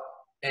out,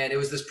 and it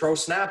was this pro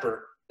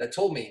snapper that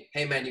told me,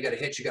 hey, man, you got a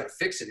hitch. You got to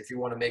fix it if you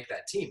want to make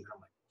that team. And I'm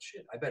like,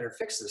 shit, I better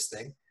fix this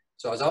thing.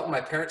 So I was out in my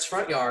parents'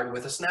 front yard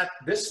with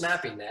this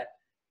snapping net,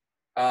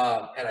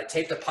 and I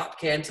taped a pop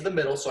can to the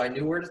middle so I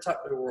knew where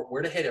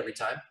to hit every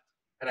time,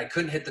 and I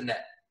couldn't hit the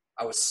net.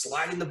 I was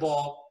sliding the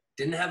ball,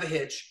 didn't have a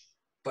hitch,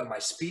 but my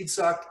speed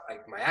sucked,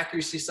 my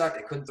accuracy sucked.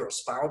 I couldn't throw a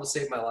spiral to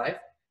save my life.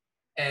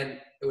 And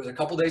it was a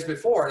couple days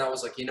before, and I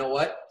was like, you know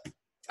what?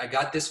 I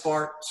got this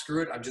far.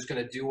 Screw it. I'm just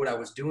going to do what I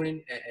was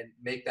doing and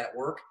make that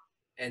work.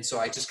 And so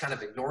I just kind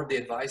of ignored the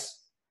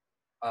advice.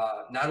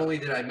 Not only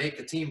did I make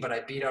the team, but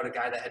I beat out a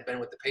guy that had been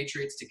with the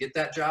Patriots to get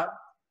that job.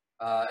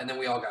 And then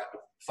we all got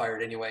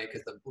fired anyway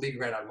because the league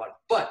ran out of money.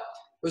 But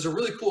it was a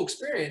really cool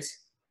experience.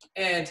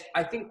 And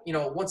I think,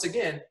 once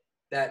again,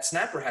 that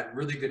snapper had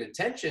really good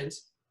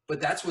intentions, but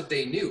that's what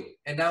they knew.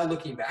 And now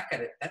looking back at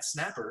it, that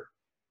snapper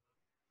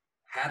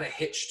had a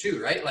hitch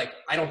too, right? Like,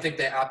 I don't think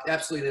they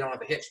absolutely they don't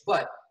have a hitch,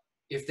 but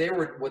if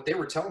what they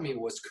were telling me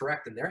was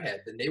correct in their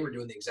head, then they were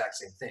doing the exact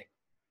same thing,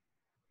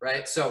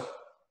 right? So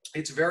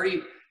it's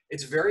very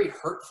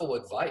hurtful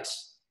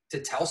advice to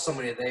tell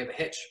somebody that they have a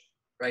hitch,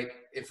 right?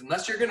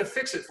 Unless you're going to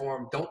fix it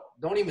for them,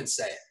 don't even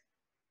say it,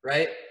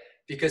 right?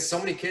 Because so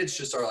many kids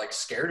just are, like,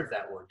 scared of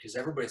that word because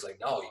everybody's like,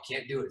 no, you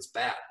can't do it. It's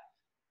bad.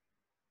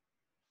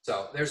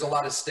 So there's a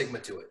lot of stigma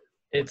to it.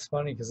 It's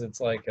funny because it's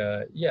like,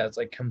 it's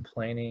like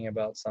complaining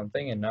about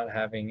something and not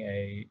having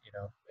a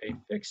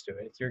fix to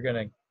it. If you're going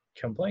to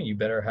complain, you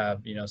better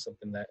have,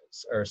 something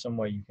or some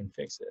way you can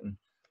fix it. And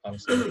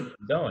obviously they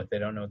don't if they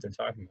don't know what they're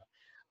talking about.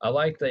 I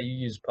like that you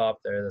use pop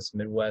there. That's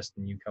Midwest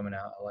and you coming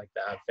out. I like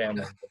that.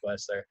 Family in the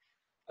West there.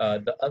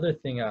 The other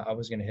thing I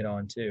was going to hit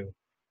on too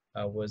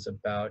was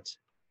about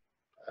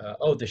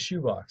the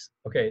shoebox.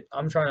 Okay,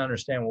 I'm trying to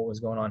understand what was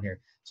going on here.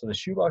 So the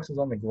shoebox was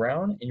on the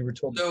ground, and you were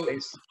told to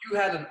face. If you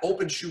had an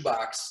open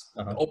shoebox,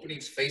 the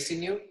opening's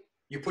facing you,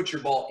 you put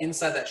your ball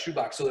inside that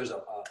shoebox so there's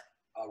a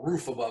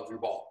roof above your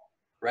ball,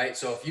 right?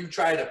 So if you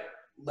try to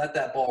let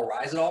that ball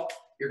rise at all,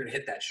 you're going to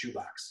hit that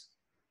shoebox,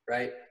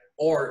 right?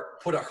 Or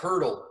put a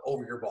hurdle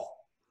over your ball.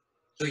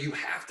 So you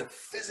have to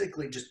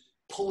physically just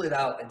pull it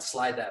out and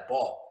slide that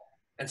ball.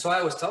 And so I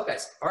always tell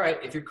guys, all right,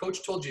 if your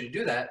coach told you to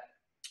do that,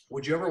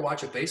 would you ever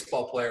watch a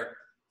baseball player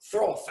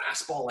throw a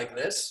fastball like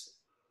this?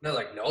 And they're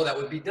like, no, that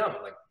would be dumb.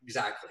 I'm like,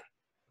 exactly.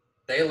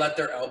 They let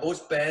their elbows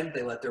bend.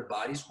 They let their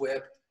bodies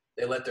whip.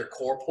 They let their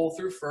core pull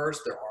through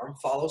first. Their arm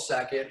follow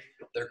second.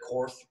 Their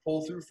core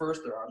pull through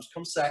first. Their arms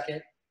come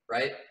second,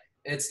 right?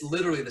 And it's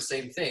literally the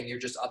same thing. You're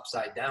just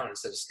upside down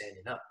instead of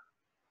standing up.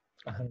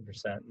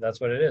 100%.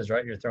 That's what it is,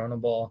 right? You're throwing a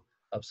ball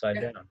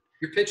upside down.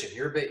 You're pitching.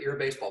 You're a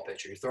baseball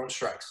pitcher. You're throwing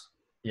strikes.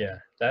 Yeah,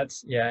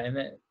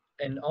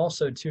 and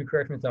also too,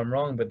 correct me if I'm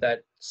wrong, but that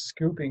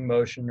scooping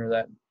motion or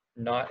that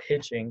not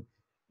hitching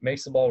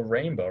makes the ball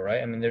rainbow,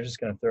 right? I mean, they're just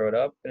going to throw it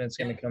up and it's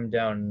going to come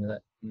down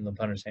in the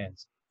punter's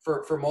hands.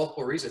 for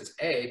multiple reasons.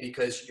 A,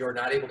 because you're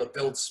not able to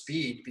build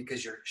speed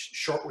because you're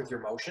short with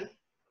your motion.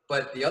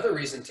 But the other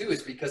reason too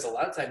is because a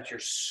lot of times you're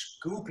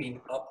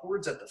scooping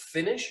upwards at the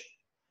finish,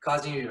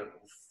 causing you to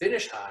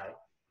finish high,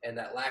 and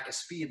that lack of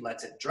speed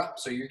lets it drop.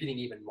 So you're getting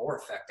even more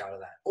effect out of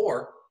that.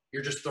 Or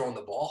you're just throwing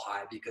the ball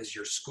high because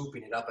you're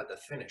scooping it up at the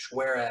finish.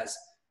 Whereas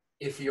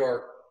if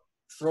you're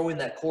throwing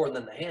that core and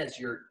then the hands,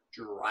 you're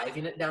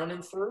driving it down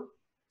and through.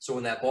 So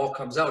when that ball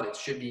comes out, it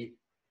should be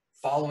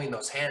following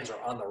those hands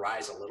or on the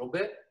rise a little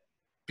bit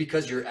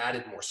because you're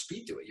added more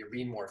speed to it. You're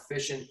being more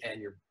efficient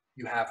and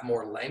you have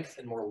more length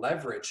and more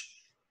leverage,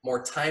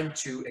 more time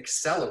to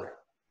accelerate.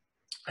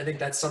 I think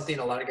that's something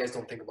a lot of guys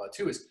don't think about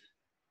too, is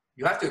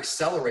you have to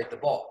accelerate the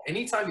ball.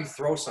 Anytime you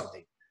throw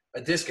something, a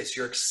discus,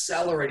 you're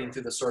accelerating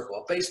through the circle.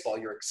 A baseball,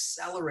 you're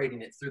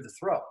accelerating it through the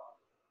throw.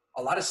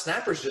 A lot of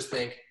snappers just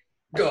think,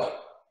 go,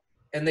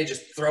 and they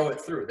just throw it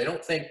through. They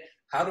don't think,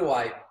 how do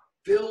I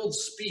build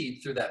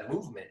speed through that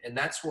movement? And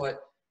that's what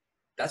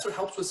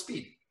helps with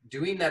speed,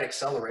 doing that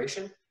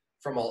acceleration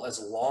from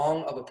as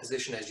long of a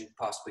position as you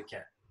possibly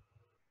can.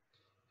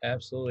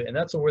 Absolutely. And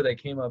that's where they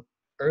came up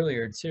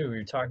earlier too.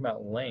 You're talking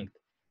about length.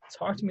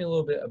 Talk to me a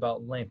little bit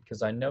about length,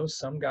 because I know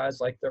some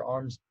guys like their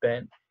arms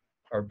bent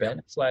or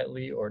bent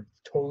slightly or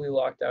totally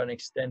locked out and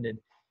extended.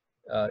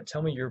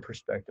 Tell me your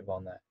perspective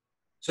on that.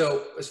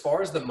 So as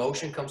far as the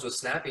motion comes with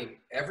snapping,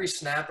 every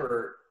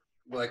snapper,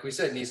 like we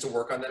said, needs to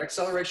work on that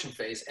acceleration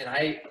phase. And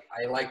I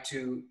like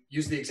to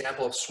use the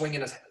example of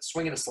swinging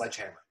a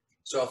sledgehammer.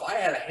 So if I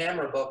had a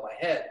hammer above my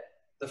head,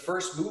 the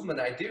first movement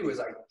I do is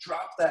I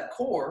drop that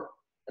core,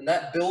 and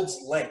that builds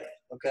length,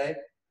 okay?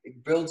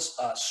 It builds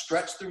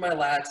stretch through my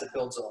lats. It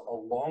builds a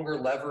longer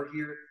lever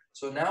here.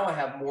 So now I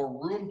have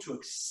more room to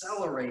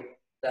accelerate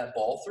that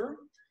ball through.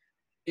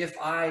 If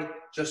I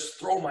just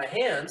throw my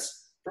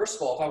hands, first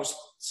of all, if I was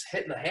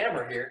hitting the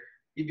hammer here,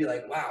 you'd be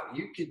like, wow,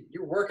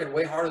 you're working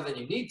way harder than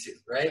you need to,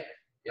 right?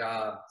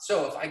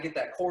 So if I get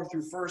that core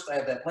through first, I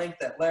have that length,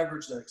 that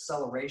leverage, that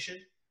acceleration.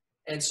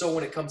 And so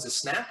when it comes to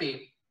snapping,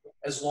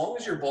 as long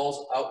as your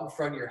ball's out in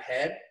front of your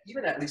head,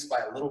 even at least by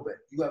a little bit,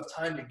 you have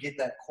time to get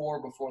that core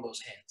before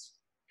those hands,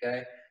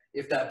 okay?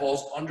 If that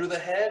ball's under the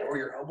head or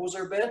your elbows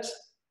are bent,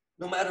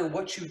 no matter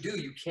what you do,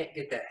 you can't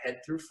get that head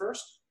through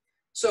first.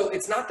 So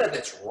it's not that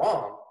it's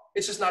wrong,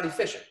 it's just not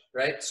efficient,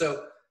 right?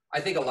 So I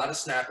think a lot of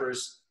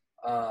snappers,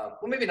 well,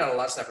 maybe not a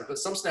lot of snappers, but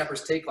some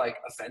snappers take like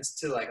offense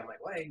to like, I'm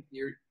like, well, hey,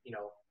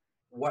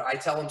 what I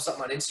tell them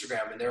something on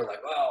Instagram and they're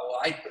like, oh,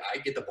 well, I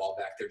get the ball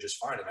back there just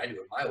fine and I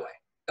do it my way.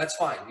 That's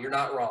fine. You're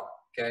not wrong.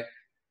 Okay.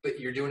 But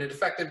you're doing an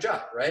effective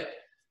job, right?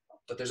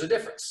 But there's a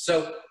difference.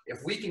 So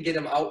if we can get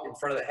them out in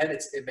front of the head,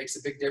 it makes a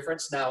big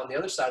difference. Now on the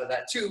other side of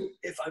that too,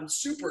 if I'm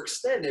super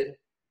extended,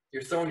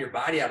 you're throwing your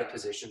body out of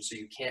position so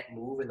you can't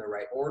move in the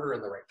right order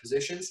in the right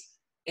positions.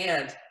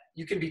 And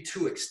you can be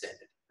too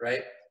extended,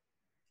 right?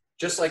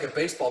 Just like a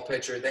baseball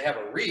pitcher, they have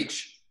a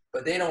reach,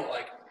 but they don't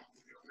like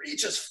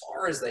reach as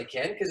far as they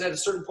can because at a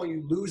certain point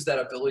you lose that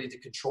ability to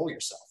control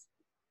yourself.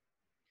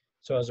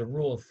 So as a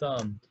rule of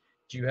thumb,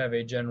 do you have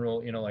a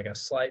general, like a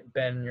slight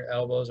bend in your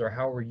elbows, or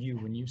how are you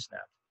when you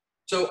snap?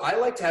 So I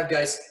like to have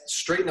guys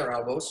straighten their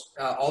elbows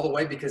all the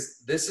way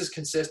because this is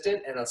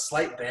consistent and a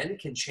slight bend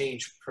can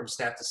change from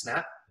snap to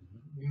snap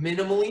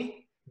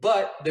minimally,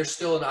 but there's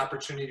still an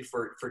opportunity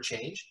for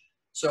change.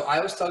 So I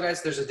always tell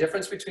guys there's a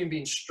difference between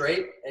being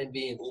straight and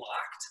being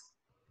locked.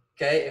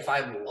 Okay, if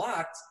I'm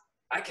locked,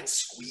 I can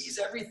squeeze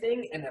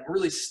everything and I'm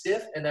really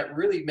stiff and that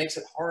really makes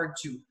it hard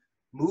to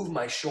move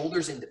my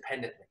shoulders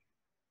independently.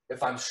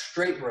 If I'm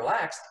straight and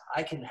relaxed,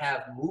 I can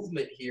have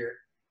movement here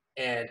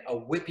and a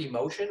whippy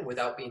motion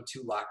without being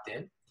too locked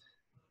in.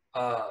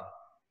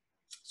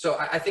 So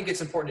I think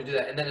it's important to do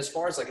that. And then as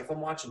far as like if I'm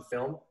watching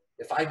film,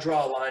 if I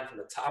draw a line from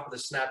the top of the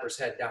snapper's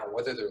head down,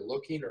 whether they're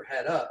looking or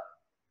head up,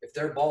 if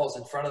their ball is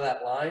in front of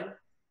that line,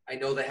 I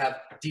know they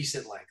have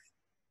decent length.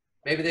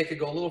 Maybe they could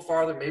go a little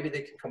farther. Maybe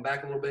they can come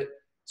back a little bit.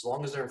 As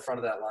long as they're in front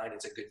of that line,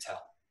 it's a good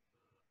tell.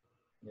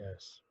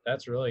 Yes,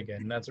 that's really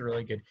good. And that's a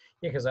really good,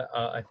 because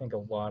I think a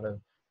lot of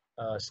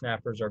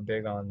snappers are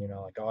big on,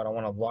 like, oh, I don't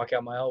want to lock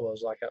out my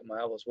elbows.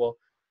 Well,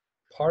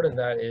 part of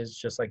that is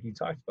just like you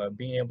talked about,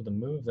 being able to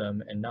move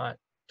them and not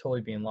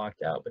totally being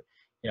locked out. But,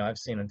 I've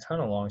seen a ton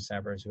of long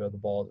snappers who have the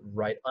ball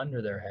right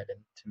under their head. And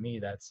to me,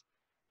 that's,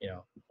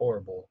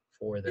 horrible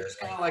for their. It's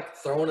kind of like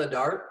throwing a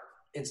dart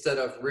instead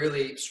of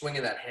really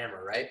swinging that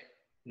hammer, right?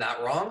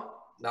 Not wrong,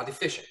 not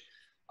efficient.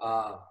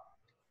 But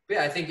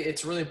yeah, I think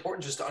it's really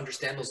important just to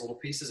understand those little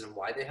pieces and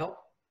why they help,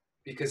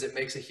 because it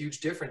makes a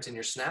huge difference in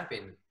your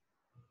snapping.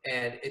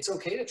 And it's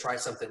okay to try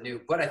something new.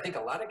 But I think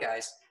a lot of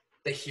guys,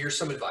 they hear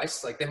some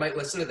advice, like they might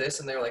listen to this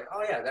and they're like,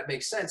 oh yeah, that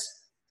makes sense.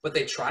 But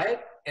they try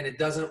it and it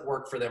doesn't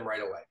work for them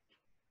right away.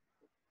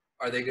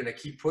 Are they going to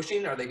keep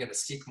pushing? Are they going to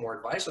seek more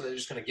advice? Or are they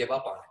just going to give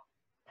up on it?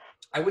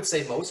 I would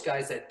say most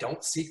guys that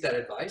don't seek that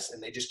advice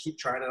and they just keep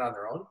trying it on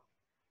their own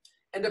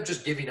end up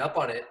just giving up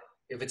on it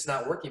if it's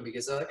not working,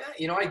 because they're like,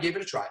 I gave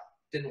it a try.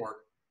 Didn't work.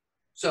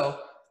 So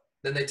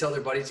then they tell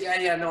their buddies,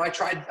 no, I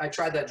tried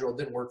that drill.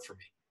 Didn't work for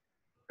me.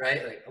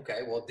 Right? Like, okay,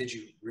 well, did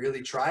you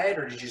really try it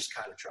or did you just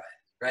kind of try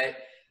it? Right?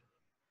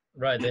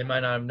 Right. They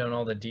might not have known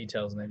all the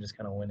details, and they just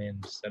kind of went in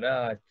and just said,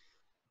 I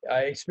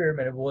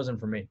experimented. It wasn't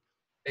for me.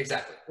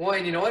 Exactly. Well,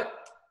 and you know what?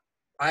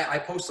 I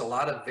post a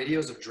lot of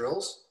videos of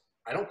drills.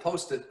 I don't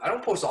post it. I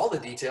don't post all the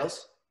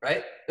details,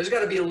 right? There's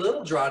got to be a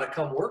little draw to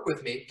come work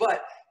with me.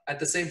 But at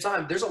the same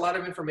time, there's a lot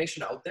of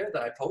information out there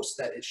that I post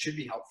that it should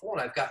be helpful.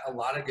 And I've got a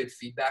lot of good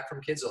feedback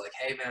from kids. They're like,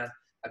 hey, man,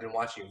 I've been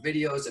watching your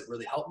videos. It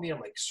really helped me. I'm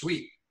like,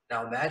 sweet.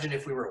 Now imagine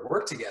if we were at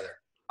work together,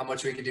 how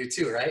much we could do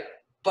too, right?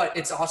 But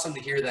it's awesome to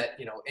hear that,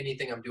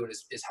 anything I'm doing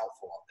is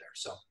helpful out there.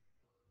 So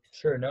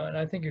Sure. No, and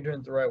I think you're doing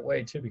it the right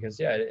way too, because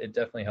yeah, it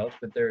definitely helps.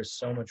 But there's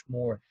so much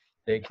more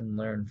they can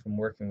learn from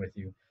working with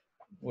you,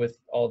 with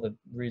all the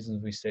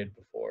reasons we stated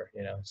before.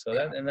 So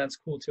yeah, that's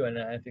cool too, and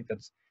I think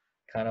that's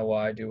kind of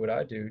why I do what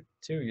I do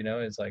too.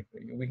 It's like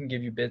we can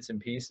give you bits and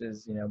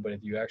pieces, but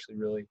if you actually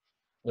really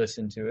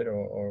listen to it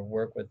or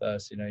work with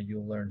us,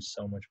 you'll learn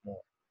so much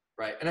more.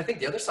 right. And I think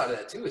the other side of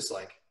that too is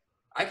like,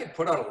 I could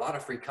put out a lot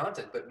of free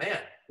content, but man,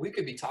 we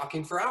could be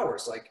talking for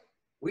hours. Like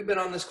we've been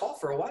on this call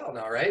for a while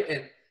now, right?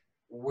 And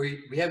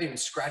we haven't even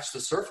scratched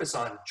the surface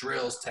on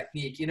drills,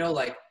 technique.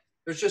 Like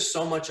there's just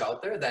so much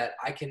out there that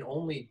I can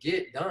only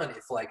get done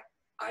if like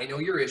I know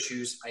your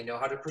issues, I know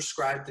how to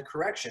prescribe the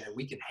correction, and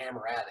we can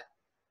hammer at it.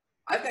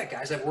 I've got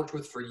guys I've worked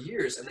with for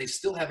years, and they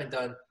still haven't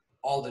done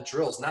all the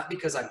drills, not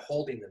because I'm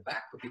holding them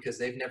back, but because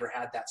they've never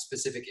had that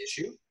specific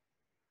issue.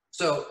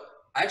 So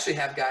I actually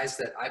have guys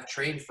that I've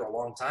trained for a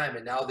long time,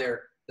 and now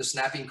they're the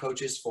snapping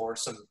coaches for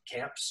some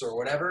camps or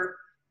whatever.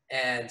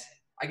 And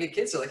I get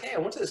kids that are like, hey, I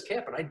went to this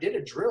camp and I did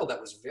a drill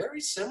that was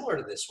very similar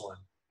to this one,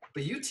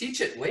 but you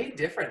teach it way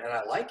different and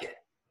I like it.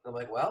 And I'm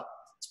like, well,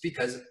 it's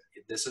because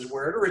this is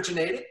where it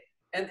originated.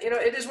 And,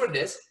 it is what it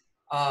is.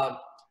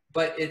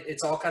 But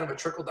it's all kind of a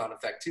trickle down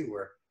effect too,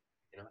 where,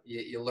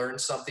 you learn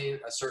something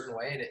a certain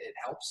way and it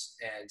helps,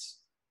 and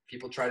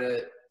people try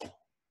to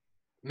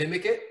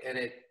mimic it, and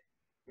it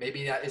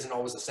maybe that isn't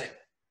always the same.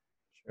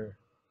 Sure,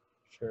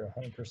 sure,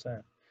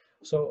 100%.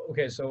 So,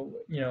 okay, so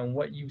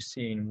what you've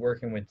seen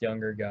working with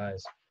younger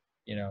guys,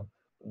 you know,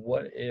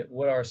 what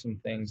are some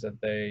things that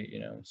they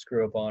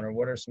screw up on, or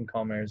what are some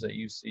common errors that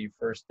you see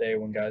first day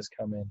when guys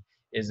come in?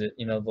 Is it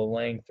the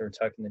length or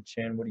tucking the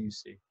chin? What do you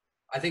see?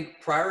 I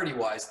think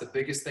priority-wise, the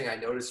biggest thing I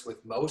noticed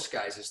with most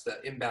guys is the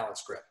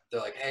imbalance grip.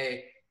 They're like,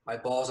 hey, my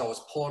ball's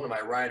always pulling to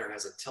my right or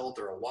has a tilt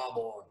or a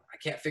wobble, and I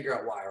can't figure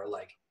out why. Or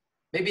like,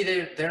 maybe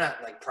they're not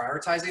like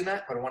prioritizing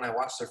that, but when I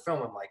watch their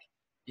film, I'm like,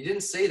 you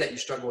didn't say that you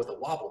struggle with a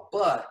wobble,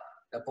 but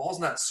that ball's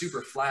not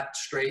super flat,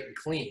 straight, and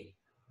clean.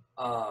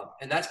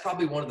 And that's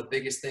probably one of the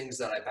biggest things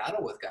that I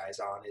battle with guys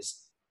on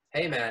is,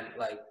 hey man,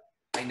 like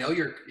I know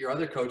your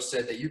other coach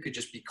said that you could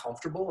just be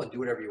comfortable and do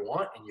whatever you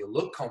want, and you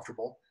look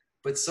comfortable,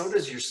 but so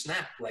does your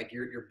snap. Like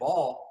your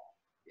ball,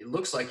 it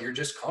looks like you're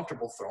just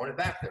comfortable throwing it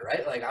back there,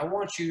 right? Like I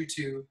want you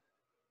to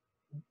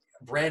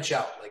branch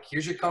out. Like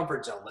here's your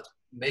comfort zone. Let's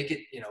make it,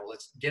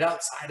 let's get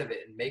outside of it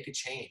and make a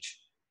change.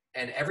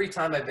 And every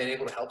time I've been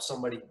able to help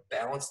somebody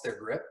balance their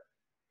grip,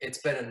 it's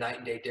been a night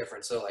and day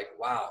difference. So like,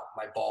 wow,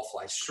 my ball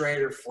flies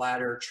straighter,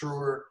 flatter,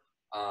 truer.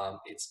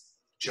 It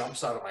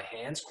jumps out of my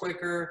hands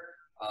quicker.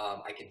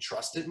 I can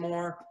trust it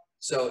more.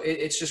 So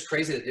it's just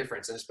crazy the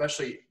difference. And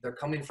especially they're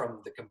coming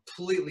from the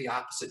completely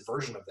opposite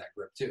version of that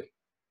grip too.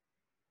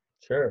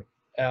 Sure.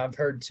 I've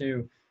heard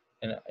too,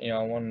 and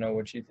I want to know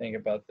what you think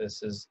about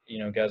this. Is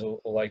guys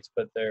will like to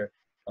put their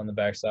on the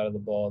backside of the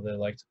ball. They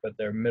like to put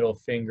their middle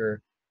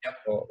finger, Yep.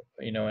 or,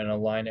 and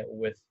align it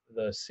with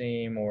the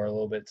seam, or a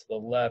little bit to the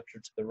left or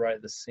to the right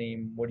of the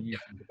seam. What do you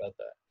think about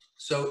that?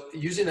 So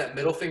using that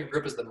middle finger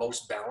grip is the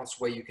most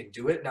balanced way you can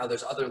do it. Now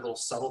there's other little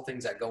subtle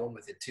things that go in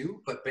with it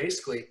too, but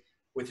basically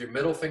with your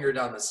middle finger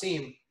down the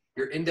seam,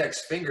 your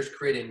index fingers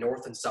create a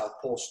north and south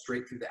pull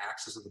straight through the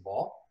axis of the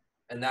ball.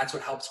 And that's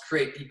what helps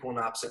create equal and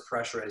opposite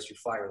pressure as you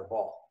fire the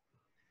ball.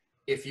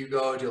 If you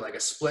go to like a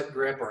split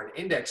grip or an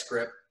index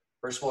grip,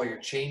 first of all,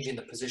 you're changing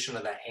the position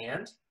of that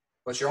hand,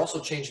 but you're also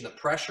changing the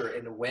pressure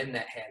into when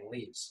that hand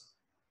leaves.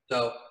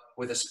 So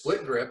with a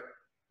split grip,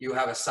 you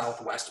have a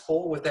southwest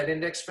pull with that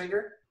index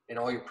finger, and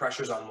all your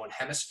pressure's on one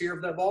hemisphere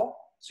of that ball.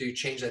 So you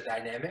change that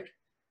dynamic.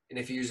 And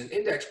if you use an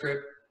index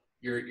grip,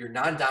 your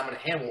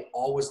non-dominant hand will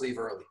always leave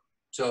early.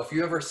 So if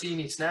you ever see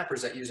any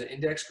snappers that use an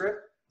index grip,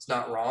 it's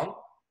not wrong,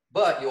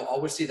 but you'll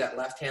always see that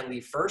left hand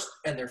leave first,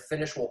 and their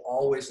finish will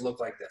always look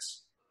like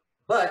this.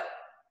 But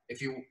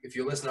if you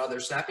listen to other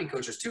snapping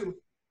coaches too,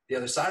 the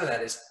other side of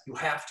that is you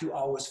have to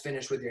always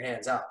finish with your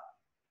hands out.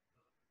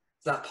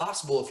 It's not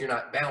possible if you're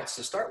not balanced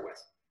to start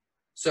with.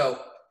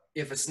 So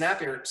if a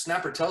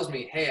snapper tells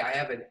me, hey, I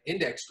have an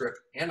index grip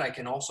and I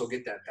can also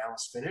get that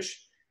balanced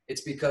finish,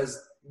 it's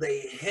because they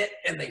hit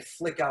and they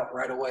flick out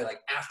right away, like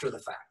after the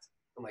fact.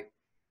 I'm like,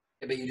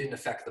 yeah, but you didn't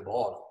affect the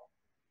ball at all.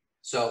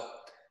 So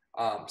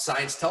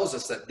science tells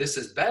us that this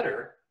is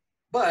better,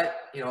 but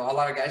a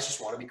lot of guys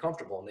just want to be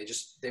comfortable and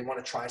they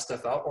want to try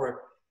stuff out,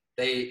 or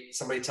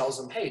somebody tells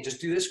them, hey,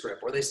 just do this grip,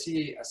 or they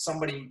see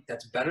somebody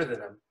that's better than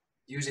them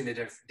using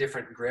a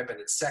different grip and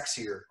it's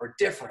sexier or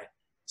different,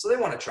 so they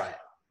want to try it.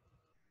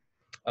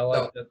 I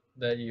like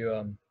that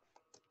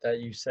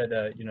you said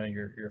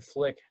your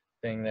flick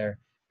thing there,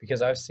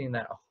 because I've seen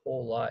that a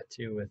whole lot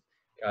too with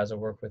guys I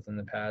work with in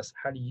the past.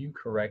 How do you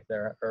correct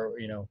that, or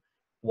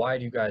why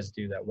do you guys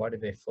do that? Why do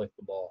they flick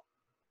the ball?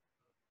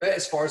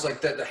 As far as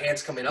like the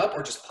hands coming up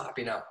or just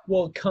popping out?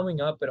 Well,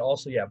 coming up, but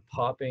also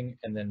popping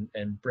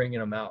and bringing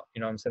them out.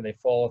 You know what I'm saying? They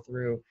follow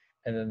through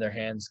and then their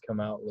hands come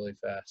out really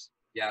fast.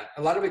 Yeah,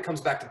 a lot of it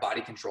comes back to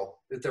body control.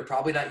 If they're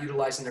probably not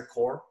utilizing their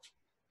core.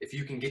 If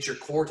you can get your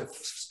core to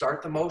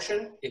start the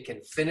motion, it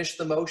can finish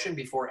the motion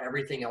before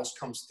everything else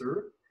comes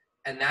through.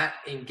 And that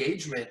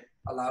engagement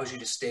allows you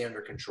to stay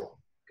under control,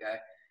 okay?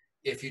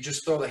 If you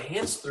just throw the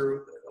hands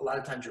through, a lot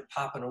of times you're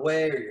popping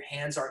away or your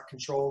hands aren't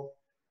controlled.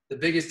 The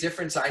biggest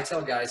difference I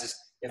tell guys is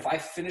if I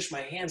finish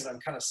my hands and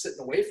I'm kind of sitting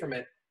away from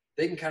it,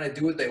 they can kind of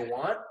do what they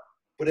want.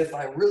 But if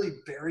I really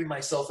bury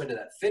myself into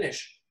that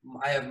finish,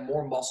 I have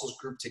more muscles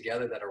grouped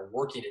together that are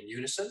working in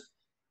unison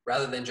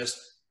rather than just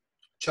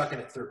chucking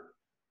it through.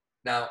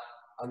 Now,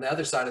 on the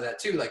other side of that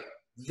too, like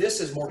this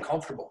is more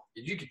comfortable.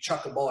 You could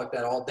chuck a ball like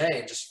that all day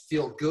and just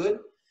feel good.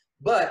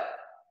 But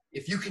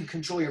if you can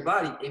control your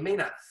body, it may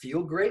not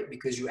feel great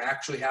because you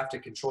actually have to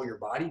control your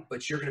body,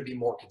 but you're going to be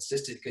more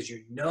consistent because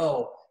you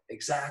know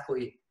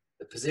exactly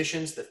the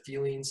positions, the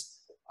feelings,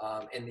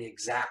 and the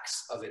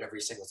exacts of it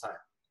every single time.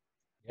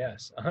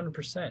 Yes,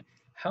 100%.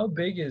 How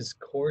big is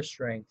core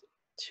strength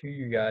to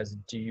you guys?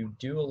 Do you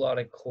do a lot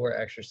of core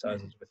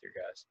exercises with your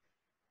guys?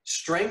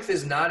 Strength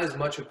is not as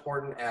much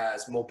important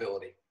as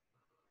mobility.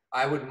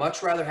 I would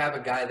much rather have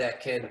a guy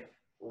that can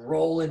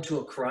roll into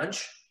a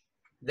crunch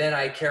than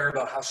I care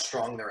about how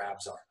strong their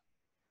abs are,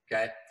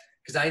 okay?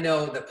 Because I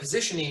know the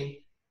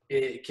positioning,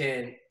 it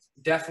can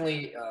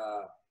definitely,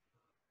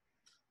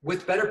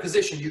 with better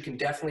position, you can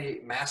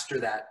definitely master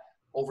that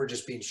over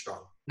just being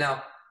strong.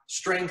 Now,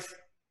 strength,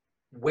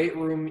 weight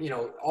room,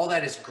 all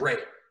that is great.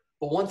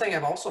 But one thing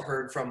I've also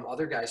heard from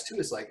other guys too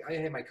is like,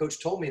 hey, my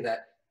coach told me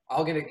that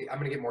I'm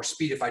gonna get more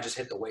speed if I just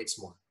hit the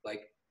weights more.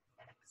 Like,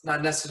 it's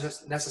not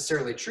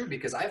necessarily true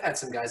because I've had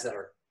some guys that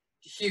are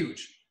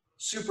huge,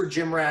 super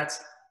gym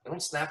rats. They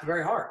don't snap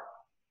very hard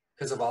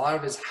because of a lot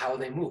of it is how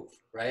they move,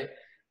 right?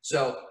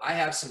 So I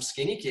have some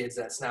skinny kids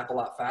that snap a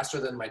lot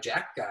faster than my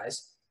jack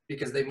guys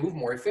because they move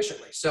more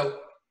efficiently. So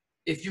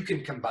if you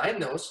can combine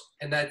those,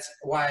 and that's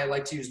why I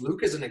like to use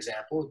Luke as an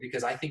example,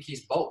 because I think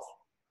he's both.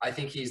 I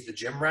think he's the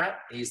gym rat,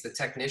 he's the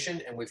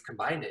technician, and we've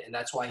combined it, and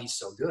that's why he's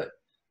so good.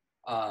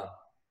 I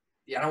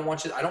don't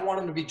want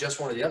him to be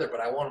just one or the other, but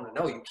I want him to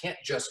know you can't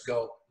just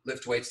go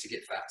lift weights to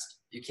get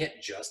fast. You can't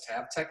just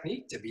have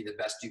technique to be the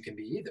best you can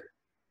be either.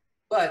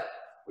 But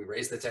we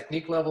raise the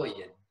technique level,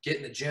 you get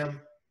in the gym,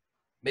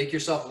 make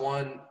yourself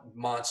one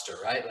monster,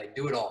 right? Like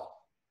do it all.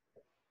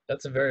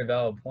 That's a very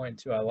valid point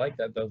too. I like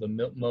that though,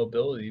 the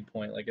mobility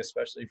point, like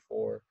especially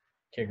for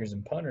kickers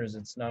and punters,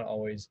 it's not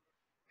always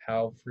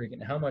how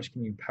much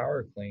can you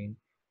power clean,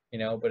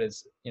 but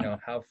it's,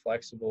 how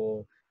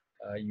flexible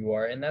you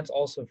are. And that's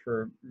also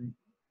for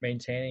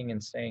maintaining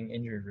and staying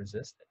injury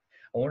resistant.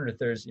 I wonder if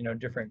there's,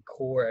 different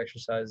core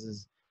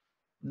exercises,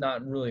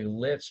 not really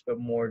lifts, but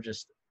more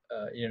just,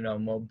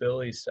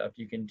 mobility stuff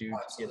you can do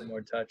to get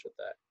more touch with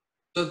that.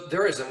 So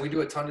there is, and we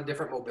do a ton of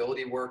different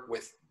mobility work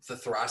with the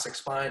thoracic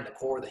spine, the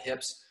core, the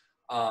hips.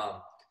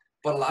 But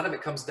a lot of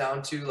it comes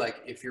down to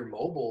like, if you're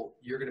mobile,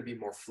 you're going to be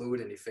more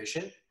fluid and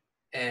efficient.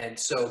 And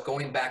so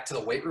going back to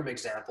the weight room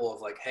example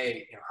of like,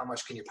 hey, how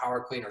much can you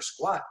power clean or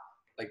squat?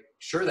 Like,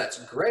 sure,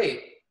 that's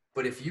great.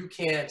 But if you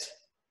can't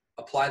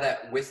apply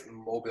that with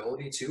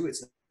mobility too,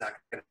 it's not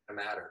going to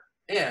matter.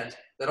 And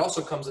that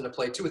also comes into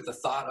play too with the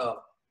thought of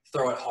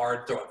throw it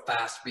hard, throw it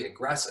fast, be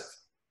aggressive.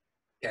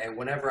 Okay.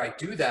 Whenever I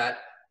do that,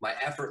 my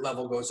effort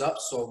level goes up,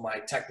 so my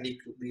technique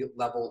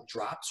level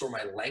drops, or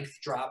my length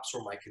drops,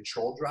 or my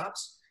control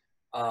drops.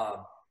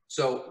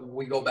 So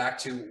we go back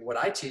to what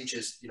I teach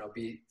is,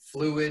 be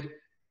fluid,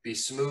 be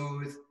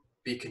smooth,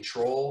 be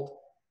controlled.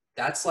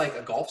 That's like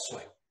a golf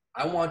swing.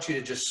 I want you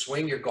to just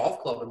swing your golf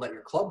club and let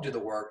your club do the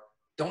work.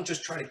 Don't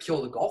just try to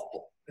kill the golf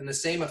ball. And the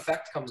same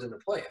effect comes into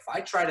play. If I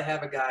try to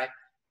have a guy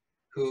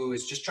who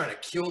is just trying to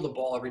kill the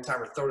ball every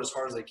time or throw it as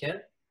hard as they can,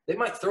 they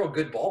might throw a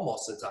good ball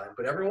most of the time,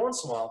 but every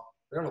once in a while,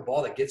 they're going to have a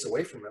ball that gets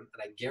away from them,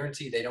 and I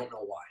guarantee they don't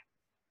know why.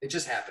 It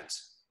just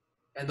happens.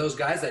 And those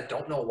guys that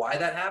don't know why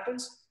that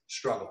happens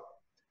struggle.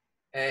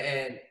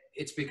 And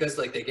it's because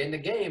like they get in the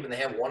game and they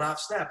have one off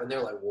snap, and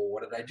they're like, well,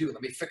 what did I do?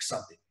 Let me fix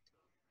something.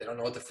 They don't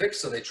know what to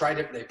fix, so they tried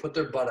it. They put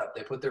their butt up.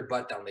 They put their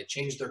butt down. They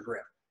changed their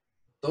grip.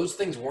 Those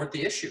things weren't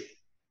the issue,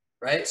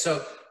 right?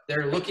 So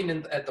they're looking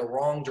at the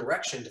wrong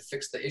direction to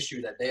fix the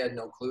issue that they had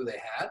no clue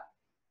they had.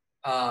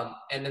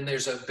 And then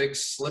there's a big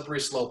slippery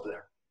slope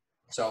there.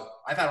 So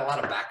I've had a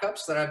lot of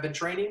backups that I've been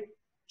training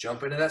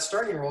jump into that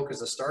starting role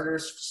because the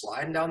starter's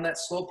sliding down that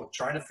slope of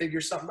trying to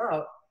figure something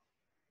out.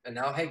 And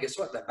now, hey, guess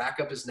what? That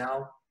backup is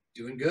now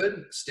doing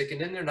good, sticking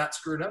in there, not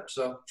screwing up.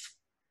 So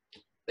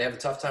they have a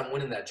tough time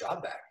winning that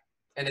job back.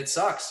 And it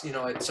sucks.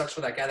 It sucks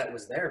for that guy that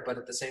was there. But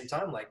at the same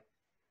time, like,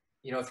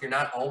 if you're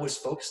not always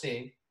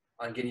focusing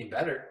on getting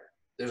better,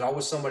 there's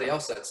always somebody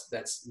else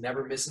that's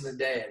never missing the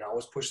day and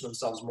always pushing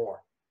themselves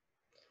more.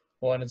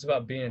 Well, and it's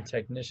about being a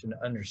technician,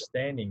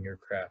 understanding your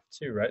craft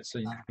too, right? So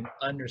you can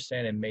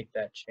understand and make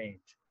that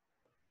change.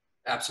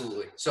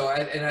 Absolutely. So,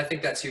 and I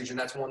think that's huge. And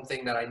that's one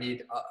thing that I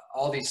need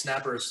all these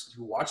snappers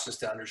who watch this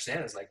to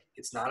understand is like,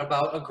 it's not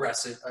about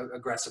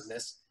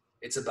aggressiveness.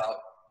 It's about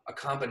a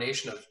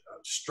combination of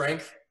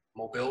strength,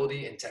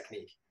 mobility, and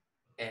technique.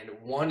 And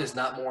one is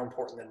not more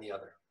important than the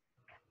other.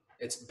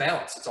 It's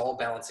balance. It's all a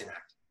balancing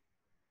act.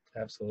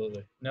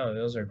 Absolutely. No,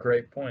 those are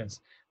great points.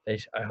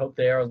 I hope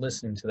they are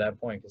listening to that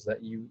point because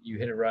that you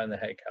hit it right in the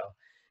head, Cal.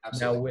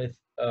 Now Absolutely.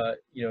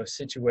 with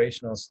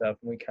situational stuff,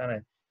 and we kind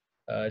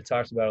of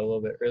talked about it a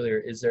little bit earlier.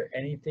 Is there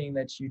anything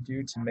that you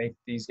do to make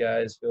these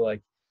guys feel like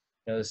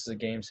this is a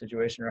game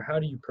situation, or how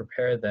do you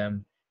prepare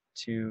them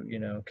to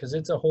because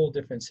it's a whole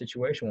different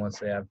situation once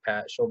they have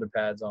shoulder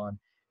pads on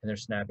and they're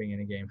snapping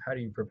in a game. How do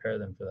you prepare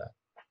them for that?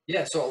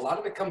 Yeah, so a lot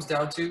of it comes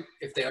down to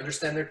if they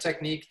understand their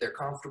technique, they're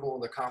comfortable,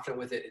 they're confident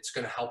with it, it's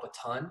going to help a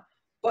ton.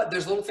 But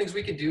there's little things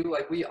we can do,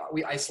 like we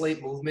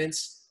isolate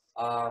movements.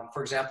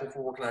 For example, if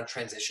we're working on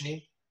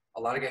transitioning,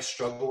 a lot of guys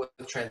struggle with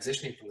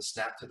transitioning from the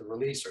snap to the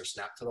release or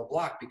snap to the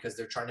block because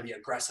they're trying to be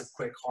aggressive,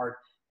 quick, hard.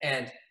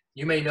 And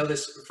you may know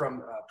this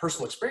from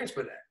personal experience,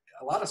 but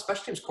a lot of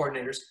special teams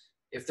coordinators,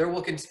 if they're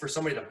looking for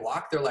somebody to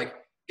block, they're like,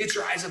 get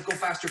your eyes up, go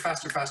faster,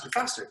 faster, faster,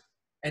 faster.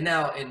 And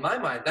now, in my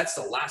mind, that's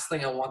the last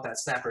thing I want that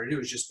snapper to do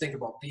is just think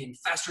about being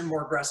faster and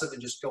more aggressive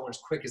and just going as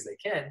quick as they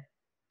can,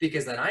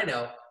 because then I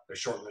know they're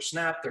shortening their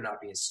snap, they're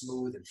not being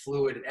smooth and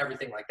fluid and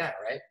everything like that,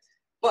 right?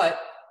 But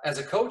as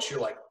a coach,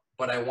 you're like,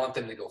 but I want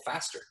them to go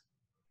faster.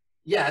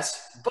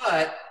 Yes,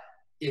 but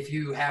if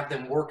you have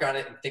them work on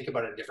it and think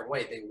about it a different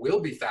way, they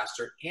will be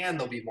faster and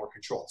they'll be more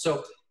controlled.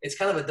 So it's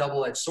kind of a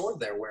double-edged sword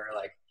there where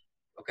like,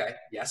 okay,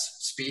 yes,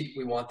 speed,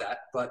 we want that,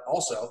 but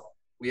also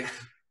we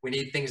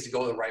need things to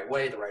go the right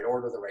way, the right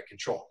order, the right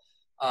control.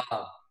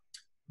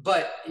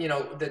 But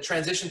the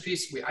transition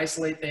piece, we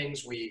isolate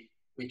things, we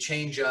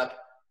change up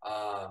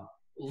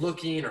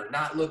looking or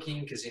not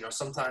looking because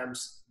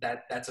sometimes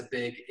that's a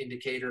big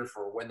indicator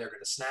for when they're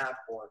going to snap,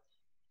 or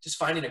just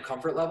finding a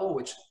comfort level,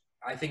 which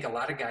I think a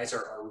lot of guys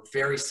are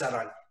very set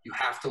on. You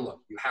have to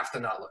look, you have to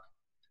not look.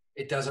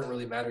 It doesn't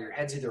really matter. Your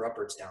head's either up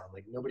or it's down.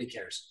 Like nobody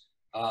cares.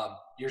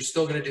 You're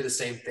still going to do the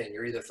same thing.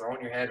 You're either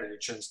throwing your head or your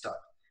chin's tucked.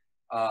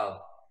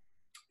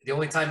 The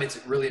only time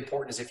it's really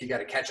important is if you got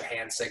to catch a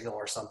hand signal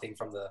or something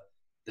from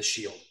the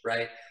shield,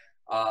 right?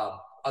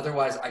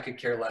 Otherwise, I could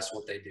care less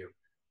what they do.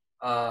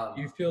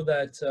 You feel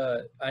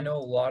that I know a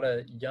lot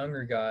of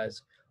younger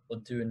guys will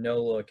do a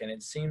no look, and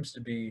it seems to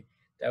be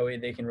that way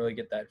they can really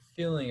get that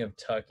feeling of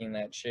tucking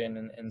that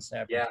chin and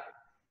snapping. Yeah.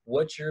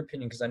 What's your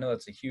opinion? Because I know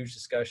that's a huge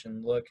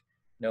discussion. Look,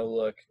 no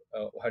look.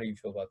 How do you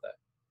feel about that?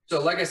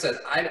 So like I said,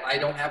 I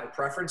don't have a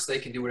preference. They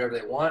can do whatever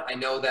they want. I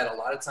know that a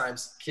lot of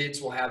times kids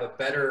will have a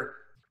better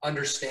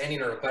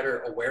understanding or a better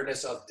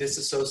awareness of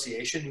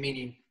disassociation,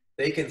 meaning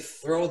they can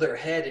throw their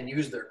head and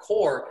use their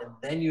core and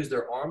then use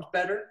their arms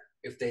better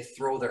if they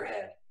throw their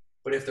head.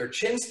 But if their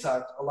chin's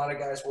tucked, a lot of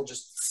guys will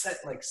just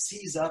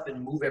seize up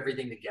and move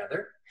everything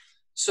together.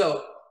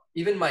 So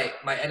even my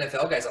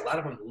NFL guys, a lot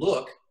of them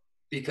look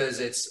because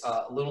it's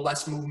a little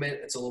less movement.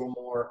 It's a little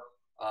more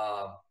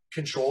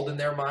controlled in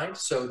their mind.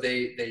 So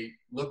they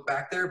look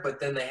back there,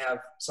 but then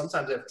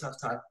sometimes they have a tough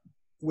time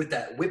with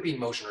that whipping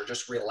motion or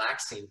just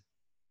relaxing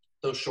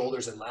those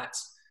shoulders and lats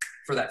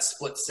for that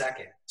split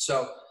second.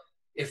 So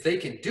if they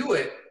can do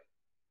it,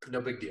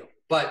 no big deal.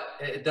 But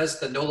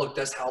the no look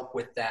does help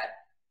with that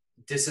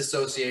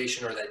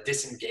disassociation or that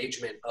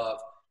disengagement of,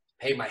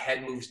 hey, my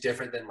head moves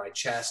different than my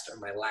chest or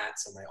my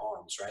lats and my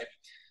arms, right?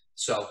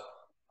 So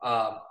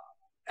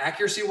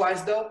accuracy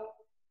wise though,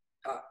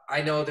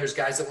 I know there's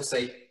guys that will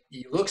say,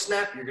 you look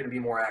snap, you're going to be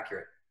more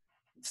accurate.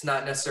 It's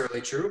not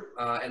necessarily true.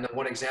 And the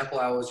one example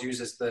I always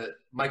use is the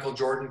Michael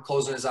Jordan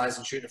closing his eyes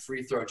and shooting a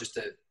free throw just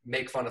to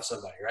make fun of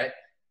somebody, right?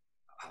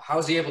 How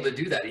is he able to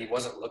do that? He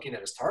wasn't looking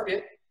at his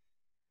target.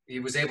 He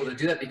was able to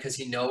do that because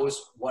he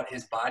knows what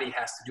his body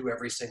has to do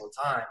every single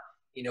time.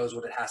 He knows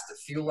what it has to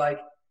feel like.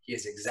 He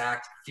has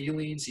exact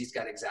feelings. He's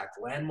got exact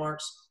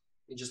landmarks.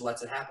 He just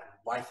lets it happen.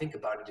 Why think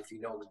about it if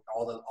you know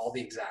all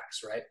the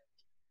exacts, right?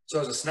 So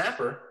as a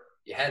snapper,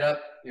 you head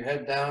up, your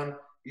head down,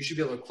 you should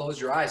be able to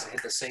close your eyes and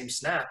hit the same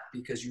snap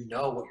because you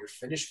know what your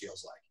finish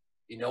feels like.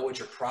 You know what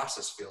your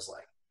process feels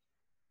like.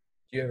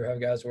 Do you ever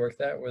have guys work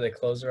that where they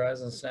close their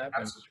eyes and snap?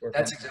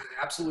 That's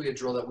absolutely a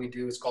drill that we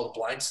do. It's called a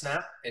blind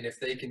snap. And if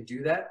they can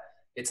do that,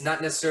 it's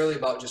not necessarily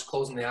about just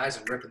closing the eyes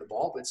and ripping the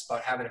ball, but it's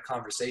about having a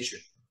conversation.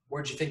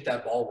 Where'd you think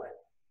that ball went?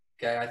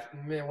 Okay,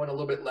 I went a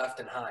little bit left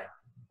and high.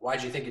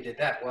 Why'd you think it did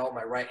that? Well,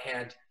 my right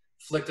hand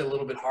flicked a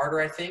little bit harder,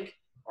 I think,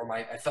 or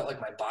I felt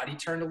like my body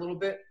turned a little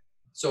bit.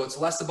 So it's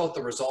less about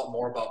the result,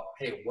 more about,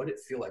 hey, what did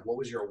it feel like? What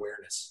was your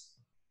awareness?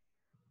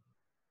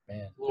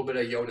 Man, a little bit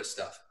of Yoda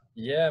stuff.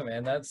 Yeah,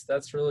 man,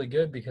 that's really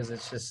good because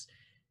it's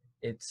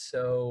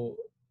so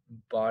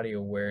body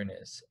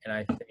awareness, and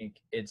I think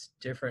it's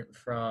different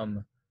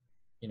from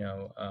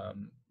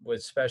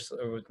with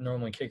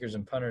normally kickers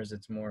and punters,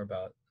 it's more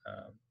about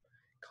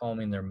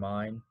calming their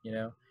mind.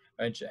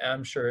 which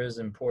I'm sure is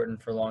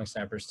important for long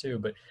snappers too,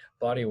 but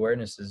body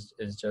awareness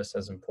is just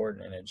as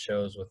important, and it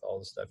shows with all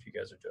the stuff you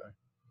guys are doing.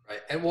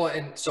 Right.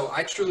 And so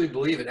I truly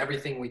believe in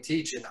everything we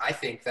teach. And I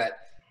think that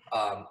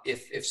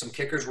if some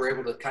kickers were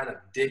able to kind of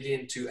dig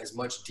into as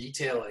much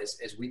detail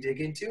as we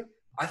dig into,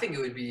 I think it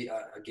would be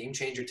a game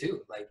changer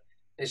too. Like,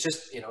 it's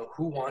just,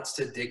 who wants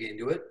to dig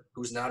into it?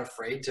 Who's not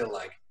afraid to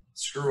like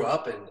screw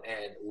up and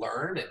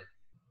learn? And,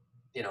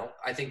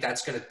 I think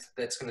that's going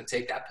to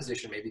take that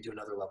position maybe to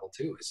another level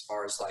too, as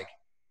far as like,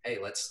 hey,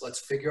 let's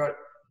figure out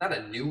not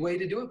a new way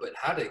to do it, but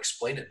how to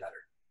explain it better.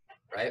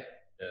 Right.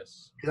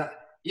 Yes. Because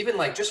even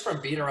like just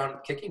from being around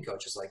kicking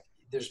coaches, like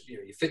there's,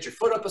 you fit your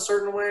foot up a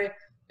certain way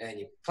and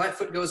you plant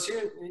foot goes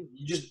here, and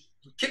you just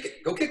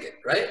go kick it.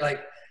 Right.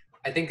 Like,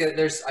 I think that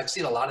I've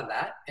seen a lot of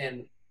that.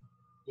 And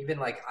even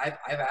like,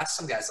 I've asked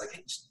some guys like,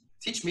 hey, just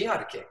teach me how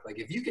to kick. Like,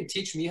 if you can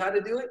teach me how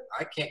to do it,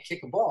 I can't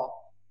kick a ball,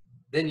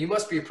 then you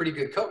must be a pretty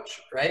good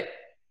coach. Right.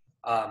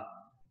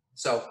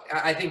 So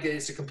I think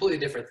it's a completely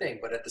different thing,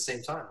 but at the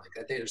same time, like,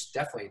 I think there's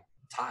definitely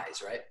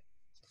ties. Right.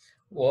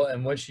 Well,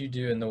 and what you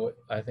do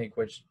I think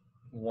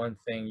one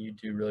thing you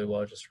do really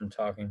well, just from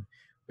talking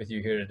with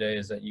you here today,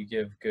 is that you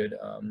give good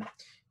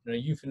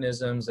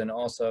euphemisms, and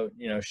also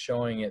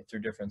showing it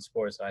through different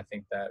sports. And I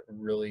think that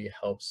really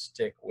helps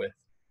stick with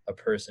a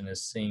person,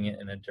 is seeing it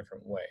in a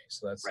different way.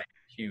 So that's right.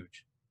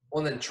 Huge.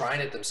 Well, and then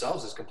trying it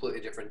themselves is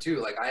completely different too.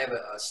 Like, I have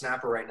a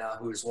snapper right now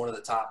who's one of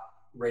the top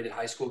rated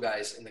high school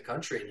guys in the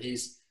country, and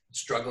he's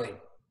struggling.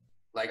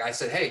 Like, I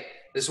said, hey,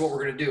 this is what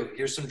we're going to do.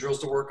 Here's some drills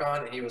to work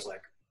on. And he was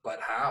like, but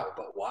how?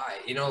 But why?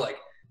 Like,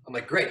 I'm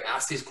like, great,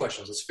 ask these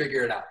questions. Let's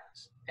figure it out.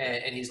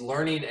 And he's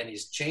learning and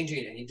he's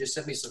changing. And he just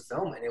sent me some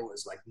film, and it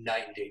was like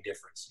night and day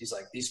difference. He's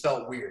like, these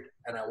felt weird.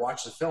 And I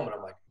watched the film and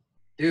I'm like,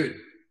 dude,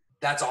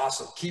 that's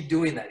awesome. Keep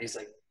doing that. He's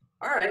like,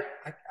 all right,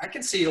 I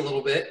can see it a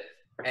little bit.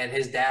 And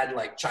his dad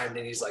like chimed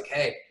in. He's like,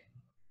 hey,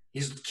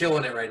 he's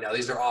killing it right now.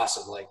 These are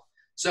awesome. Like,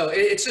 so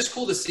it's just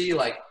cool to see,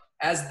 like,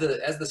 as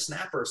the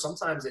snapper,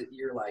 sometimes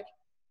you're like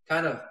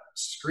kind of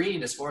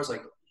screened as far as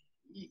like,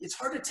 it's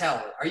hard to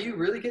tell. Are you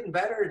really getting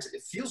better?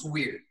 It feels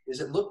weird. Does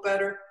it look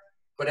better?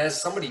 But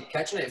as somebody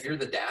catching it, if you're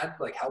the dad,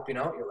 like helping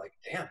out, you're like,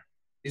 damn,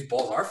 these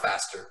balls are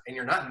faster, and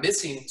you're not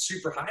missing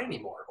super high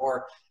anymore.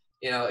 Or,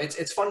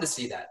 it's fun to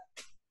see that.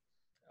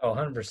 Oh,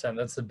 100%.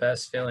 That's the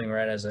best feeling,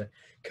 right? As a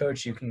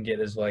coach, you can get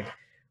is like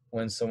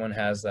when someone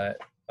has that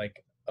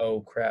like,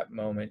 oh crap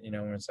moment,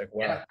 when it's like,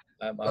 wow,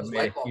 yeah. Those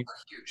light bulbs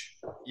are huge.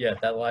 Yeah,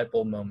 that light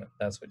bulb moment.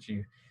 That's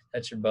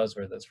your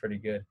buzzword. That's pretty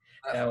good.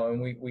 Now, and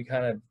we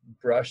kind of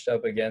brushed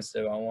up against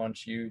it. I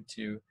want you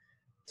to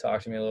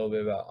talk to me a little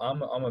bit about.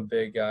 I'm a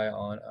big guy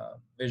on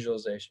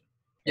visualization.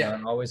 Yeah.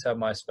 I always have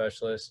my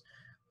specialists.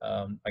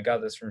 I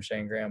got this from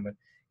Shane Graham, but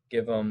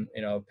give them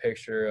a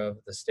picture of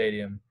the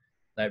stadium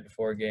night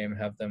before a game,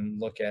 have them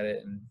look at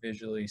it and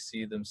visually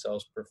see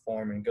themselves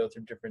perform and go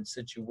through different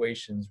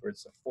situations where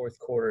it's the fourth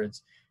quarter,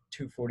 it's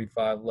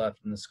 2:45 left,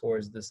 and the score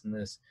is this and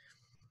this.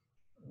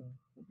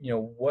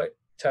 What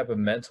type of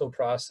mental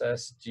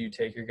process do you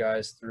take your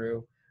guys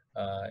through,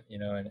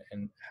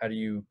 and how do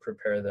you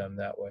prepare them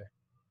that way?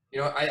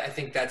 I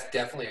think that's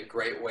definitely a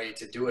great way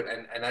to do it.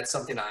 And that's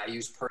something I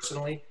use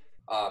personally,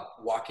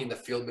 walking the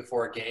field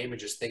before a game and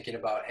just thinking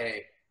about,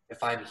 hey,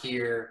 if I'm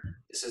here,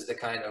 this is the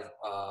kind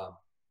of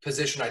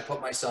position I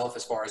put myself,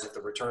 as far as if the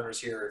returner's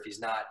here, if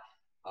he's not.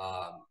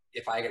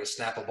 If I got to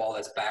snap a ball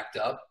that's backed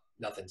up,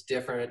 nothing's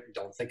different.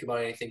 Don't think about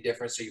anything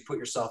different. So you put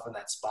yourself in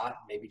that spot,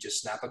 maybe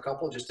just snap a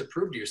couple just to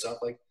prove to yourself,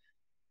 like,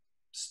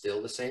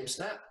 still the same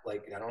snap.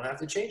 Like, I don't have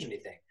to change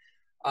anything.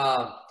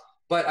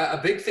 But a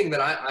big thing that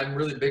I'm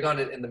really big on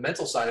it in the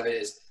mental side of it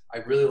is, I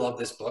really love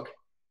this book.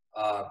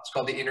 It's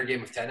called The Inner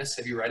Game of Tennis.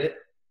 Have you read it?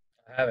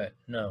 I haven't,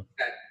 no.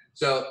 Okay.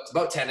 So it's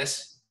about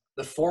tennis.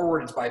 The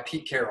foreword is by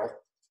Pete Carroll.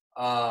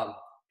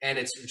 And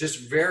it's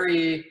just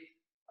very,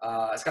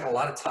 it's got a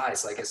lot of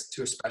ties, like, as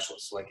to a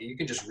specialist. Like, you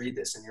can just read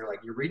this and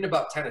you're reading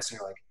about tennis and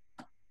you're like,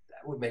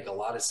 that would make a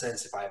lot of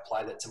sense if I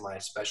applied that to my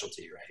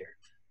specialty right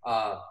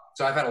here.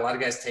 So I've had a lot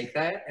of guys take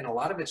that, and a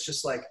lot of it's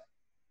just like,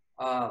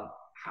 how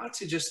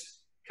to just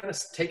kind of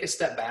take a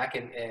step back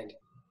and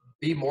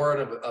be more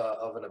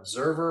of an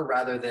observer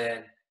rather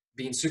than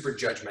being super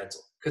judgmental.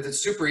 Because it's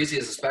super easy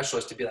as a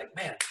specialist to be like,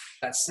 man,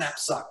 that snap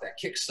sucked, that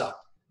kick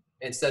sucked.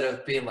 Instead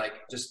of being like,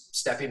 just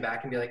stepping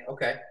back and be like,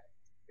 okay,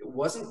 it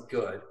wasn't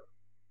good,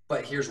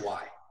 but here's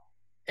why.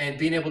 And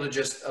being able to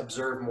just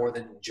observe more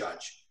than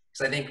judge.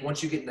 Because I think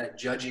once you get in that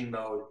judging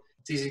mode,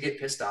 it's easy to get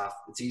pissed off.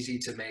 It's easy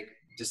to make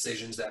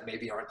decisions that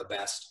maybe aren't the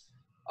best.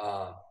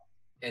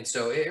 And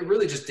so it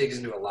really just digs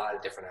into a lot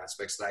of different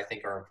aspects that I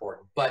think are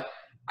important. But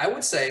I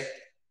would say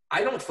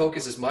I don't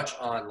focus as much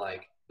on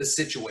like the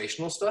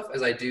situational stuff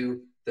as I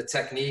do the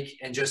technique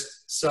and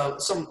just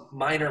some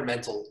minor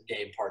mental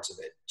game parts of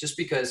it. Just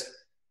because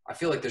I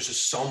feel like there's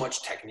just so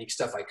much technique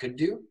stuff I could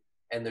do,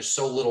 and there's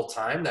so little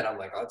time that I'm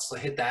like, let's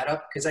hit that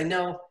up. Because I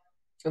know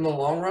in the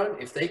long run,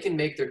 if they can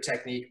make their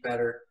technique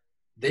better,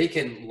 they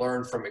can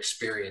learn from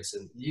experience.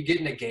 And you get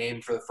in a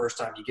game for the first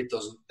time, you get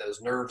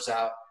those nerves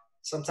out.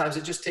 Sometimes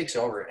it just takes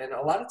over. And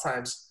a lot of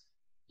times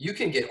you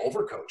can get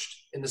overcoached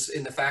in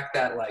the fact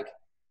that like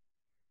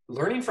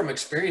learning from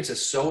experience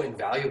is so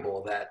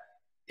invaluable that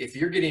if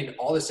you're getting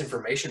all this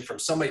information from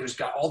somebody who's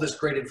got all this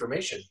great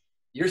information,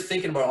 you're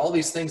thinking about all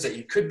these things that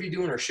you could be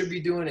doing or should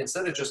be doing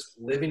instead of just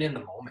living in the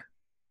moment,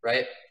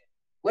 right?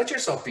 Let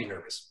yourself be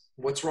nervous.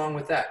 What's wrong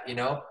with that, you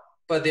know?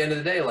 But at the end of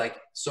the day, like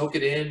soak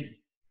it in,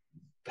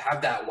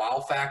 have that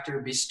wow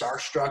factor, be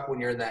starstruck when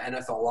you're in the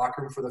NFL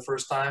locker room for the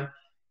first time,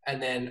 and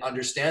then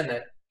understand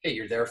that, hey,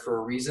 you're there for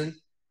a reason.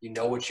 You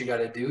know what you got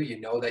to do.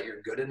 You know that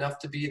you're good enough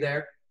to be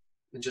there,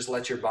 and just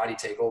let your body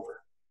take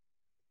over.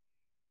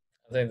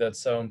 I think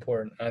that's so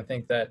important. I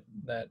think that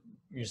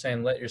you're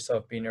saying let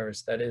yourself be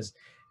nervous. That is,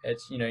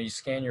 it's, you know, you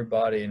scan your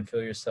body and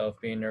feel yourself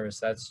being nervous.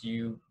 That's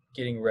you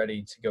getting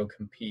ready to go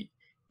compete.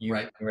 You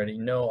Right. getting ready.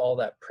 Know all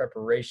that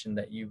preparation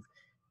that you've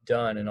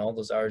done and all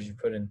those hours you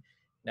put in.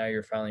 Now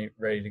you're finally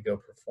ready to go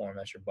perform.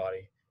 That's your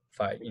body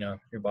fight. You know,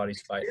 your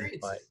body's fighting the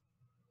fight.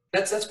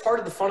 That's part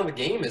of the fun of the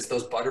game is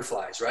those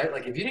butterflies, right?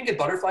 Like if you didn't get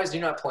butterflies,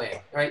 you're not playing,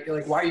 right? You're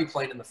like, why are you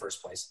playing in the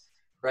first place,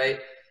 right?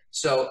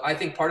 So I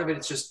think part of it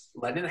is just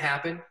letting it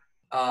happen.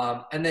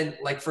 And then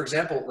like, for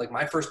example, like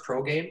my first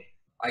pro game,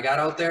 I got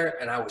out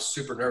there and I was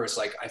super nervous.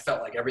 Like I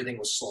felt like everything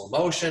was slow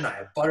motion. I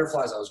had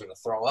butterflies. I was going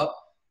to throw up.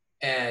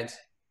 And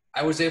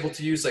I was able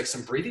to use like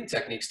some breathing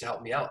techniques to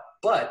help me out.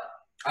 But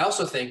I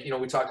also think, you know,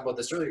 we talked about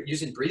this earlier,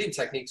 using breathing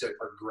techniques are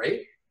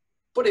great.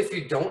 But if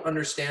you don't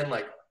understand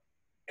like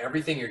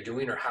everything you're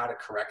doing or how to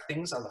correct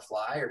things on the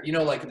fly or, you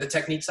know, like the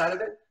technique side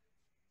of it,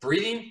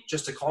 breathing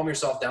just to calm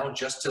yourself down,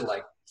 just to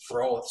like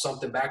throw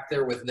something back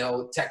there with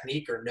no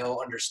technique or no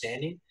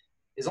understanding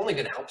is only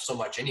going to help so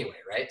much anyway.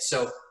 Right.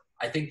 So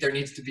I think there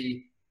needs to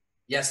be,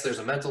 yes, there's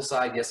a mental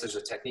side. Yes, there's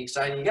a technique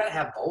side. And you got to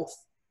have both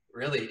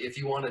really, if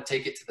you want to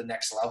take it to the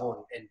next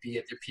level and be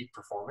at your peak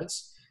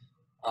performance.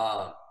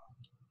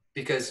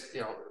 Because,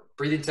 you know,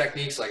 breathing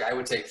techniques, like I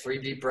would take 3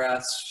 deep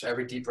breaths.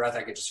 Every deep breath,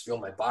 I could just feel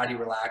my body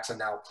relax. And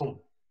now, boom,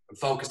 I'm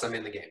focused. I'm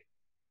in the game.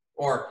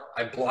 Or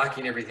I'm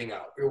blocking everything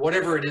out. Or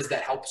whatever it is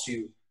that helps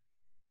you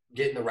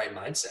get in the right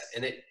mindset.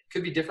 And it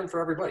could be different for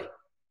everybody,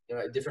 you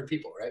know, different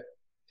people, right?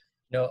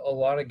 You know, a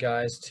lot of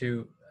guys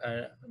too,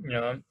 you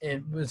know,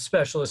 with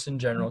specialists in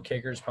general,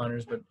 kickers,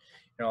 punters, but,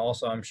 you know,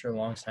 also I'm sure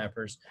long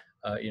snappers,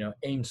 you know,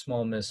 aim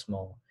small, miss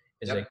small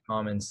is a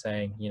common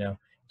saying. You know,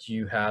 do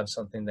you have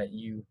something that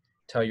you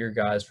tell your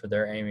guys for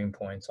their aiming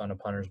points on a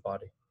punter's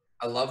body?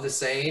 I love the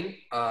saying,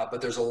 but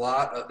there's a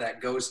lot of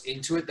that goes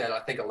into it that I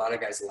think a lot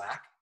of guys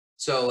lack.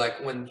 So like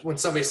when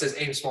somebody says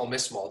aim small,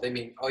 miss small, they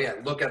mean, oh yeah,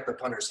 look at the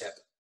punter's hip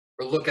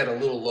or look at a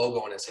little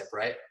logo on his hip,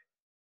 right?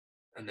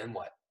 And then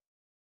what?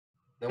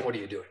 Then what are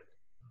you doing?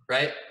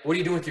 Right? What are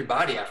you doing with your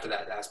body after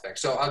that aspect?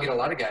 So I'll get a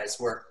lot of guys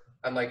where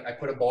I'm like, I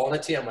put a ball in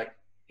a tee, I'm like,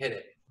 hit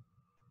it.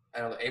 I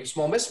don't know, aim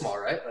small, miss small,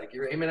 right? Like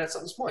you're aiming at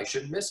something small, you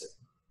shouldn't miss it.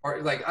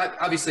 Or like,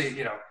 obviously,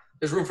 you know,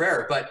 there's room for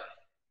error, but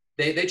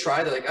they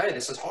try, they're like, hey,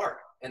 this is hard.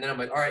 And then I'm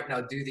like, all right,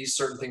 now do these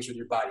certain things with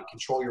your body,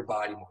 control your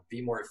body more,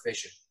 be more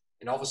efficient.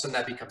 And all of a sudden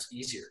that becomes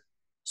easier.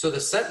 So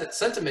the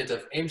sentiment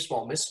of aim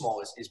small, miss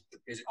small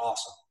is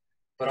awesome.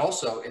 But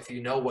also if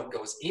you know what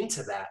goes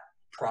into that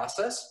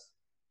process,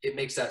 it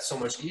makes that so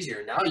much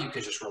easier. Now you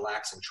can just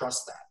relax and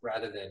trust that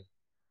rather than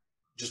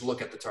just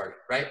look at the target,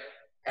 right?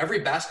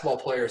 Every basketball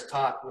player is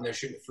taught when they're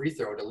shooting a free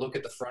throw to look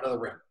at the front of the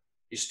rim.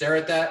 You stare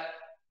at that,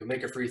 you'll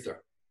make a free throw.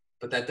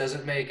 But that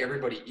doesn't make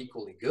everybody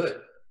equally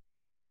good.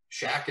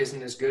 Shaq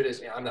isn't as good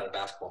as, you know, I'm not a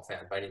basketball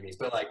fan by any means,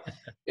 but like,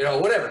 you know,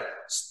 whatever.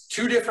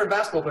 2 different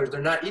basketball players,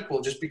 they're not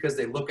equal just because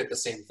they look at the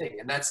same thing.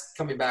 And that's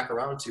coming back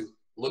around to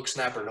look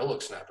snapper, no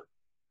look snapper.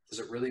 Does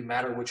it really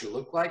matter what you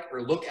look like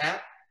or look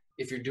at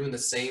if you're doing the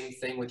same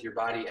thing with your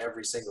body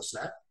every single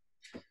snap?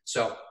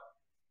 So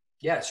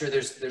yeah, sure.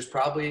 There's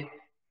probably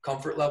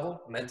comfort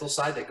level, mental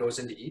side that goes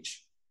into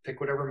each. Pick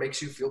whatever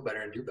makes you feel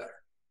better and do better.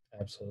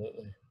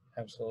 Absolutely.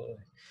 Absolutely.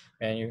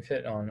 Man, you've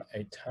hit on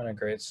a ton of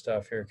great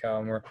stuff here, Cal.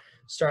 And we're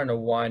starting to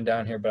wind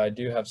down here, but I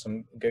do have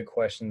some good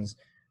questions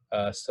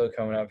still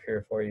coming up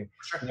here for you.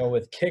 Sure. You know,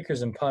 with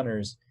kickers and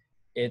punters,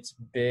 it's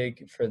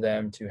big for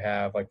them to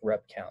have like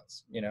rep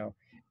counts, you know.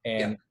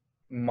 And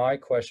my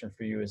question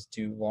for you is,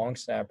 do long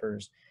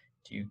snappers,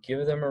 do you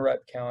give them a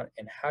rep count,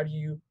 and how do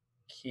you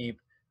keep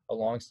a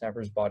long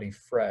snapper's body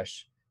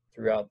fresh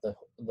throughout the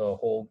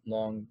whole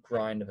long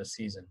grind of a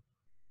season?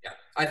 Yeah,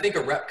 I think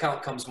a rep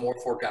count comes more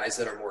for guys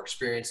that are more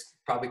experienced,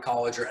 probably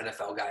college or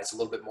NFL guys, a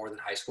little bit more than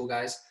high school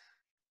guys.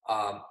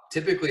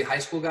 Typically, high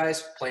school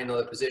guys playing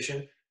another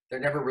position, they're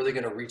never really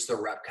going to reach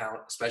their rep count,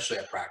 especially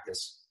at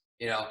practice.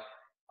 You know,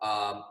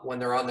 when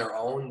they're on their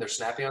own, they're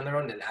snapping on their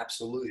own, then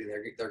absolutely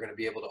they're going to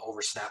be able to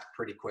over snap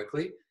pretty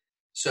quickly.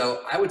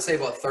 So I would say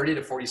about 30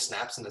 to 40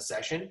 snaps in the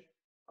session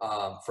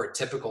for a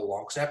typical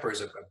long snapper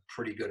is a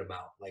pretty good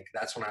amount. Like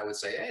that's when I would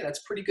say, hey, that's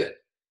pretty good.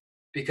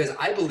 Because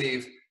I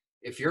believe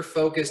if you're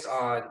focused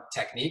on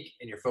technique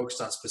and you're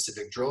focused on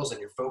specific drills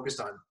and you're focused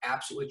on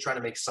absolutely trying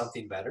to make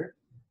something better,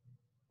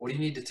 what do you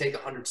need to take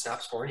 100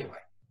 snaps for anyway?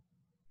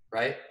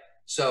 Right?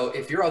 So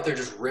if you're out there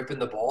just ripping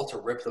the ball to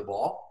rip the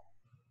ball,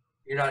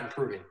 you're not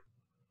improving.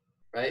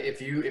 right?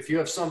 If you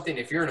have something,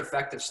 if you're an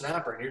effective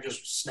snapper and you're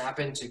just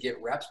snapping to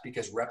get reps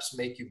because reps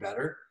make you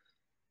better,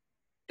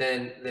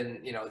 then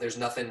you know there's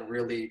nothing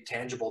really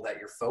tangible that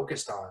you're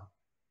focused on.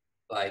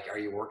 Like, are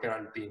you working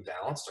on being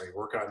balanced? Are you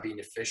working on being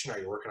efficient? Are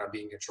you working on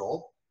being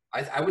controlled?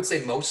 I would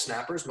say most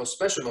snappers,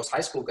 especially most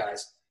high school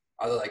guys,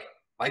 are like,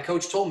 my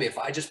coach told me if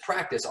I just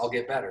practice, I'll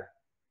get better.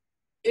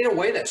 In a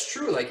way, that's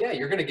true. Like, yeah,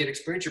 you're going to get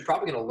experience. You're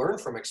probably going to learn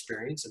from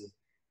experience, and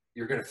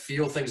you're going to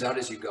feel things out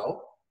as you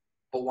go.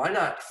 But why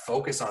not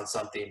focus on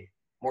something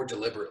more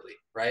deliberately,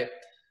 right?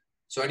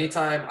 So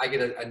anytime I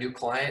get a new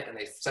client and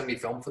they send me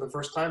film for the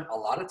first time, a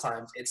lot of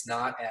times it's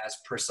not as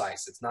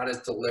precise. It's not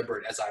as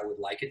deliberate as I would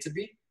like it to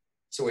be.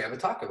 So we have a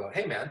talk about,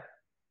 hey man,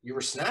 you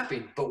were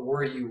snapping, but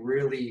were you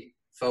really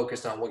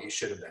focused on what you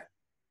should have been,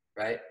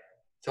 right?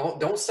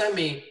 Don't send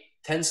me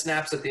 10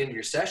 snaps at the end of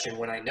your session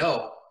when I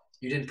know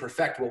you didn't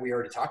perfect what we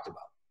already talked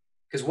about.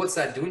 Because what's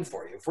that doing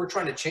for you? If we're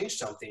trying to change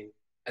something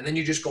and then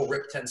you just go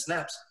rip 10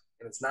 snaps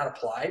and it's not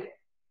applied,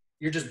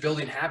 you're just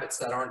building habits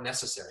that aren't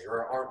necessary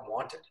or aren't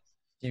wanted.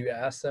 Do you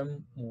ask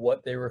them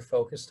what they were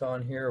focused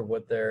on here or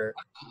what their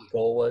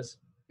goal was?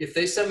 If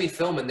they send me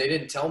film and they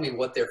didn't tell me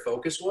what their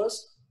focus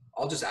was,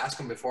 I'll just ask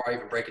them before I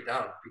even break it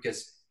down.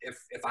 Because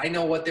if I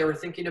know what they were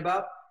thinking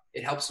about,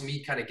 it helps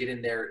me kind of get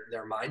in their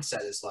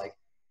mindset. Is like,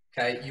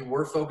 okay, you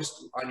were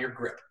focused on your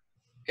grip.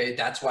 Okay,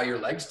 that's why your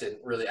legs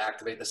didn't really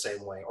activate the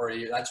same way, or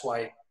that's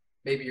why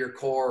maybe your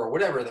core or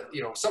whatever,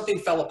 you know, something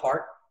fell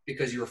apart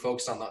because you were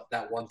focused on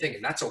that one thing,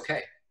 and that's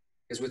okay.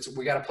 Because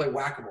we got to play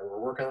whack-a-mole.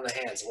 We're working on the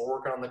hands, and we're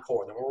working on the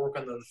core, then we're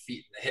working on the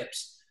feet and the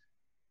hips.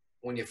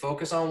 When you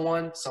focus on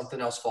one, something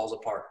else falls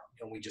apart,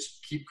 and we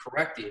just keep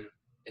correcting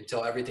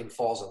until everything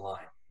falls in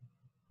line.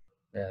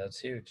 Yeah, that's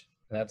huge.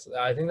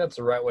 I think that's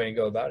the right way to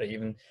go about it.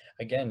 Even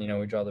again, you know,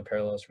 we draw the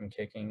parallels from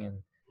kicking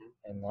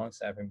and long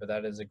snapping, but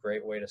that is a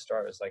great way to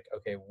start. It's like,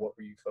 okay, what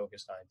were you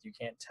focused on? You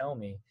can't tell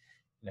me,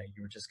 you know,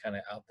 you were just kind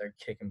of out there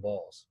kicking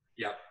balls.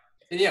 Yeah.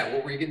 And yeah,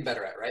 what were you getting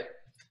better at, right?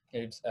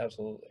 It's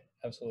absolutely.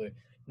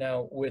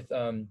 Now with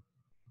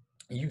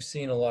you've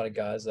seen a lot of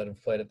guys that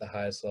have played at the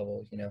highest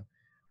level, you know,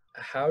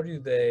 how do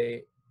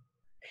they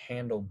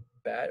handle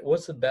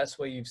what's the best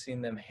way you've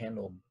seen them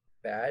handle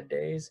bad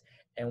days,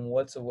 and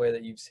what's a way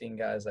that you've seen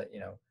guys that, you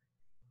know,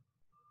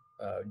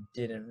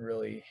 didn't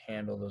really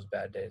handle those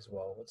bad days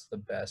well? What's the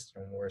best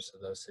and worst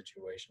of those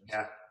situations?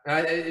 Yeah,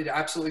 it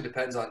absolutely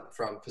depends on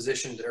from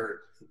position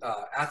or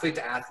athlete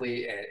to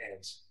athlete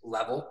and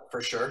level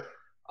for sure.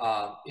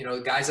 You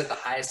know, guys at the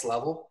highest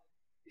level,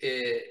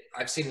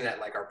 I've seen it at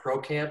like our pro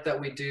camp that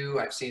we do.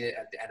 I've seen it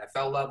at the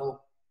NFL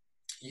level.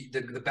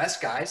 The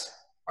best guys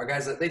are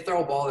guys that they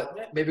throw a ball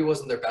that maybe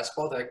wasn't their best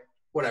ball. They're like,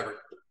 whatever,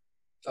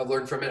 I've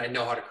learned from it. I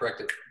know how to correct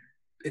it.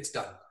 It's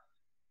done.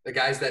 The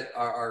guys that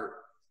are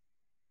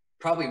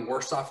probably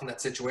worse off in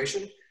that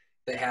situation,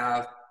 they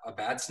have a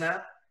bad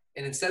snap.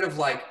 And instead of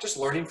like just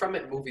learning from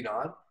it and moving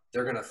on,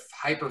 they're going to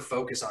hyper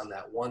focus on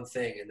that one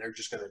thing. And they're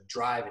just going to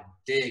drive and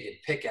dig and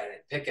pick at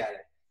it.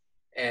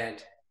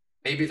 And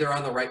maybe they're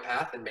on the right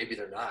path and maybe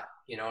they're not,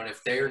 you know. And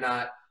if they're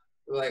not,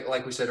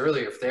 like we said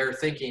earlier, if they're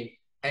thinking,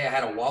 hey, I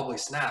had a wobbly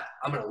snap,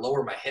 I'm going to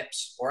lower my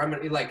hips, or I'm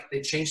going to they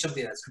change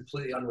something that's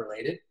completely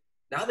unrelated.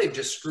 Now they've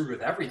just screwed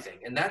with everything.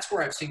 And that's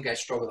where I've seen guys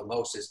struggle the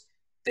most is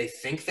they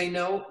think they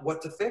know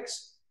what to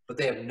fix, but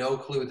they have no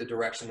clue the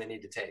direction they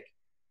need to take.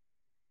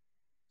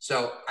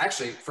 So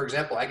actually, for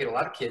example, I get a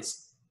lot of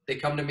kids, they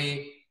come to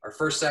me, our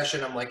first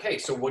session, I'm like, hey,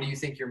 so what do you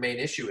think your main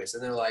issue is?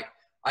 And they're like,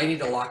 I need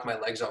to lock my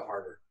legs out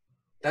harder.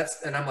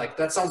 And I'm like,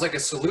 that sounds like a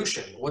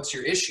solution. What's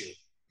your issue?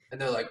 And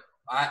they're like,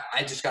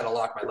 I just got to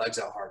lock my legs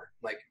out harder.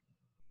 Like,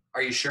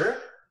 are you sure?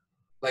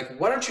 Like,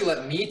 why don't you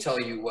let me tell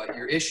you what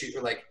your issue,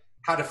 or like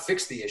how to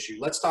fix the issue?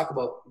 Let's talk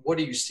about what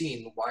are you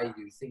seeing, why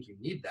you think you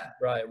need that.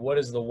 Right. What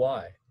is the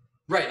why?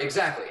 Right,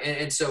 exactly.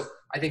 And so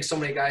I think so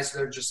many guys,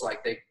 they're just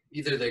like, they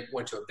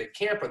went to a big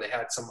camp or they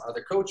had some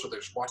other coach or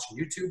they're just watching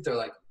YouTube. They're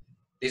like,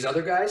 these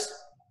other guys,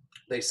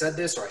 they said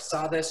this or I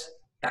saw this.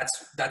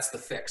 That's the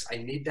fix. I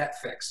need that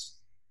fix.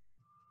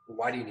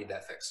 Why do you need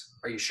that fix?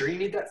 Are you sure you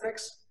need that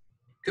fix?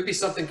 Could be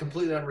something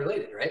completely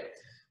unrelated, right?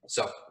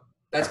 So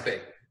that's big.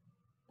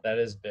 That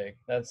is big.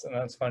 That's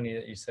funny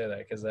that you say that,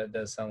 because that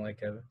does sound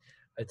like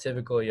a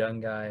typical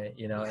young guy,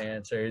 you know,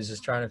 answer. He's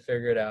just trying to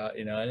figure it out,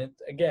 you know, and it,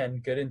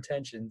 again, good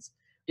intentions.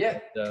 Yeah.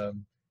 But,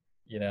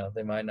 you know,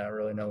 they might not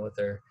really know what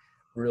they're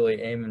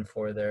really aiming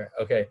for there.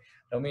 Okay. I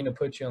don't mean to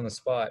put you on the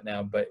spot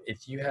now, but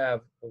if you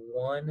have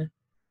one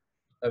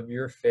of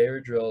your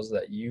favorite drills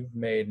that you've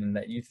made and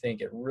that you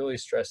think it really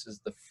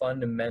stresses the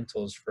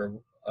fundamentals for,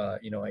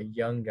 you know, a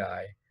young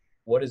guy,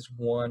 what is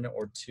one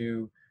or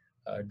two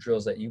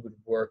drills that you would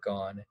work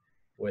on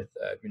with,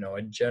 you know,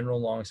 a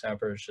general long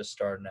snapper who's just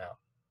starting out?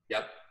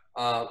 Yep.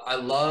 I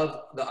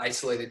love the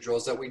isolated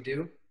drills that we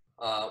do.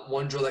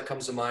 One drill that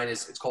comes to mind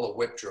is it's called a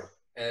whip drill.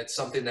 And it's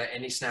something that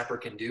any snapper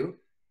can do.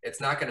 It's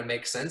not going to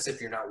make sense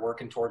if you're not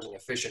working towards an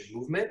efficient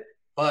movement.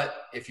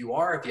 But if you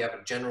have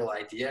a general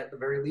idea at the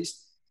very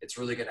least, it's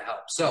really going to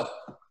help. So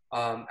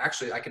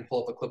actually, I can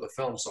pull up a clip of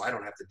film so I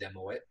don't have to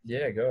demo it.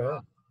 Yeah, go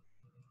ahead.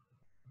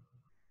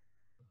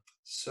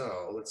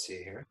 So let's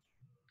see here.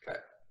 Okay.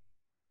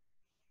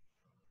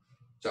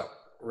 So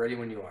ready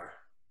when you are.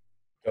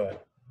 Go ahead.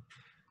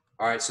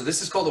 All right, so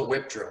this is called a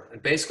whip drill.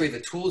 And basically the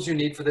tools you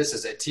need for this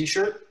is a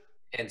t-shirt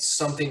and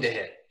something to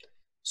hit.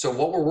 So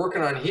what we're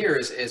working on here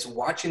is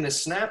watching the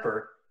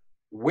snapper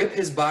whip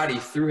his body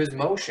through his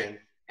motion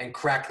and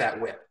crack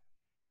that whip.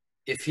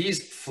 If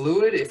he's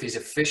fluid, if he's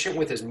efficient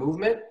with his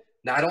movement,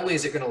 not only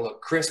is it going to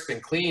look crisp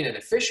and clean and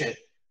efficient,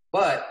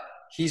 but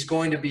he's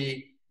going to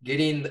be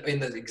getting in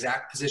the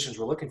exact positions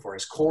we're looking for.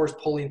 His core is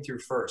pulling through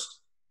first.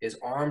 His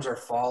arms are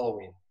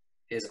following.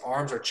 His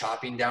arms are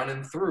chopping down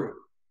and through.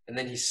 And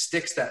then he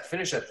sticks that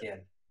finish at the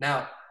end.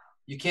 Now,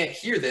 you can't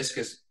hear this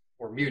because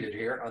we're muted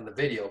here on the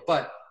video,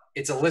 but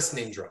it's a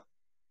listening drill.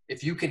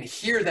 If you can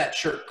hear that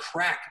shirt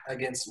crack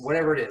against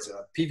whatever it is,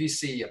 a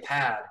PVC, a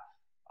pad,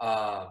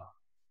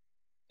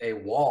 a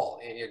wall,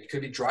 it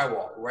could be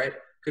drywall, right?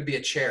 Could be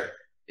a chair.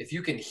 If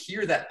you can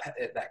hear that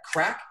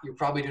crack, you're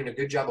probably doing a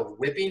good job of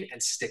whipping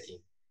and sticking.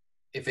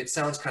 If it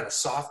sounds kind of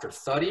soft or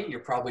thuddy, you're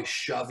probably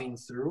shoving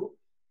through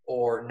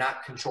or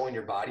not controlling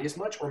your body as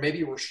much, or maybe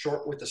you were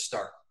short with the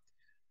start.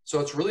 So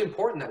it's really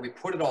important that we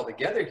put it all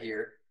together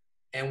here,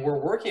 and we're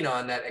working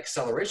on that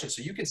acceleration.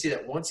 So you can see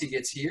that once he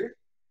gets here,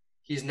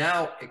 he's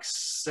now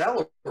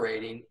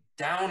accelerating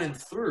down and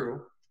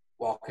through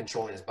while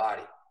controlling his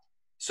body.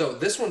 So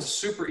this one's a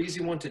super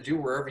easy one to do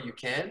wherever you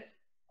can.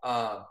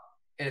 And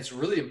it's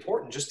really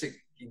important just to,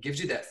 it gives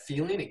you that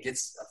feeling. It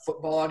gets a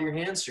football out of your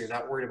hands. So you're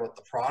not worried about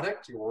the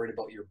product. You're worried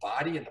about your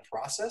body and the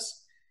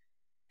process.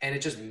 And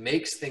it just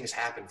makes things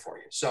happen for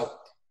you. So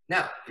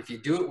now, if you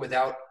do it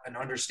without an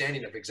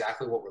understanding of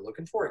exactly what we're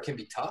looking for, it can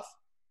be tough,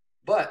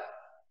 but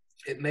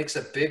it makes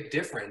a big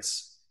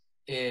difference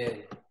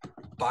in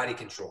body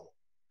control,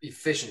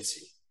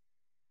 efficiency,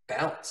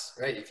 balance,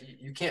 right? If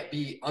you can't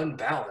be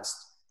unbalanced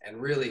and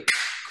really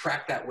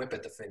crack that whip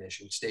at the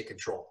finish and stay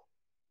controlled.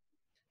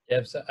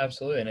 Yeah,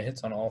 absolutely. And it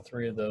hits on all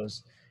three of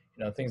those,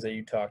 things that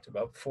you talked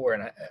about before.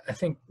 And I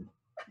think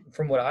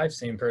from what I've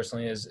seen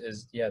personally is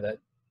that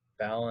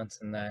balance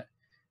and that,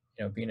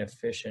 being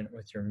efficient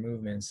with your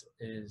movements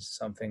is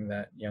something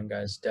that young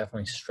guys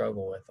definitely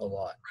struggle with a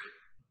lot.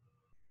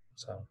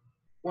 So,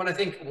 well, I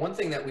think one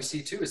thing that we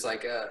see too is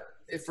like,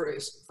 if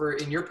for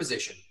in your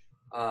position,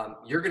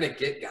 you're going to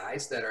get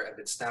guys that have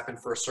been snapping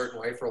for a certain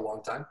way for a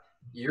long time.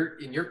 You're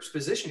in your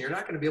position, you're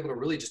not going to be able to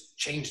really just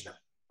change them,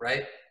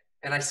 right?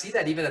 And I see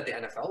that even at the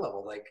NFL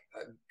level. Like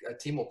a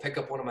team will pick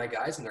up one of my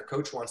guys, and their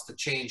coach wants to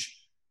change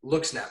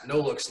look snap, no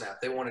look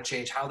snap. They want to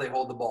change how they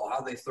hold the ball,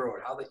 how they throw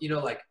it, how they,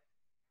 like.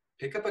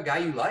 Pick up a guy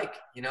you like.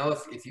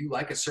 If you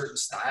like a certain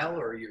style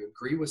or you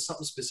agree with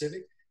something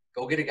specific,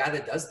 go get a guy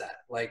that does that.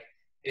 Like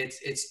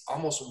it's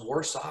almost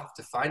worse off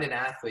to find an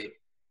athlete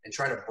and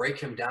try to break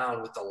him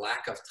down with the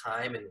lack of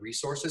time and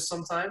resources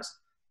sometimes,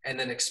 and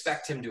then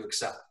expect him to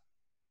excel.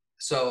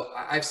 So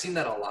I've seen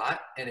that a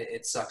lot, and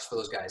it sucks for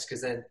those guys,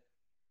 because then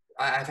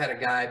I've had a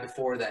guy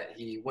before that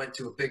he went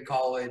to a big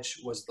college,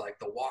 was like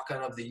the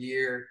walk-on of the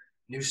year.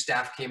 New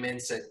staff came in,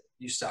 said,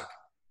 "You suck.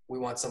 We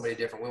want somebody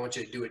different. We want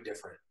you to do it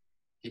different."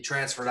 He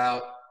transferred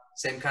out,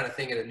 same kind of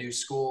thing at a new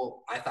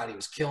school. I thought he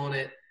was killing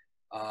it.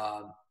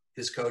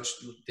 This coach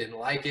didn't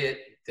like it,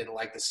 didn't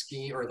like the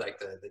scheme or like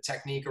the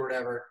technique or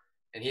whatever.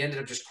 And he ended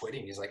up just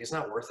quitting. He's like, it's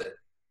not worth it.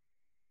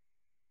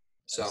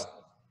 So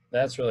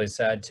that's really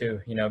sad too,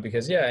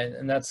 because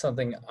and that's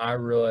something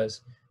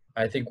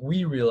I think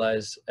we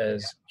realize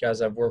as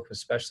guys I've worked with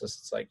specialists.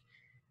 It's like,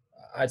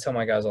 I tell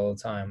my guys all the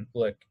time,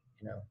 look,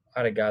 I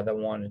had a guy that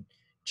wanted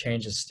to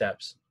change his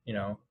steps,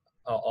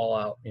 all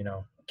out,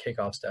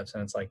 kickoff steps.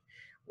 And it's like,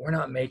 we're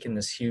not making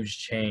this huge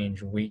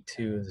change week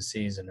 2 of the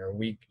season or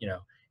week,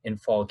 in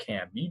fall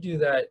camp. You do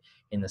that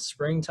in the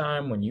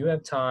springtime when you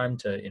have time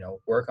to,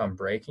 work on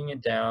breaking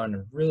it down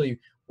and really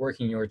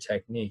working your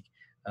technique.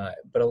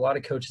 But a lot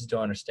of coaches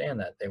don't understand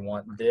that. They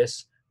want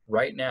this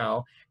right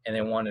now, and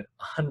they want it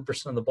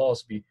 100% of the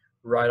balls to be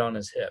right on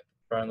his hip,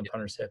 right on the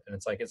punter's hip. And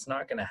it's like, it's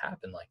not going to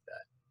happen like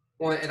that.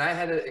 Well, and I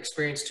had an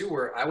experience too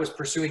where I was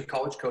pursuing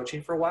college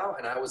coaching for a while,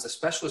 and I was a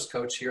specialist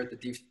coach here at the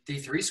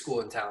D3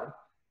 school in town.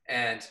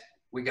 And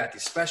we got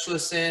these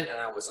specialists in, and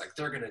I was like,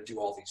 they're going to do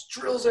all these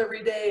drills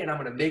every day, and I'm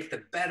going to make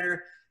them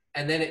better.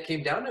 And then it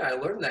came down to, I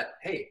learned that,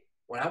 hey,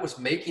 when I was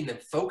making them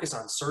focus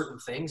on certain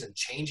things and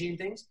changing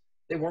things,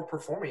 they weren't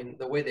performing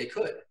the way they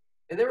could.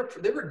 And they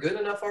were good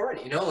enough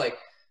already,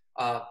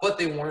 but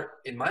they weren't,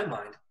 in my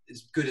mind,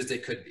 as good as they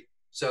could be.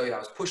 So I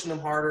was pushing them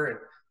harder, and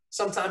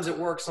sometimes it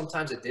worked,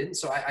 sometimes it didn't.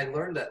 So I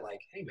learned that, like,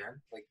 hey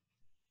man, like,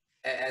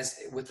 as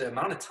with the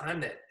amount of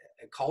time that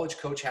a college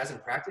coach has in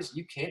practice,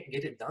 you can't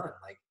get it done.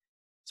 Like,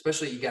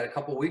 especially you got a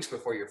couple weeks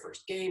before your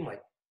first game,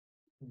 like,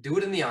 do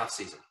it in the off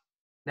season.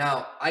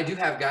 Now, I do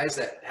have guys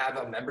that have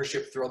a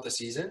membership throughout the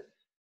season.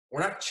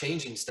 We're not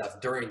changing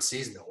stuff during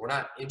season though. We're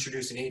not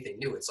introducing anything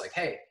new. It's like,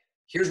 hey,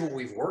 here's what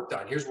we've worked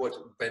on. Here's what's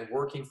been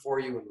working for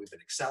you and we've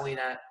been excelling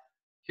at.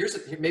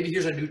 Maybe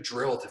here's a new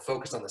drill to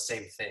focus on the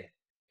same thing.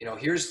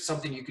 Here's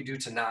something you could do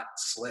to not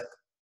slip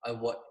on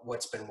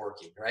what's been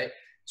working, right?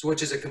 So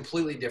which is a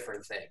completely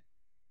different thing,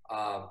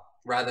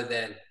 rather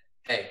than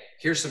hey,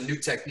 here's some new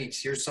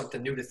techniques. Here's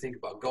something new to think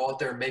about. Go out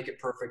there and make it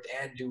perfect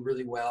and do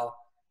really well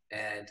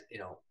and,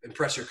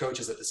 impress your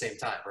coaches at the same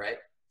time, right?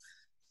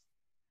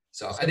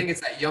 So I think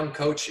it's that young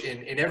coach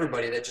in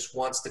everybody that just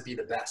wants to be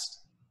the best.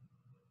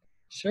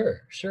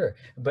 Sure, sure.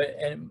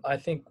 And I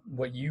think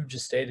what you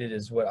just stated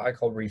is what I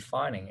call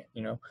refining it.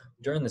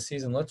 During the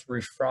season, let's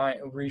refine,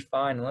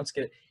 and let's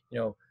get,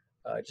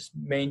 just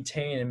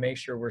maintain and make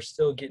sure we're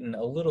still getting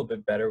a little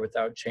bit better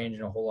without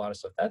changing a whole lot of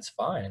stuff. That's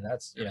fine. And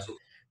that's, Absolutely.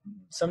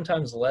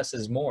 sometimes less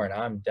is more. And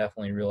I'm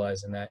definitely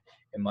realizing that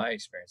in my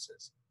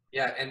experiences.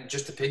 Yeah, and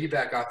just to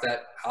piggyback off that,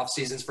 off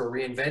seasons for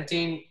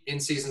reinventing, in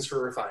seasons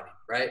for refining,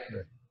 right?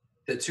 Right.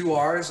 The 2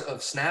 R's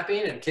of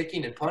snapping and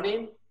kicking and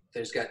punting,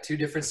 there's got 2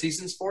 different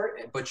seasons for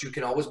it, but you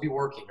can always be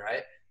working,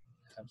 right?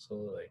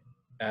 Absolutely.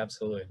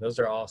 Absolutely. Those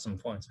are awesome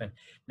points, man.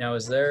 Now,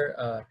 is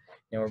there,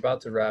 we're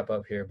about to wrap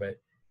up here, but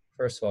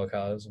first of all,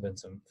 Kyle, those have been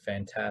some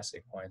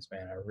fantastic points,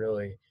 man. I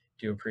really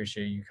do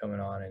appreciate you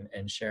coming on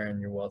and sharing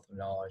your wealth of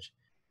knowledge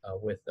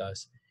with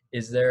us.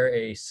 Is there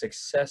a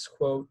success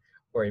quote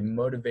or a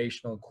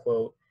motivational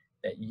quote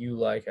that you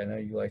like? I know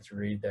you like to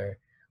read there,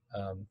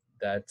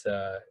 that,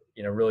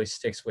 really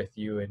sticks with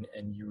you and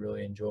you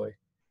really enjoy.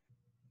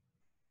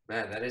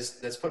 Man,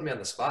 that's putting me on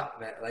the spot,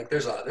 man. Like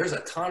there's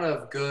a ton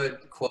of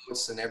good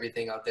quotes and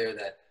everything out there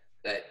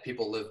that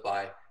people live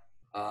by.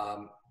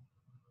 And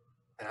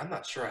I'm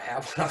not sure I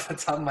have one off the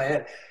top of my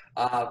head.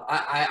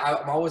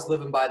 I'm always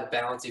living by the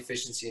balance,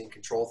 efficiency, and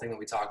control thing that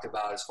we talked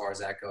about as far as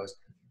that goes.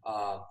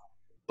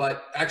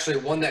 But actually,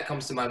 one that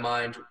comes to my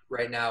mind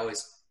right now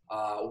is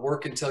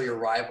work until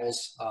your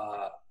idols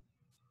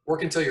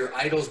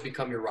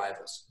become your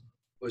rivals.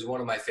 Was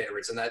one of my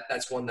favorites, and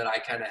that's one that I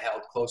kind of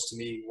held close to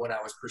me when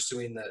I was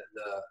pursuing the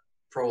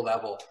pro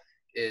level.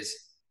 Is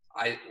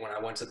when I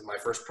went to my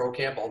first pro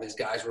camp, all these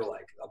guys were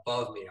like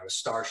above me. I was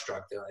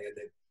starstruck. They're like,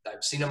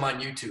 I've seen them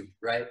on YouTube,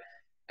 right?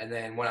 And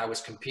then when I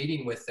was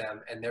competing with them,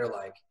 and they're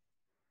like,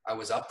 I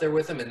was up there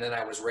with them, and then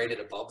I was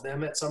rated above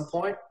them at some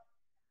point.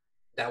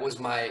 That was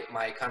my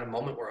kind of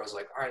moment where I was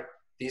like, all right,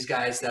 these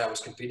guys that I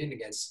was competing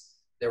against,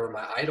 they were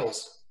my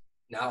idols.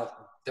 Now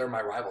they're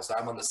my rivals.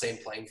 I'm on the same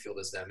playing field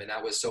as them. And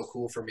that was so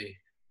cool for me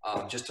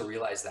just to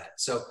realize that.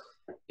 So,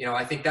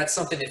 I think that's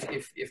something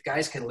if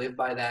guys can live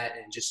by that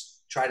and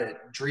just try to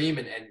dream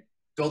and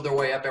build their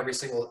way up every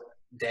single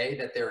day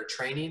that they're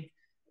training,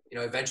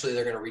 eventually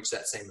they're going to reach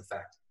that same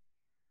effect.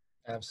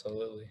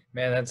 Absolutely,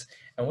 man.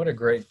 And what a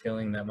great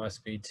feeling that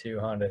must be too,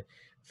 huh? To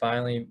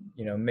finally,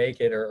 make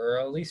it or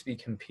at least be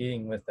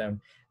competing with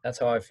them. That's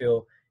how I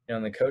feel,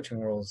 in the coaching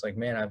world. It's like,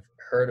 man, I've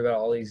heard about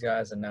all these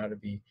guys, and now to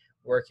be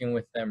working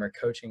with them or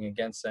coaching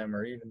against them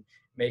or even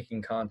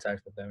making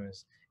contact with them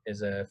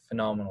is a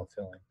phenomenal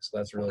feeling. So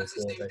that's really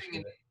cool. The same thing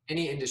in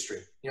any industry,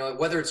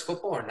 whether it's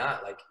football or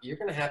not, like you're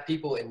going to have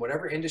people in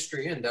whatever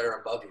industry you're in that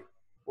are above you.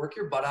 Work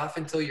your butt off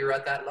until you're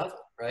at that level,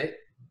 right?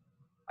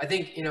 I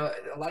think,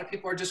 a lot of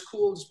people are just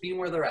cool just being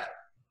where they're at.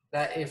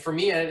 That for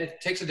me,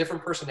 it takes a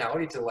different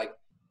personality to like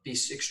be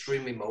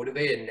extremely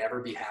motivated and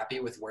never be happy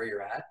with where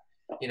you're at,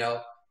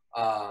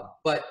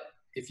 but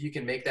if you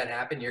can make that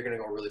happen, you're going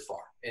to go really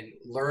far and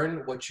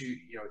learn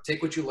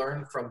take what you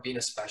learn from being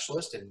a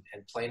specialist and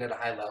playing at a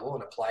high level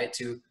and apply it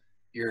to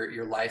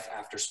your life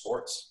after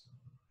sports.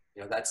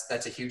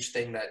 That's a huge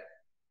thing that,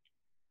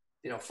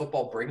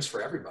 football brings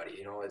for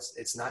everybody.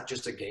 It's not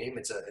just a game.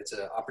 It's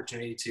an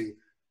opportunity to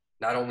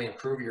not only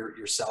improve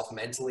yourself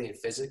mentally and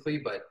physically,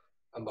 but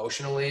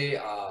emotionally,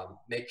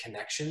 make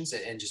connections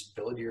and just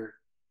build your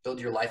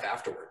life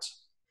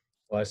afterwards.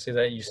 Well, I see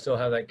that you still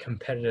have that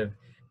competitive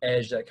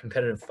edge, that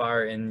competitive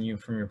fire in you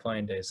from your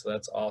playing days. So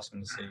that's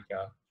awesome to see,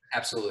 Kyle.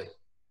 Absolutely.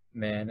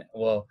 Man,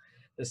 well,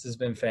 this has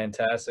been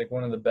fantastic.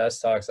 One of the best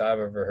talks I've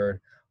ever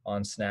heard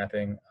on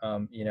snapping.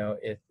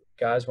 If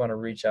guys want to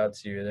reach out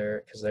to you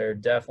there, because they're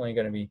definitely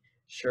going to be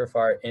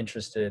surefire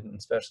interested in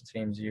special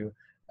teams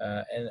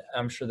and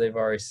I'm sure they've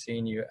already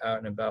seen you out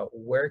and about.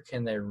 Where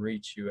can they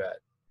reach you at?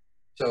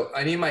 So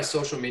any of my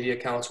social media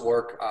accounts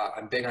work.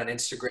 I'm big on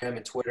Instagram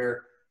and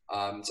Twitter.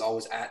 It's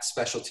always at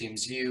Special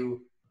Teams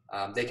U.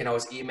 They can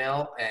always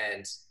email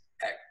and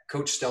at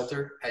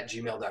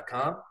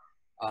coachstelter@gmail.com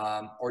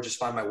or just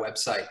find my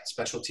website,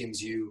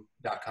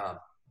 specialteamsu.com.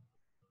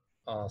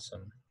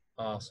 Awesome.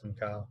 Awesome,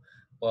 Kyle.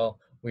 Well,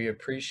 we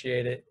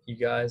appreciate it. You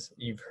guys,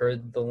 you've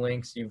heard the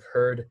links. You've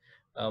heard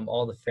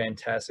all the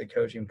fantastic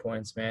coaching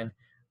points, man.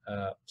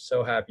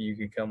 So happy you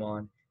could come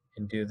on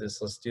and do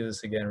this. Let's do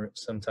this again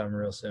sometime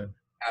real soon.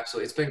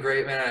 Absolutely. It's been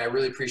great, man. I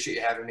really appreciate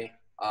you having me.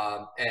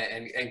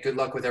 And good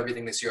luck with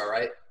everything this year, all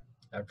right?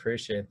 I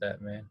appreciate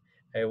that, man.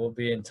 Hey, we'll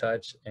be in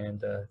touch,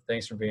 and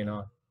thanks for being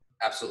on.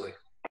 Absolutely.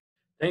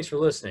 Thanks for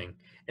listening.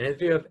 And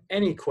if you have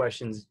any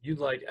questions you'd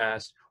like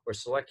asked or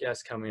select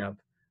guests coming up,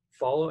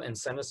 follow and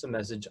send us a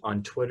message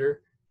on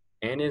Twitter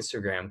and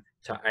Instagram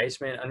to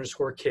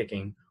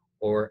Iceman_kicking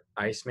or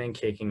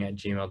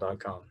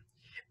IcemanKicking@gmail.com.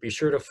 Be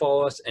sure to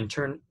follow us and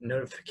turn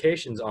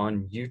notifications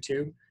on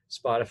YouTube,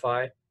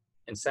 Spotify,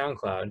 and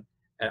SoundCloud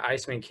at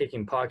Iceman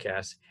Kicking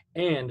Podcast,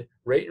 and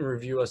rate and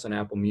review us on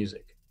Apple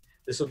Music.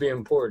 This will be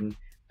important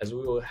as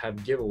we will have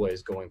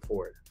giveaways going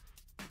forward.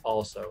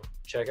 Also,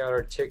 check out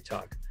our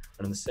TikTok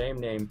under the same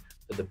name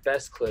for the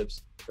best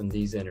clips from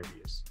these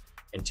interviews.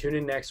 And tune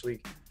in next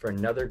week for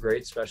another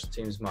great Special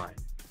Teams Mind.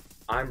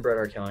 I'm Brett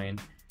Arkelian,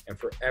 and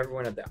for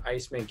everyone at the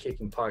Iceman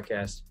Kicking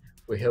Podcast,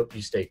 we hope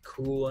you stay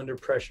cool under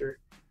pressure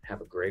and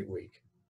have a great week.